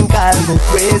 I think I'll go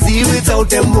crazy without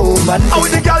them woman.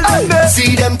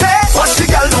 See them take, watch the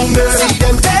girl down there. See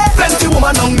them take, plenty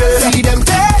woman down there. See them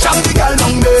take, jam the girl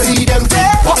down there. See them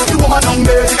take, watch the woman down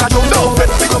there. I don't know it,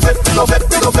 we go fit, we go fit,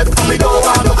 we go fit, and we don't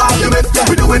have no argument.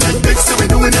 We doing it big, so we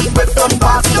doing it with fun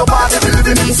party, no party, we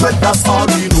living in sweat. That's all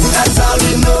we know. That's all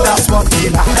we know. That's what we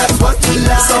like. That's what we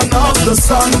like. Sun up the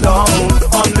sundown,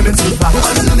 unlimited vibes,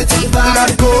 unlimited vibes.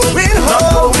 Not going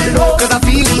home, cause I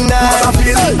feel nice.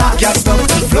 I can't stop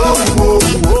the flow.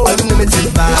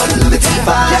 Unlimited vibes, unlimited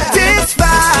vibes. Yeah, this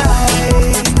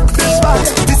vibe, this vibe.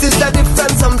 This is the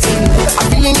difference I'm feeling. I'm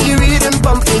feeling the rhythm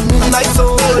pumping in my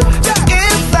soul. Yeah,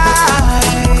 it's vibe.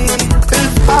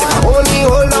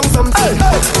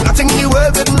 Nothing in the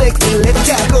world would make me let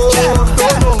ya go.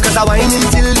 Cause I whine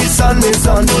until the sun is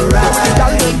on the rise. And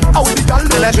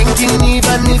I drinking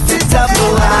even if it's up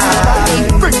no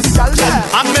high.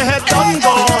 And me head done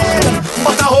gone,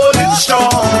 but I holding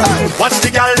strong. Watch the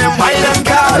gal them wine and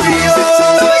carry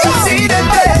on. See them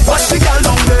there. Watch the gal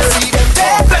down there. See them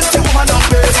there. Bless the woman down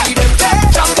there. See them there.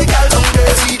 Jump the gal down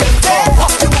there. See them there.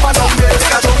 Pop the woman down there.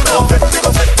 Take a jump down there. Pick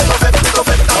up it, pick up it, pick up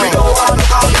it. Now we know how to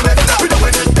argument. We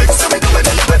doing it big, so we doing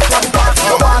it with one part.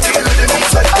 Go back in the deep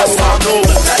sweat. That's all I know.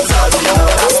 That's all I know.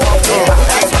 That's all I know.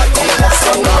 That's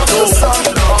all I know. That's all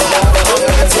I know.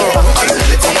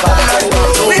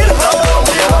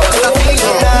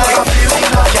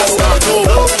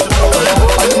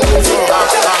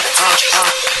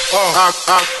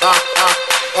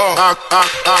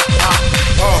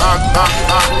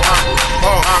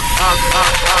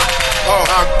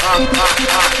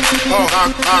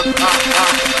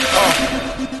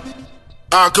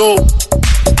 I go.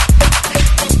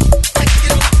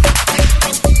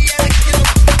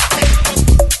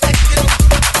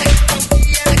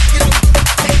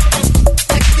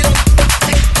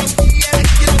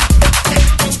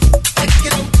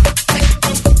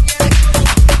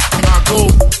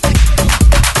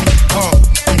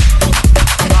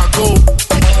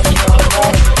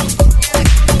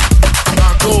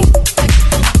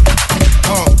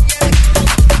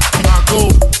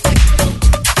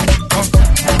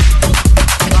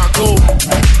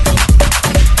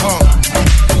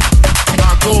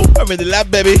 I'm in the lab,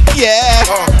 baby.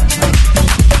 Yeah.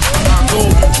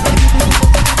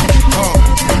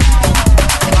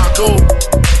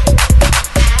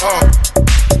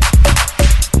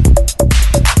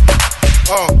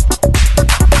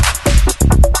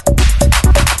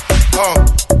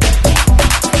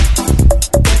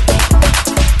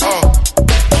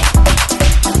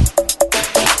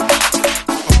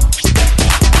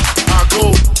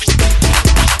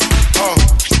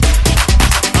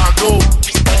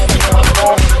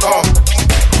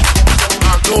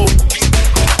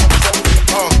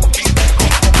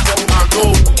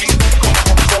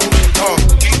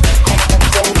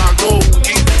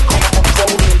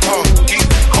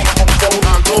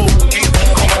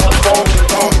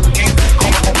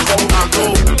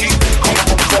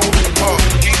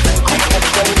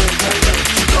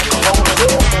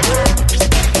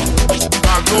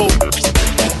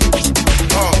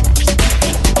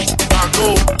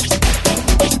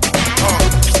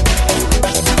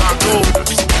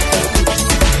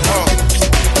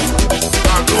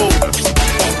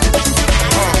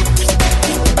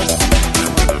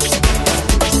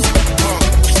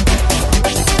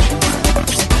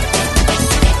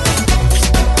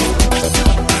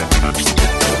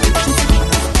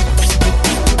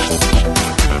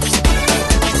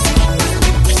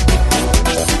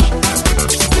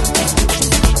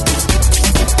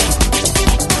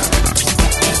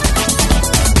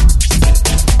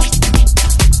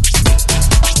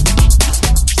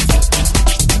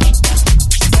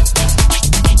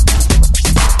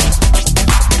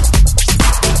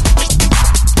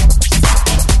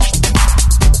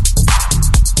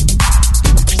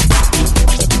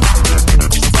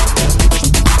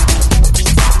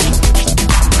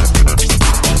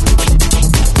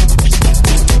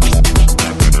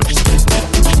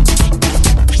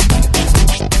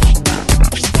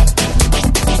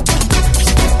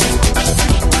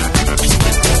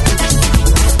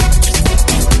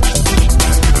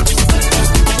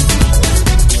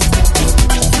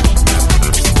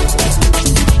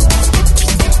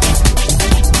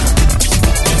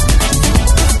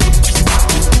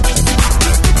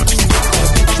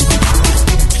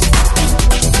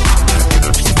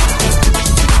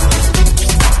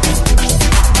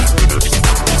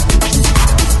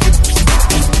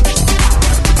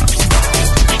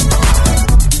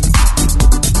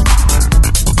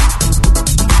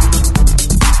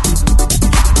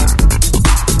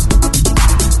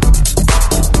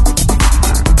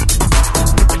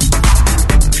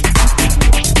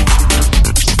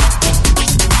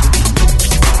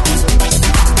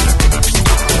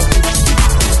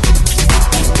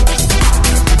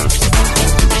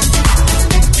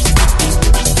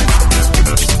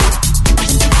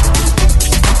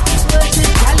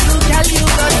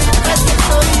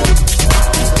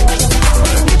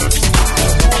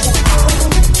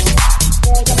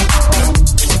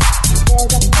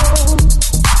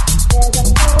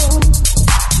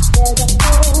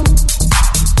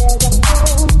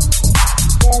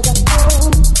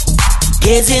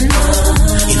 gazing.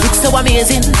 You look so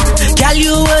amazing. Girl,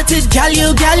 you worth it. Girl,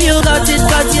 you got it.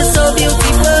 Cause you're so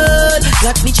beautiful.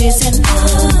 Got me chasing.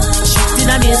 in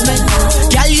amazement.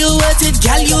 Girl, you worth it,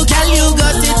 girl, you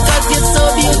got it, cause you're so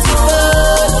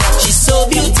beautiful. She's so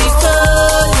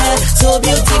beautiful, yeah, so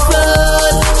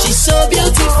beautiful. She's so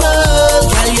beautiful,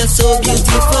 girl, you're so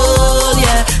beautiful,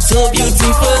 yeah, so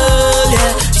beautiful,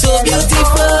 yeah, so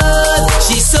beautiful.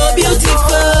 She's so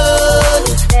beautiful.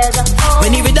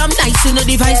 When you rhythm nice in the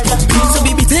device, so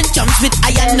be beating jumps with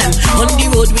iron them. On the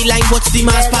road we like watch the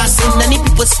mass passing, and the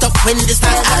people stop when they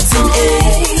start asking,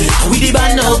 hey. We the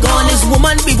band now gone, is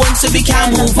woman we want so we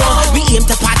can't move on. We aim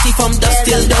to party from dusk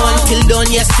till dawn,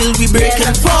 yes, still we break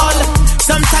and fall.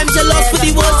 Sometimes you're lost for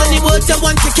the words, and the words you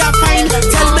want you can't find.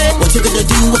 Tell me what you gonna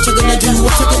do, what you gonna do,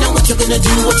 what you gonna do,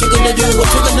 what you gonna do, what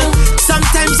you gonna.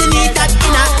 Sometimes you need that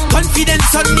inner confidence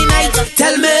on the night.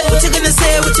 Tell me what you gonna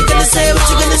say, what you gonna say, what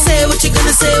you gonna say, what you gonna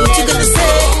say, what you gonna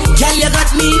say. Girl, you got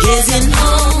me gazing,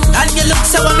 and you look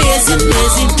so amazing,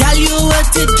 amazing. Girl, you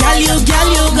worth it, girl, you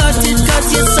got it, cause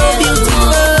you're so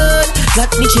beautiful. Got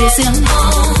me chasing,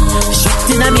 shocked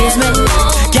in amazement.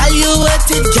 Girl, you worth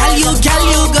it, girl, you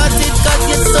got it, cause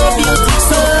you're so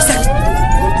beautiful.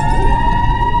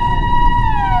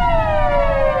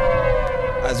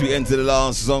 As we enter the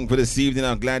last song for this evening,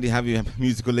 I'm glad to have your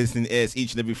musical listening ears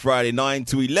each and every Friday, 9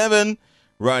 to 11,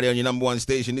 right here on your number one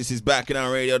station. This is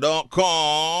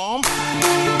BacchanalRadio.com.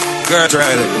 Girl,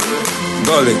 try it.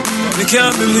 Golly. You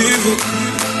can't believe it.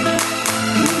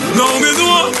 No, me do.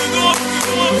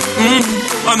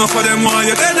 Enough of them want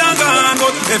you dead and gone,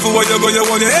 but everywhere you go, you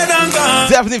want your head and gone.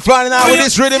 Definitely finding out with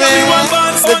this rhythm, man.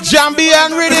 The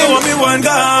Jambian rhythm. You want me one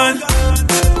gone.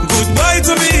 Goodbye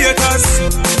to me haters.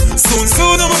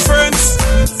 Soon, my friends.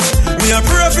 Me a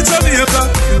pray for Jamaica.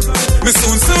 Me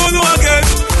soon again.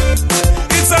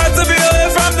 It's hard to be away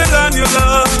from the land you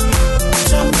love.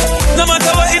 No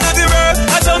matter what in the world,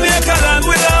 a Jamaica land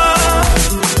we love.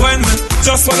 When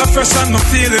just while I'm fresh and I'm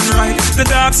feeling right, the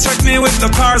dogs check me with the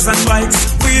cars and bikes.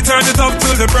 We turn it up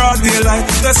till the broad daylight.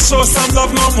 Let's show some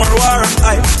love, no more war and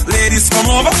hype. Ladies come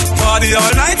over, party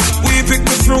all night. We pick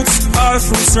the fruits, all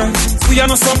fruits right. We are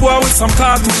no some boy with some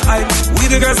cartoon hype. We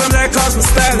the girls I'm like cause we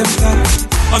style them tight.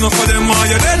 Enough of them are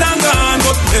you dead and gone,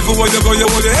 but everywhere you go you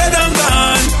hold your head and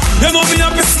gone. You know me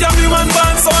happy see me one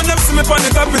band, so when them see me on the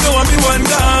top, you know I'm me one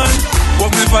gone.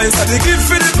 What me vice I they give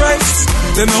for the price.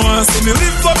 They know I see me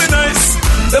live for me nice.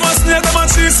 Them a snake, them a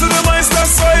cheese to the mice.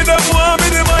 That's why them want me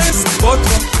the mice. But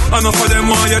enough of them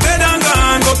are you dead and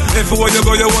gone, but everywhere you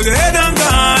go you hold your head and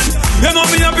gone. You know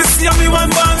me happy see me one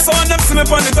band, so when them see me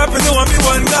on the top, you know I'm me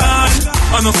one gone.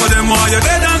 Enough of them are you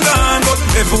dead and gone, but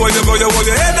everywhere you go you hold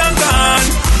your head and gone.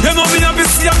 You know me happy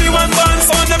see me one band,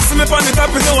 so when them see me on the top,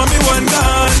 you know I'm me one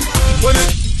gone. When it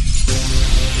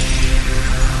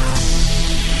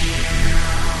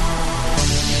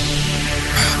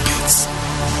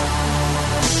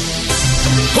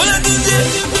When I did it,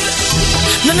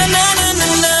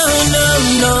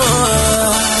 no.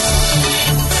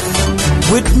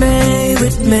 With me,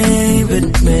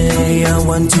 I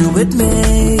want you with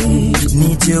me,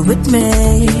 need you with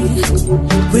me,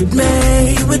 with me,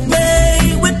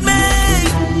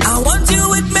 I want you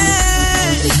with me,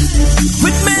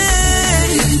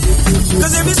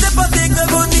 cause every step I take I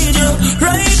go need you,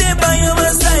 right there by your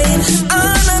side, and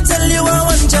I tell you I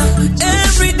want you,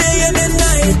 every day and the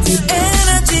night,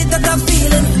 energy that I'm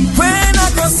feeling, when I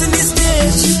cross in this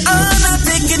stage, I'm not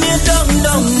taking you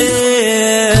down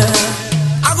there.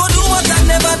 I go do what I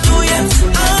never do yet,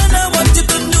 and I want you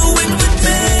to do it with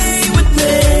me.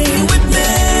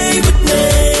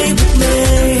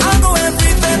 I go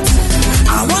every bit,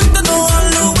 I want to know all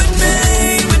you with me.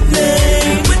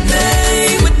 Put me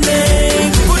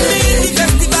in the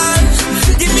festival,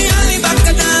 give me only back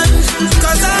a dance,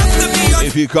 cause I have to be your.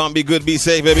 If you can't be good, be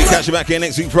safe, baby. Catch you back here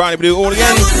next week Friday. We do it all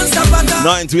again.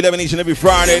 9 to 11 each and every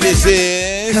Friday. This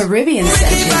is Caribbean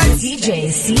Sessions. DJ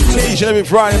CJ. Each and every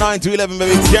Friday, 9 to 11,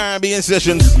 baby. Caribbean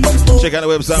Sessions. Check out the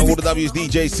website,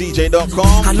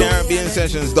 www.djcj.com,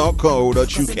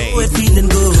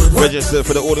 caribbeansessions.co.uk. Register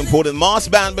for the all important mass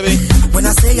band, baby. When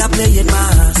I say I play it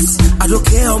mass, I don't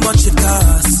care how much it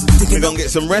costs. We're gonna get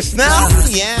some rest now.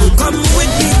 Yeah. Come with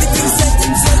me, the thing set.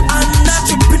 I'm not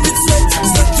tripping it set.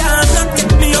 So cannot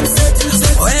get me upset.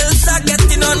 Or else I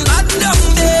getting on bad down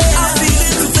there. I'm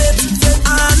feeling set.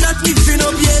 I'm not giving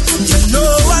up yet. You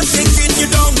know I'm taking you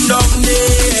down there.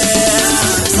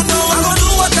 So now I'm gonna do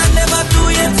what I never do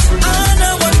yet. And I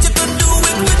want you to do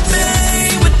it with me.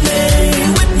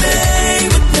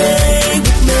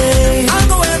 I'll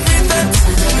go every bit.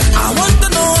 I want to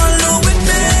know all you with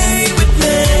me. Put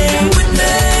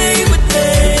me in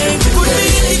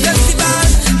the festival.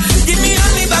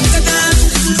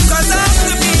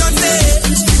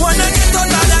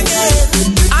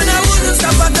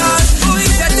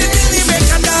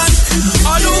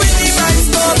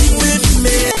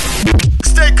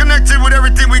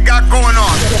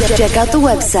 Check out the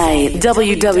website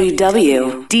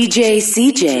www.djcj.com.